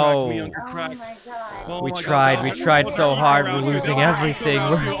 Myung, you're cracked. Oh. Myung, you're Oh cracked. my god. Oh We my tried, God. we tried so hard, we're losing everything.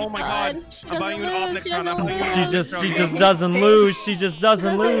 Oh my god. She I'm buying doesn't you an lose. object She crown. I'm doesn't buying you an lose. object She crown. just doesn't lose. She just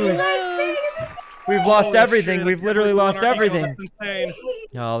doesn't lose. We've lost Holy everything. shit, We've I literally can't believe lost we won our everything. ego. That's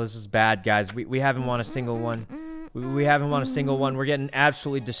insane. Oh, this is bad, guys. We haven't won a single one. We haven't won a single one. We're getting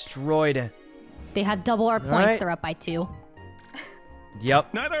absolutely destroyed. They have double our points. Alright. They're up by 2.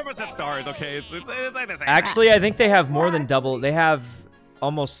 Yep. Neither of us have stars, okay? It's like the same. Actually, I think they have more than double. They have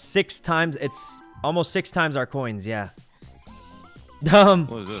almost 6 times. It's almost 6 times our coins. Yeah.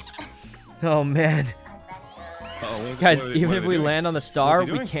 What is this? Oh man, Uh-oh, guys. what are Even they if we doing? land on the star, What's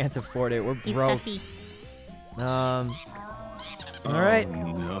he we doing? can't afford it. We're He's broke. sussy. All right. Oh,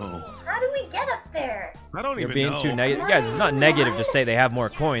 no. How do we get up there? I don't You're even being know. too negative. Guys, it's not negative to say they have more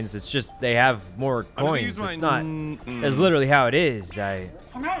coins. It's just they have more I'm just gonna coins. use It's my- not. That's literally how it is. Can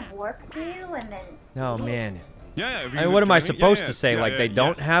I warp to you and then Oh see? man. Yeah, if I you mean, what am I join me- supposed yeah, to say? yeah, Like yeah, they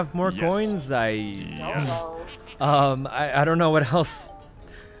don't yes. have more Yes. coins? YOLO. I don't know what else.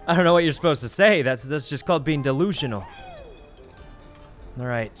 I don't know what you're supposed to say. That's just called being delusional. All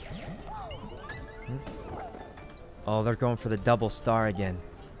right. Oh, they're going for the double star again.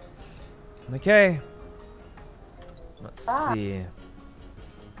 Okay. Let's see.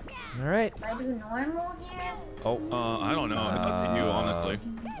 All right. Do I do normal here? Oh. I don't know. It's up to you, honestly.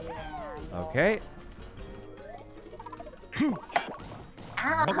 Okay.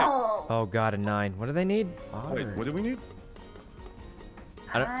 Ow! Oh God, a 9. What do they need? Wait, what do we need?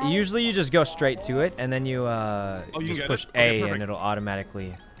 Usually you just go straight to it, and then you you just get push it? Okay, A, perfect. and it'll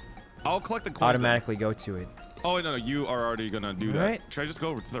automatically I'll collect the coins. then. go to it. Oh, no, you are already gonna do that. Alright. Should I just go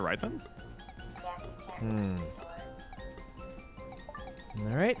over to the right then? Hmm.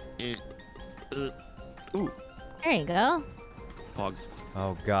 All right. Ooh, There you go. pog.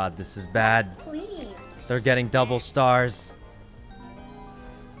 Oh God, this is bad. Please. They're getting double stars.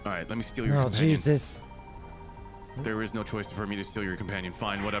 All right, let me steal your Oh companion. Jesus. There is no choice for me to steal your companion.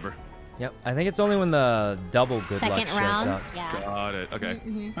 Fine, whatever. Yep. I think it's only when the double good luck Second shows round. up. Yeah. Got it. Okay.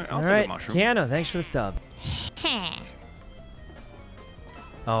 Mhm. All right, I'll All take right, a mushroom. Kiana, thanks for the sub.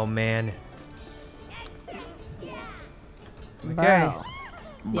 Oh man. Okay. Bro,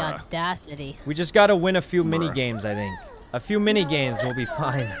 the Bruh. audacity. We just gotta win a few mini Bruh. games, I think. A few mini games will be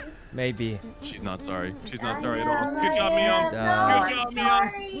fine. Maybe. She's not sorry. She's not sorry at all. Good job, Myung. Uh, Good job,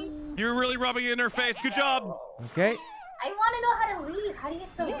 Myung. You're really rubbing it in her face. Good job. Okay. I want to know how to leave. How do you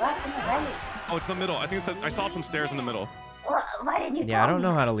get to the left and the right? Oh, it's the middle. I think I saw some stairs in the middle. Why did you Yeah, tell I don't me?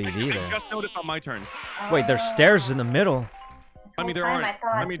 know how to lead either. I just noticed on my turn. Wait, there's stairs in the middle. I mean, there Whole time aren't.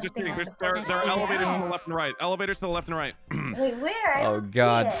 thought I mean, just something kidding. was There are supposed to elevators to be the left and right. Elevators to the left and right. Wait, where? I Oh don't see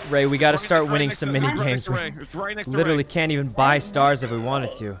God, it. Ray, we gotta Right start next winning to- some right mini next games. to Ray. It's right next to Literally Ray. can't even buy stars if we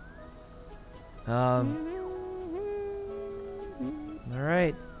wanted to. All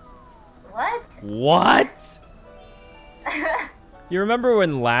right. What? What? You remember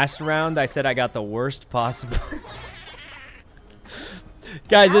when last round I said I got the worst possible?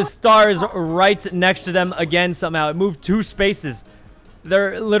 Guys, this star is right next to them again somehow. It moved 2 spaces.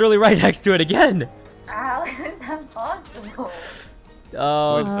 They're literally right next to it again. How is that possible? Wait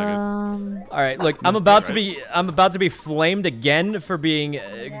a second. All right, look, I'm about to be flamed again for being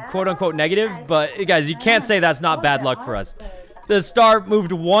quote unquote negative, but guys, you can't say that's not bad luck for us. The star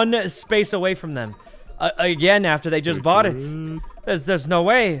moved 1 space away from them again after they just bought it. There's no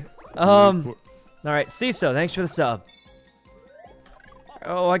way. All right, CISO, thanks for the sub.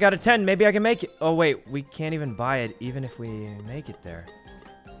 Oh, I got a 10. Maybe I can make it. Oh wait, we can't even buy it even if we make it there.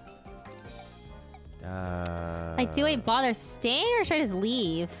 Like, do I bother staying or should I just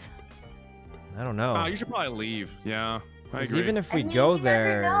leave? I don't know. You should probably leave. Yeah, I 'Cause agree. even if we I mean, go you never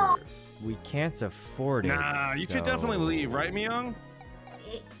there, know. we can't afford it. Nah, you should definitely so- leave, right, Myung?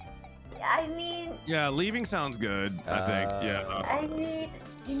 I mean, Yeah, leaving sounds good. I think. Yeah. I mean,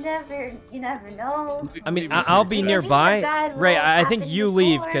 you never know. I mean, Leaving is I'll pretty be good. Maybe it's a nearby. bad Ray, roll I think happened you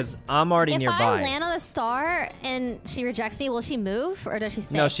leave before. because I'm already If nearby. I land on the star and she rejects me, will she move or does she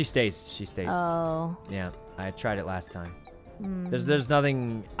stay? No, she stays. She stays. Oh. Yeah, I tried it last time. Hmm. There's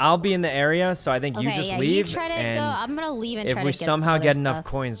nothing. I'll be in the area, so I think you Okay, just yeah, leave. You try to and go. I'm gonna leave and if try we to get somehow some get other enough stuff.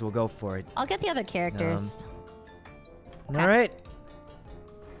 coins, we'll go for it. I'll get the other characters. All right.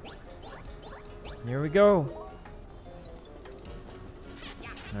 Here we go.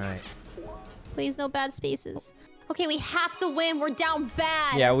 All right. Please, no bad spaces. Okay, we have to win. We're down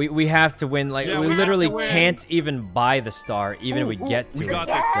bad. Yeah, we have to win. Like, Yeah, we we have literally to win. can't even buy the star, even if we get to We it. got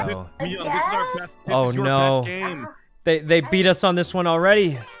this. So This is our best. This Oh, is your no. best game. they beat us on this one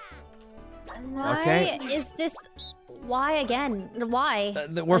already. Why Okay. is this? Why again? Why?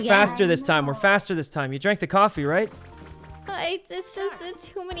 We're Again? faster this time. We're faster this time. You drank the coffee, right? It's just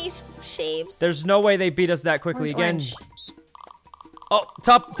too many shapes. There's no way they beat us that quickly again. Orange. Oh,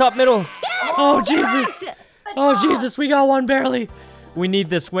 top middle. Yes! Oh, Jesus. Correct! Oh, Jesus, we got one barely. We need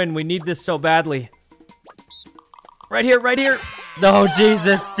this win. We need this so badly. Right here, right here. Oh,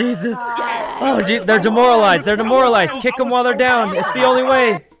 Jesus. Oh, they're demoralized. They're demoralized. Kick them while they're down. It's the only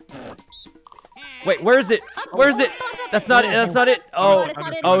way. Wait, where is it? Where is it? That's not it. That's not it. Oh, It's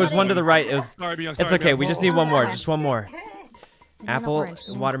not it, oh, it it's was not one it. to the right. It was. Sorry, Myung, It's sorry, okay. Myung. We just need one more. Just one more. Apple, orange.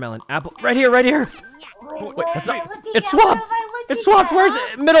 watermelon. Apple. Right here, right here. Wait, That's what am not. I looking It's at? What swapped. am I It's looking swapped. at? Where's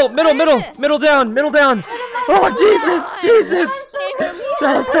it? Middle it? middle down. Oh, Jesus.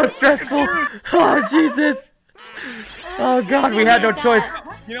 That was so stressful. Oh, Jesus. Oh, God. We had no choice.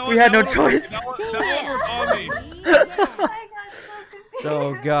 You know We what? had no That one- choice. That one was on me. I got so confused.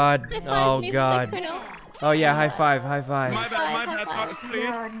 Oh, God. High five Oh, me, God. Sykkuno. Oh, yeah. High five. High My five. bad. Please.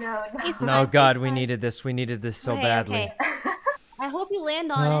 No. Please Oh, five, God. please We five. needed this. We needed this so Okay, badly. okay. I hope you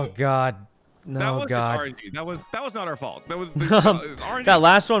land on Oh, it. God. That No, was God. just RNG. That was not our fault. That was RNG. That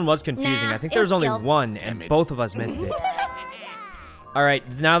last one was confusing. Nah, I think it there was was only skill. one, and both of us missed it. All right,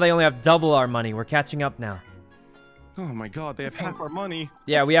 now they only have double our money. We're catching up now. Oh my God, they have half our money.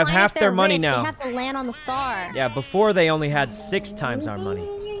 Yeah, It's we have fine half if their they're money rich, now. They have to land on the star. Yeah, before they only had 6 times our money.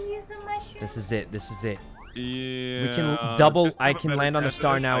 You use the mushroom. This is it. This is it. Yeah. We can double. just I have a can better land on the chance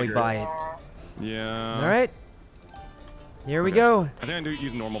star at now. We tiger. buy it. Yeah. All right. Here we Okay. go. I think I do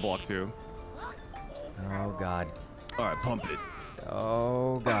use normal block too. Oh God. All right, pump it.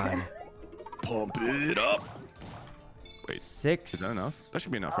 Oh God. Pump it up. Wait, 6. is that enough? That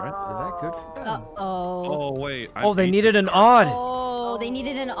should be enough, right? Is that good for them? Uh-oh. Oh wait. I Oh, they beat needed this an guy. odd. Oh, they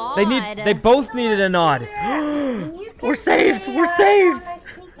needed an odd. They both needed an odd. We're saved. We're saved.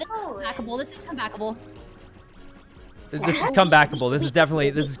 Comebackable. This is comebackable. This is comebackable.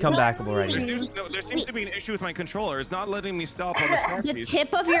 This is comebackable right here. There seems to be an issue with my controller. It's not letting me stop on the star The piece.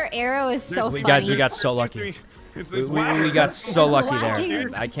 tip of your arrow is so funny. Guys, we got so There seems to lucky. be- It's We wacky. got so It's lucky wacky.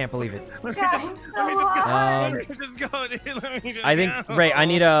 there. I can't believe it. Let me just go. Um, Let me just go. Dude. Let me just I think, go. Ray, I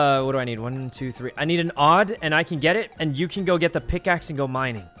need a, what do I need? 1, 2, 3. I need an odd, and I can get it, and you can go get the pickaxe and go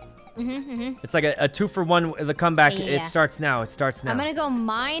mining. It's like a 2-for-1, the comeback. Yeah. It starts now. It starts now. I'm gonna go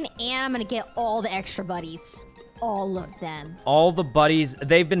mine, and I'm gonna get all the extra buddies. All of them. All the buddies,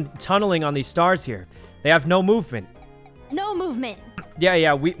 they've been tunneling on these stars here. They have no movement. No movement.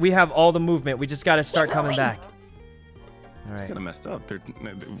 Yeah, we have all the movement. We just got to start He's coming moving. back. All It's right. kind of messed up.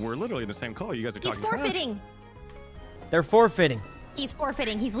 We're literally in the same color. You guys are He's talking trash. forfeiting. They're forfeiting. He's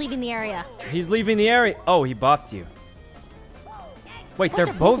forfeiting. He's leaving the area. He's leaving the area. Oh, he bopped you. Wait, What,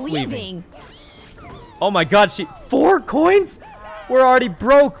 they're both leaving. leaving. Oh my God, 4 coins? We're already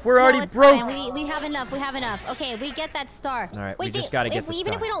broke. We're already it's broke. Fine. We have enough. We have enough. Okay, we get that star. All right, Wait, we just gotta get the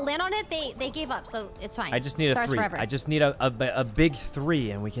Even star. if we don't land on it, they gave up, so it's fine. I just need a Stars 3. forever. I just need a big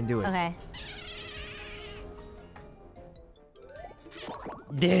 3, and we can do it. Okay.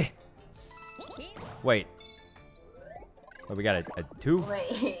 Duh. Wait. Oh, we got a 2?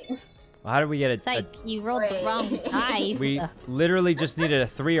 Wait. Well, how did we get a... Psych, you rolled the wrong dice. We literally just needed a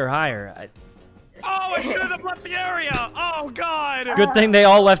 3 or higher. Oh, I should have left the area. Oh God. Good thing they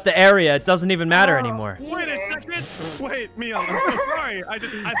all left the area. It doesn't even matter anymore. Wait a second. Wait, Mia, I'm so sorry.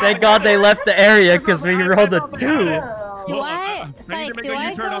 Thank God they left the area because we rolled a 2. Do I? Psych, do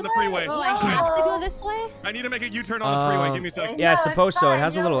I go? On the freeway. Oh, I have to go this way? I need to make a U-turn on this freeway. Give me a second. Yeah, I No, suppose it's so. It fine,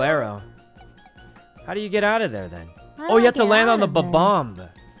 has a little no. arrow. How do you get out of there then? How Oh, do you I have to get land out on the of there? babomb.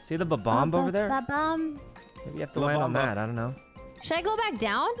 See the babomb over there? Ba-bum. Maybe you have to land on that. I don't know. Should I go back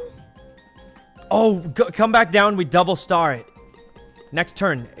down? Oh, come back down. We double star it. Next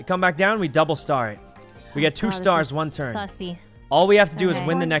turn. Come back down. We double star it. We get 2 Oh, this stars is 1 turn. Sussy. All we have to do is Okay.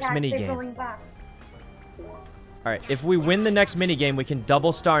 win the Going next back, mini they're game. going back. All right. If we win the next mini game, we can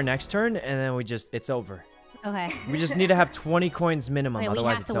double star next turn, and then it's over. Okay. We just need to have 20 coins minimum. Wait, we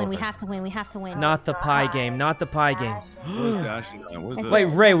Otherwise, have it's to win. over. We have to win. We have to win. Not the pie game. Not the pie game. Who's dashing? What is I this? Wait,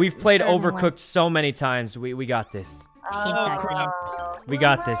 Ray, we've played Starting one. Overcooked so many times. We got this. Oh, crap. We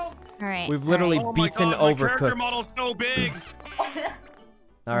got this. All right. We've literally Oh my beaten God, my character Overcooked. model's so big.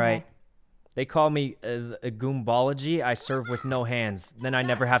 All right. They call me a goombology. I serve with no hands. Then I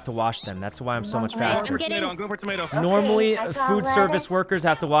never have to wash them. That's why I'm so much Alright, faster. I'm getting- I'm going for tomato. Normally, I got food service lettuce. workers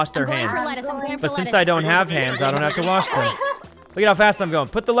have to wash their I'm going for hands. lettuce. I'm going for But lettuce. since I don't have hands, I don't have to wash them. Look at how fast I'm going.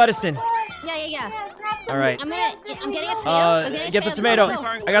 Put the lettuce in. Yeah. All right. I'm getting a tomato. I'm getting a Get the tomato. tomato.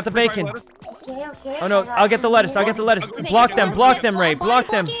 Go, go. I got the bacon. Okay. Oh no, I'll get the lettuce. I'll get the lettuce. Okay, Block go, them. go, Block go. them, Ray. Body Block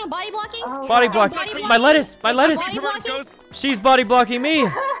them. blocking, Body blocking. Oh, Body yeah. block. Body My lettuce. My Body lettuce. blocking. She's body blocking me.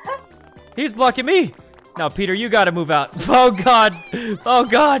 He's blocking me. Now, Peter, you gotta move out. Oh God. Oh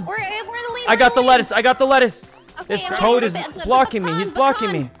God. We're in the lead. I got the lettuce. I got the lettuce. Okay, This I'm toad getting is the blocking me. pecan, He's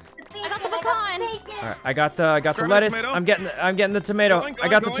blocking me. I got the pecan. All right, I got the Grab the lettuce. tomato. I'm getting the tomato. Going, I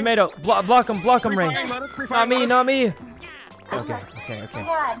got the going. tomato. Block him, Ray. Not me, not me. Okay.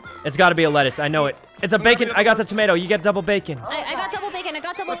 God. It's got to be a lettuce. I know it. It's a bacon. I got the tomato. You get double bacon. I got double bacon. I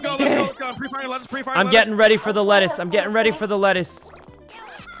got double Let's go, bacon. let's go. Pre-fire lettuce, pre-fire I'm lettuce. getting ready for the lettuce. I'm getting ready for the lettuce.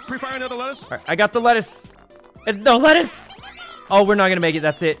 Pre-fire another lettuce. All right, I got the lettuce. No lettuce. Oh, we're not gonna make it.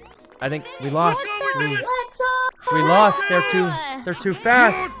 That's it. I think we lost. We lost. They're too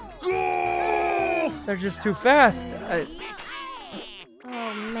fast. They're just too fast.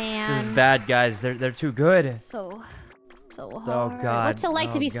 Oh man. This is bad, guys. They're too good. So hard. Oh God. What's it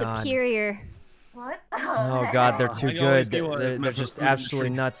like to be God. superior? What? Oh God, they're too I always good. do what is They're meant for just food absolutely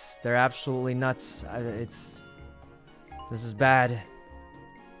industry. nuts. They're absolutely nuts. This is bad.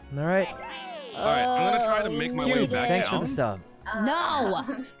 All right. All right, I'm gonna try to make my way Cube, back thanks down. for the sub. No.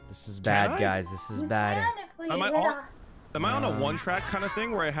 This is bad, I? guys. This is bad. Am I on a one-track kind of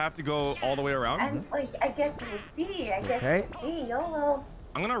thing where I have to go all the way around? I'm like, I guess we'll see. I guess Okay. we'll see. YOLO.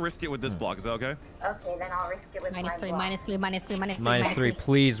 I'm gonna risk it with this block. Is that okay? Okay, then I'll risk it with Minus my three, block. minus three, minus three, minus three, Minus 3,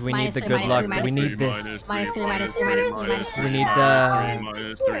 please. We need Minus the three, good minus luck. three, minus We three. need this. Minus three, minus three, minus three, minus three. We need the.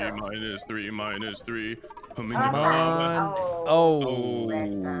 minus three. Come on. Oh.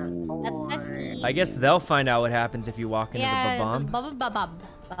 That's sesame. I guess they'll find out what happens if you walk into Yeah. the bomb.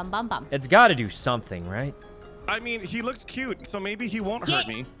 Bum. It's got to do something, right? I mean, he looks cute, so maybe he won't hurt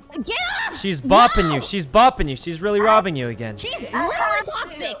me. Get off! She's bopping No! you. She's bopping you. She's really robbing you again. She's literally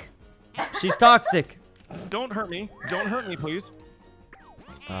toxic. She's toxic. Don't hurt me. Don't hurt me, please.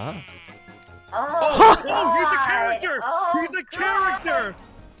 Ah. Oh, Oh, he's a God. character! Oh, He's a character!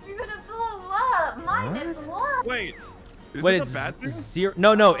 You're gonna blow up. Minus one. Wait. Is Wait, this it's a bad thing? zero.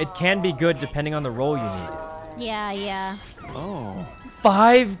 No, it can be good depending on the role you need. Yeah. Oh.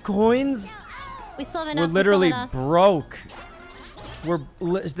 5 coins? We still have enough. We're we still literally have enough. broke.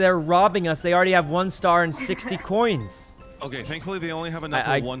 They're robbing us. They already have 1 star and 60 coins. Okay, thankfully they only have enough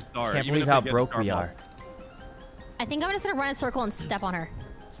I for 1 star. can't even believe if they how get broke star we ball. are. I think I'm just gonna run a circle and step on her.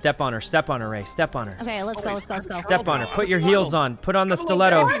 Step on her, Ray. Step on her. Okay, let's go. Step on her. Put your heels on. Put on the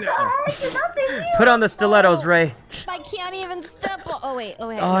stilettos. Stilettos. Put on the stilettos, Ray. I can't even step on. Oh wait. Oh,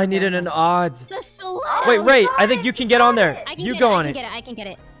 I needed an odds. The stilettos. Wait, Ray, I think you can get on there. I can You get go it, on I it. can get it. I can get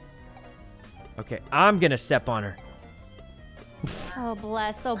it. Okay, I'm gonna step on her. Oh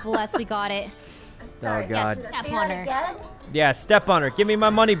bless. Oh bless. We got it. Oh, God. Step on her. Yeah, step on her. Give me my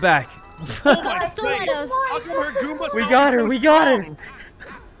money back. Let's go, stilettos. How come her Goomba We style got her. is We so got strong?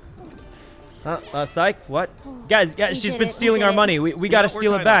 her. Psych. What? Guys, she's did been it, we stealing did our it. money. We You gotta know,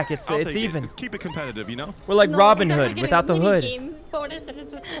 steal we're it tied back. up. It's I'll take it. even. Let's keep it competitive, you know? We're like No, Robin it's Hood not without the a hood. minigame bonus.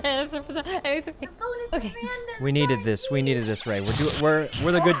 Okay. We needed this. We needed this, Ray. We're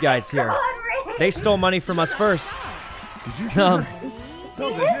the good guys here. They stole money from us first. Did you hear her? That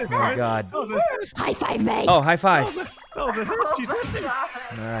was a hit, Oh right? God. That was a hit. High five me. Oh, high five. That was a hit. She's All she's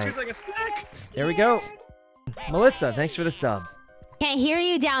right. like a snack. There we go. Melissa, thanks for the sub. Can't hear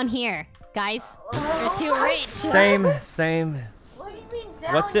you down here, guys. You're too rich. Same. What do you mean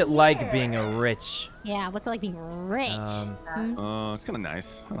down What's it like here? being a rich? Yeah, what's it like being rich? It's kind of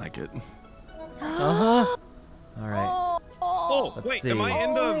nice. I like it. Uh-huh. All right. Oh, Let's wait, see. am I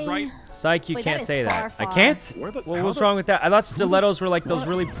in the right? Psych, you Wait, can't that is say far, that. I far. can't? How What's the- wrong with that? I thought stilettos were like those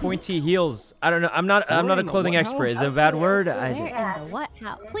really pointy heels. I don't know. I'm not Where a in the clothing what? expert. Is it a bad word? Where in the what?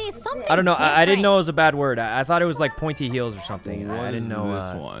 How? Please, something. I don't know. I didn't different. know it was a bad word. I thought it was like pointy heels or something. What I didn't is know.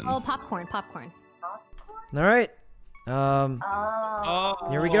 this one? Oh, popcorn. All right. Oh.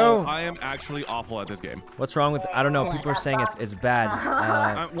 Here we go. I am actually awful at this game. What's wrong with? I don't know. People are saying it's bad.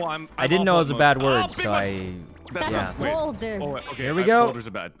 I'm I didn't know it was a awful bad at word, most. so I. That's Yeah. a boulder. Oh, wait, okay. Here we go. Boulders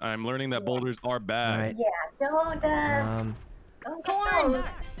are bad. I'm learning that boulders are bad. All right. Yeah, don't Corn.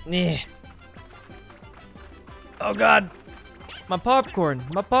 Yeah. Oh God. My popcorn.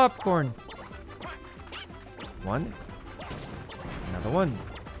 My popcorn. One. Another one.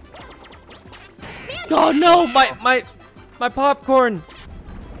 Oh no! My popcorn.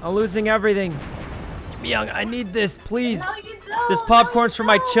 I'm losing everything. Young, I need this, please. No, you don't. This popcorn's for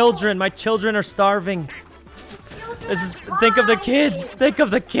my children. My children are starving. This is. Think of the kids. Think of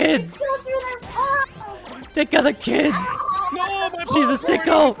the kids. Children are fine. Think of the kids. No, my She's a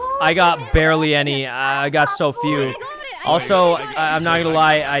sicko. I got barely any. I got so few. Also, I'm not gonna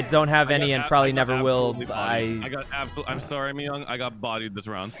lie. I don't have any and probably never will. I got absolutely. I'm sorry, Myung. I got bodied this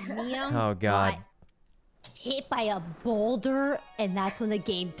round. Oh God. got hit by a boulder, and that's when the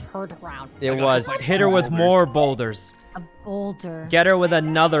game turned around. It was. Hit her with more boulders. A boulder. Get her with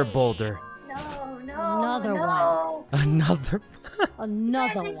another boulder. No, Another no. Another.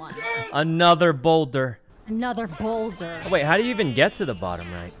 Another one. Another boulder. Another boulder. Oh, wait, how do you even get to the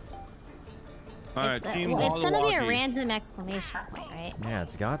bottom right? All right, It's, team. well, it's gonna be a Walkie. random exclamation point, right? Yeah,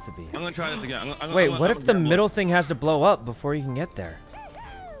 it's got to be. I'm gonna try this again. Wait, what if the middle thing has to blow up before you can get there?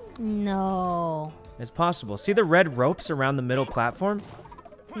 No. It's possible. See the red ropes around the middle platform?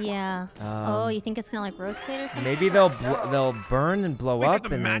 Yeah. Oh, you think it's gonna like rotate or something? Maybe they'll burn and blow Wait, up get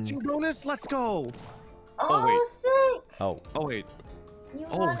the and matching then. bonus. Let's go. Oh, sick. Oh. Oh wait. You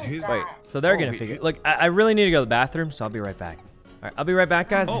Oh, wanted his- that. Wait, so they're Oh, gonna he- figure. Look, I really need to go to the bathroom, so I'll be right back. All right, I'll be right back,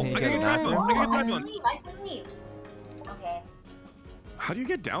 guys. Oh, need to I go to can the get bathroom. I can get I one. can leave. I can leave. Okay. How do you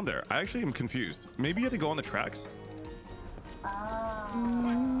get down there? I actually am confused. Maybe you have to go on the tracks.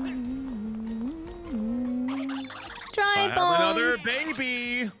 Try I have another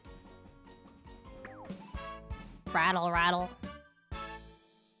baby. Rattle, rattle.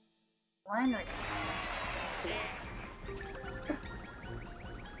 One or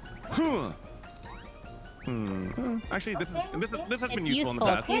Huh. Actually, this has been It's useful in the useful.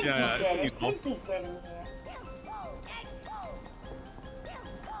 past. It's Yeah, it's been It useful. could be good in here.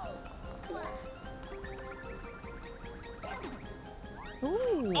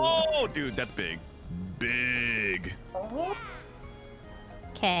 Ooh. Oh, dude, that's big. Big.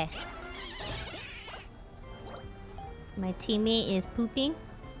 Okay. My teammate is pooping.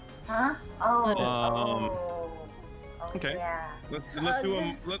 Huh? Oh. Okay. Yeah. Let's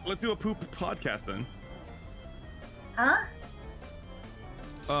do a poop podcast then. Huh?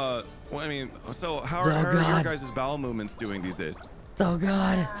 Well, I mean, so how Oh, are your God. guys' bowel movements doing these days? Oh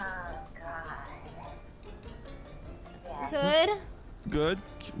God. Oh, God. Yeah. Good. Good.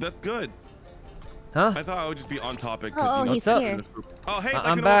 That's good. Huh? I thought I would just be on topic. Oh, 'cause, you know, he's it's here. just poop. Oh, hey,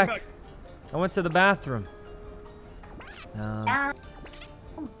 I'm Sykkuno, back. welcome I went to the bathroom.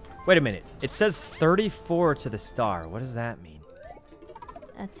 Wait a minute. It says 34 to the star. What does that mean?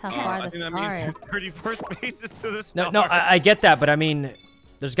 That's how I far the think that star means is. 34 spaces to the No, star. no, I get that, but I mean,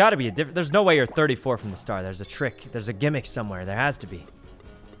 there's got to be a different. There's no way you're 34 from the star. There's a trick. There's a gimmick somewhere. There has to be.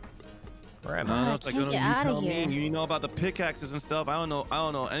 Where am I? I it's like, can't no, get you outta tell me. here. You know about the pickaxes and stuff. I don't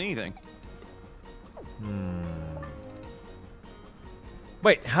know anything.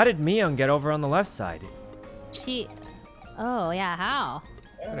 Wait, how did Myung get over on the left side? She. Oh yeah, how?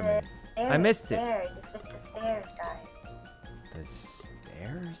 Wait a minute. Stairs, I missed it. Stairs. It's just the stairs, guys. The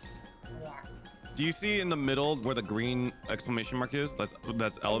stairs? Yeah. Do you see in the middle where the green exclamation mark is? That's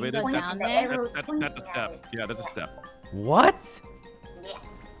elevated. Go That's, down The there. arrows that's pointing a at step. it. Yeah, that's a step. What? Yeah.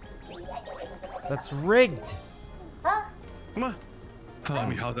 That's rigged. Huh? Come on. Tell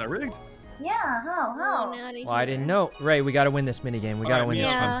me how's that rigged? Yeah, how? Well, I didn't know. Ray, we gotta win this minigame. We gotta win this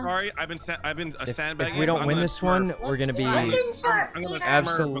Yeah. one. I'm sorry. I've been sandbagging. If we don't win this one, we're gonna be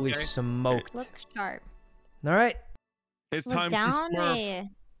absolutely okay? smoked. Look sharp. All right, It's Was time down to smurf. a...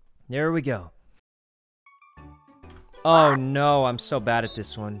 there we go. Oh no, I'm so bad at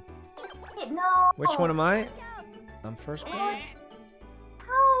this one. No. Which one am I? I'm first place.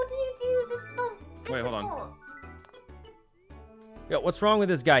 How do you do this so difficult? Wait, hold on. Yo, what's wrong with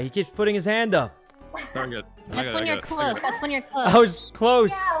this guy? He keeps putting his hand up. Very good. That's when you're close. That's when you're close. I was close.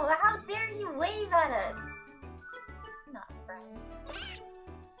 Yeah, how dare you wave at us? Not friends.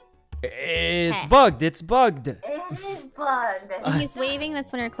 It's Hey. bugged. It's bugged. It is bugged. When he's waving,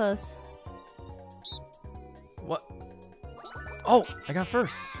 that's when you're close. What? Oh, I got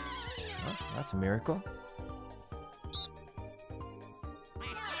first. Oh, that's a miracle.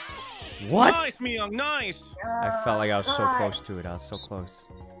 What? Nice, Myung, nice. I felt like I was so God. close to it. I was so close.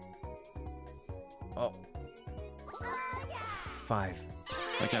 Oh. 5.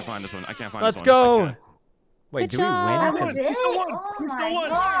 I can't find this one. I can't find Let's this one. go. I can't. Wait, Good do we job. win? That 'Cause was it? won. Oh We still my won.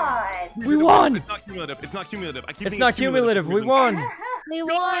 god. we won. It's not cumulative. It's not cumulative. I keep It's thinking not cumulative. We won. We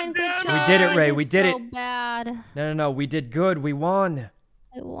won. Good damn job. it. We did it, Ray. I We did did so it. bad. No. We did good. We won.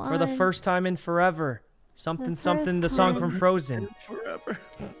 I won. For the first time in forever. Something, The something, first the song time. from Frozen. Forever.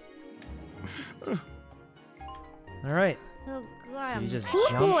 All right. Oh god, So you I'm just poo-poo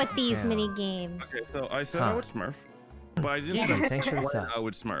jump at these down. mini games. Okay, so I said I Huh. would smurf, but I didn't Yeah, say thanks for the when sub. I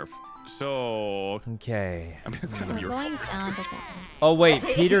would smurf. So, Okay. I mean, it's kind We're of your going fault. down. Doesn't matter. Oh, wait.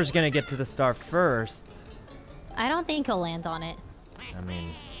 Peter's going to get to the star first. I don't think he'll land on it. I mean,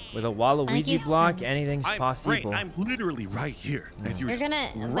 with a Waluigi he's- block, anything's Ray, possible. I'm literally right here. As you were You're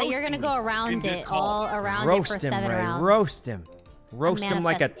gonna, just but you're gonna go roasting around in this it, hall. all around it for Roast him, 7 Ray. rounds. Roast him. Roast him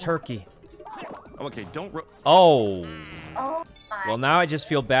like a manifesting. turkey. Okay, don't. Oh. Oh my. Well, now I just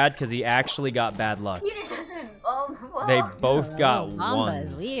feel bad because he actually got bad luck. Peter doesn't. Oh, whoa. They both got Mamba is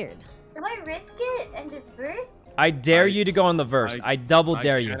ones. weird. Do I risk it and just burst? I dare you to go on the verse. I double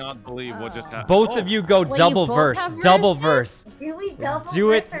dare I you. cannot believe what just happened. Both of you go Wait, you double both verse. have Double verses? verse. Do we double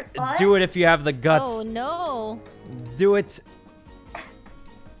Do it. burst for fun? Do it if you have the guts. Oh no. Do it.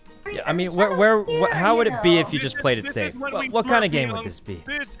 Yeah, I mean, how would it be if you just played it This safe? is when we What kind of smurf, game Young. would this be?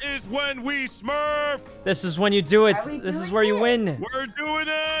 This is when we smurf. This is when you do it. Are we This is doing where you it? win. We're doing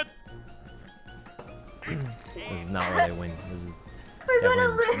it. This is not where they win. This is We're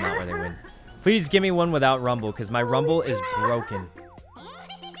gonna definitely not where they win. Please give me one without Rumble, because my Rumble is broken.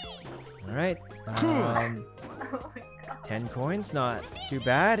 All right. Oh my god. 10 coins, not too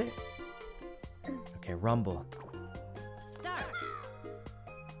bad. Okay, Rumble. Start.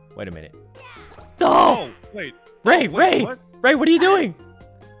 Wait a minute. Oh, wait. Ray, Oh, wait, Ray, what? Ray, what are you doing?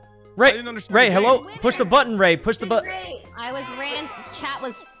 Ray, didn't understand Ray, the hello. game. Push the button, Ray. Push the button. Great. Chat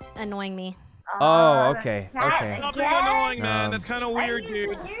was annoying me. Oh, okay, chat okay. Stop being again? annoying, man. Um, That's kind of Are weird,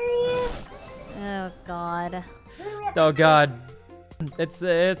 you dude. serious? Oh god. Oh God. It's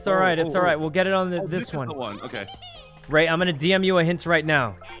all right. It's oh, all right. oh. We'll get it on Oh, this is one. the one. Okay. Ray, I'm gonna DM you a hint right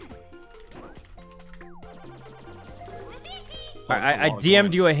now. I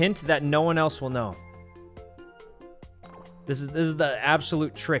DM'd you a hint that no one else will know. This is the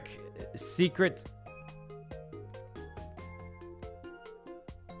absolute trick. Secret.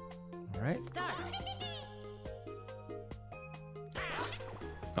 All right. Start.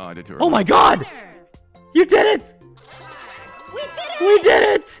 Oh, I did too early. Oh my God! Winner. You did it! We did it! We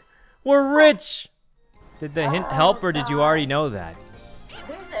did it! We're rich. Did the hint help, or did you already know that? There's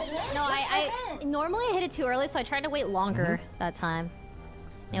a hint. No, I normally I hit it too early, so I tried to wait longer that time.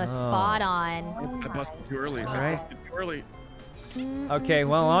 It was Oh. spot on. I busted too early. Alright. I busted too early. Okay,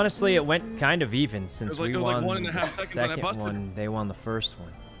 well, honestly, it went kind of even since like- we it was like won 1.5 the seconds and I second busted. one. They won the first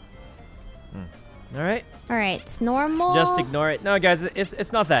one. All right, All right, it's normal. just ignore it. No, guys,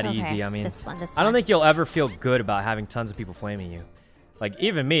 it's not that Okay, easy. I mean, this one. I don't think you'll ever feel good about having tons of people flaming you. Like,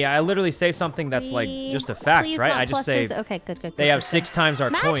 even me, I literally say something that's like just a fact, Please right? not I just say pluses. Okay, good. they have 6 times our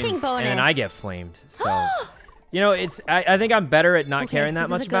Matching coins, and then I bonus. get flamed. So, you know, I think I'm better at not Okay, caring that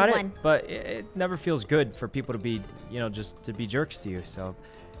this is much a good about one. it, but it never feels good for people to be, you know, just to be jerks to you. So,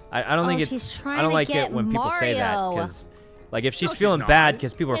 I don't think Oh, it's, she's trying I don't to like it get when people say that, Mario. because, like, if she's No, she's feeling not. bad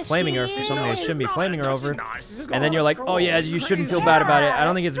because people are Yes, flaming her she for something they is. shouldn't be flaming her No, over, she's not. She's just and going then you're on like, a oh yeah, stroll. you shouldn't feel Crazy. bad about it. I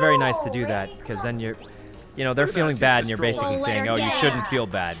don't think it's very nice to Stroll, do that, right? because then you're, you know, they're Look at feeling that, bad, she's and you're just basically strolling. saying, Let oh, her you get shouldn't it. feel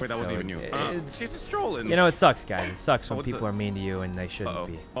bad. Wait, that wasn't So even you. it's- She's just strolling. you know, it sucks, guys. It sucks when what's people this? are mean to you and they shouldn't Uh-oh.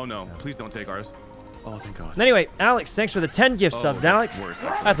 be. Oh no, So. please don't take ours. Oh, thank God. Anyway, Alex, thanks for the 10 gift Oh, subs, that's Alex. worse.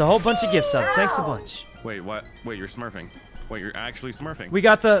 That's a whole bunch of gift subs. Thanks a bunch. Wait, what? Wait, you're smurfing. Wait, you're actually smurfing. We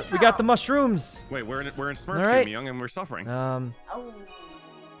got the mushrooms. Wait, we're in Smurf All right. Team, Young, and we're suffering. Oh.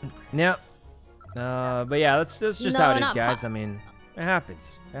 Yeah. But yeah, that's just No, how it is, not guys. I mean, it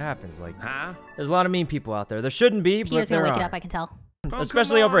happens. It happens. Like, Huh? there's a lot of mean people out there. There shouldn't be, but Peter's there gonna wake are. it up, I can tell. Oh,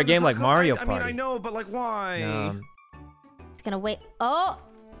 Especially come over a on. game like Mario I Party. mean, I know, but like, why? It's gonna wait. Oh!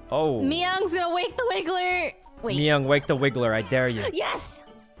 Oh. Myung's gonna wake the Wiggler! Wait. Myung, wake the Wiggler. I dare you. Yes!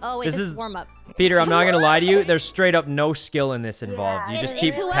 Oh, wait, This this is- is warm-up. Peter, I'm not gonna lie to you. There's straight up no skill in this involved. You just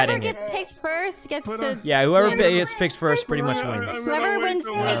keep whoever petting gets it. picked first gets to... Yeah, whoever win. gets picked first pretty much wins. Whoever wins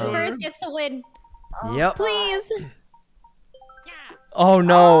the picks Wiggler. first gets to win. Yep. Please! Oh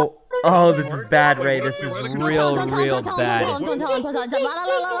no. Oh, this is bad, Ray. This is Don't real Don't tell him, bad. don't tell him.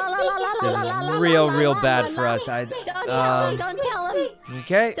 This is real bad for us. Don't tell him, don't tell him.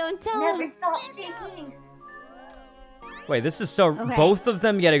 Okay. Don't tell Never him. stop shaking. Wait, this is so... Okay. Both of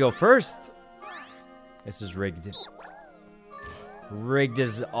them gotta go first? This is rigged. Rigged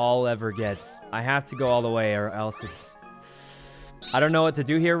as all ever gets. I have to go all the way or else it's... I don't know what to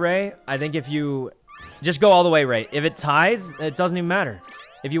do here, Ray. I think if you... Just go all the way, Ray. If it ties, it doesn't even matter.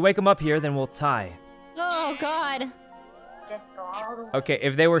 If you wake them up here, then we'll tie. Oh, God. Just go all the way. Okay,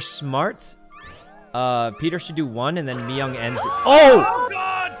 if they were smart, Peter should do one and then Myung ends it. Oh!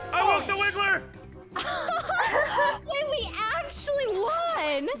 God! I woke the Wiggler! Wait, we actually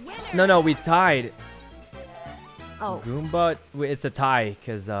won! No, we tied. Oh. Goomba, it's a tie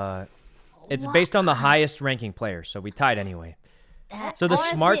because it's based on the highest ranking player, so we tied anyway. So the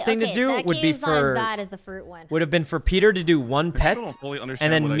smart thing to do that would be game's not as for bad as the fruit one. would have been for Peter to do one pet, still don't fully and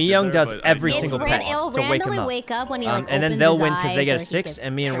understand then what I did Myung there, does but I every know single that pet It'll to wake him randomly up. wake up when he like And then opens they'll his win because they eyes get or a he 6, gets-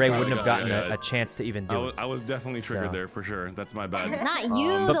 and me and Ray wouldn't have gotten Yeah. a chance to even do it. I was definitely triggered So. there for sure. That's my bad. Not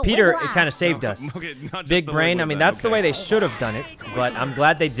you, But the Peter, Wiggler. it kind of saved us. Okay, not just Big the brain. Wiggler I mean, then, that's the okay. way they should have done it, but I'm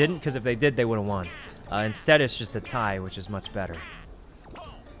glad they didn't because if they did, they would have won. Instead, it's just a tie, which is much better.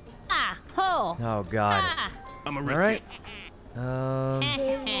 Ah, ho. Oh God. Ah. I'm a All risk right.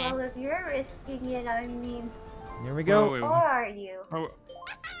 Okay, well, if you're risking it, I mean, Here we go. Wait, or are you? oh,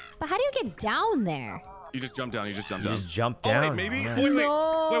 But how do you get down there? you just jump down. You just jump You down. just jump Oh, down. wait, maybe. Yeah. Wait, wait.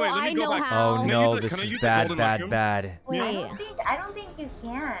 No, Wait, let me I go know back. how. Oh Can I no, use the- this can I is use the bad, golden bad, mushroom? bad. Wait. I don't think you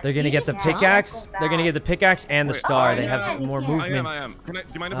can. They're gonna you get the just jump? pickaxe. They're gonna get the pickaxe and the Wait, star. oh, They yeah, have you more can. movements. I am. Do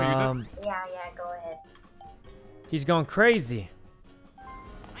you mind if I use it? Yeah, go ahead. He's going crazy.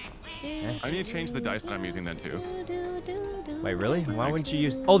 I need to change the dice that I'm using then too. Wait, really? Why wouldn't you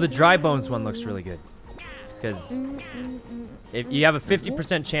use? Oh, the dry bones one looks really good. Because if you have a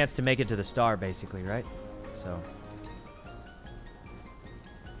 50% chance to make it to the star, basically, right? So.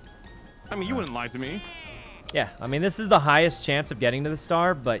 I mean, you wouldn't lie to me. Yeah, I mean, this is the highest chance of getting to the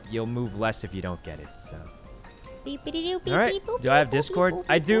star, but you'll move less if you don't get it. So. All right. Do I have Discord?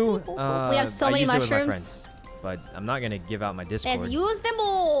 I do. We have so I many use it with my mushrooms. friends, but I'm not gonna give out my Discord. Let's use them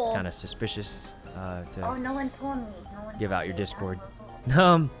all. Kind of suspicious to Oh, no one told me. No one give told out your me. Discord.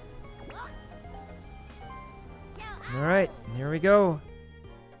 All right, here we go.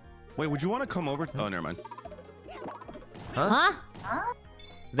 Wait, would you want to come over? Oh, never mind. Huh?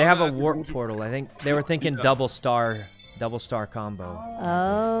 They have a Honestly, warp would you- portal. I think they were thinking double star combo.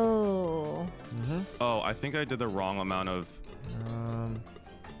 Oh. Oh, I think I did the wrong amount of.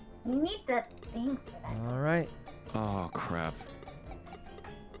 You need the thing for that. All right. Oh crap.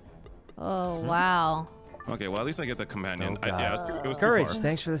 Oh, wow. Okay, well at least I get the companion. Oh, Yeah, it was too Courage, far.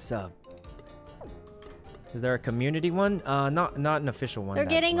 thanks for the sub. Is there a community one? Not an official one. They're that,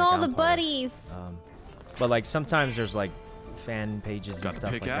 getting like, all I'm the part of. buddies. But like sometimes there's like fan pages Got and the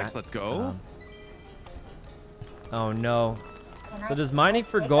stuff like pickaxe. that. Let's go. Oh no. Can So I does mining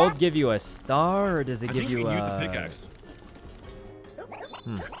for take gold that? give you a star, or does it I give think you can use a? the pickaxe.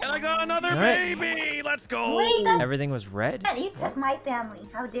 And I got another All right. baby. Let's go. Wait, that's Everything was red. you took my family.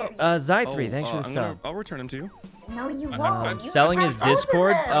 How dare you? Zy3, thanks for the sub. I'll return him to you. No, you won't. I'm You selling can his have both of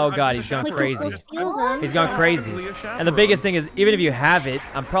Discord. them. Oh god, I'm he's just gone a We can crazy. still steal them. He's gone crazy. Technically a chaperone. And the biggest thing is, even if you have it,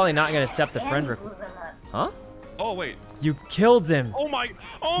 I'm probably not gonna accept the And friend you request. blew them up. Huh? Oh wait. You killed him. Oh my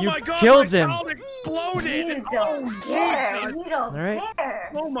You god. killed my him. child exploded. You don't care. You don't All right.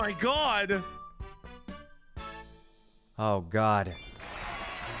 care. Oh my god. Oh god.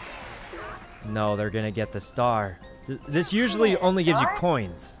 No, they're gonna get the star. This usually only gives you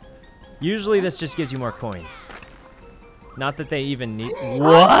coins. Usually this just gives you more coins. Not that they even need.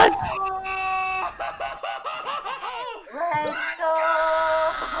 What? Let's go.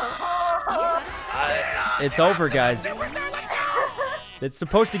 It's over, guys. It's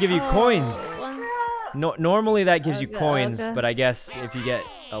supposed to give you coins. No, normally that gives you Okay, coins, okay. but I guess if you get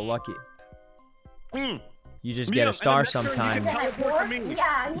a lucky. You just get a star sometimes.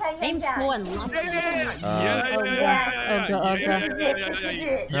 I'm so unlucky.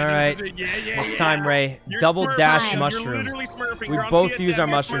 All right. It's time, Ray. Double dash mushroom. We both use our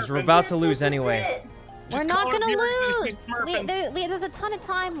mushrooms. We're about to lose anyway. We're not gonna lose. There's a ton of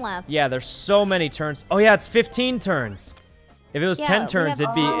time left. Yeah, there's so many turns. Oh yeah, it's 15 turns. If it was 10 turns,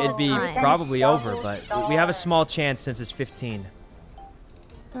 it'd be probably over. But we have a small chance since it's 15.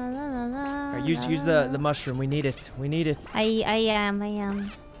 Right, use the mushroom. We need it. We need it. I am.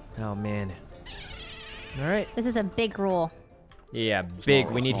 Oh man. All right. This is a big roll. Yeah, big.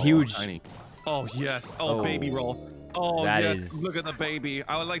 We need huge. Tiny. Oh yes. Oh, baby roll. Oh yes. Look at the baby.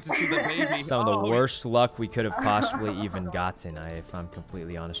 I would like to see the baby. Some of the worst luck we could have possibly even gotten. If I'm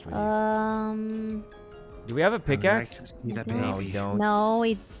completely honest with you. Do we have a pickaxe? No, we don't. No,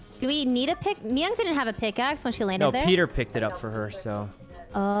 do we need a pick? Myung didn't have a pickaxe when she landed there. No, Peter picked it up for her, so.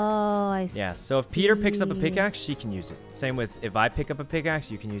 Oh, I see. Yeah, so if Peter picks up a pickaxe, she can use it. Same with if I pick up a pickaxe,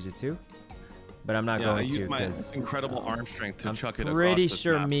 you can use it too. But I'm not going to because incredible arm strength to chuck it across. I'm pretty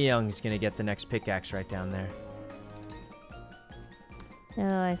sure Myung's gonna get the next pickaxe right down there.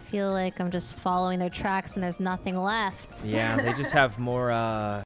 Oh, I feel like I'm just following their tracks and there's nothing left. Yeah, they just have more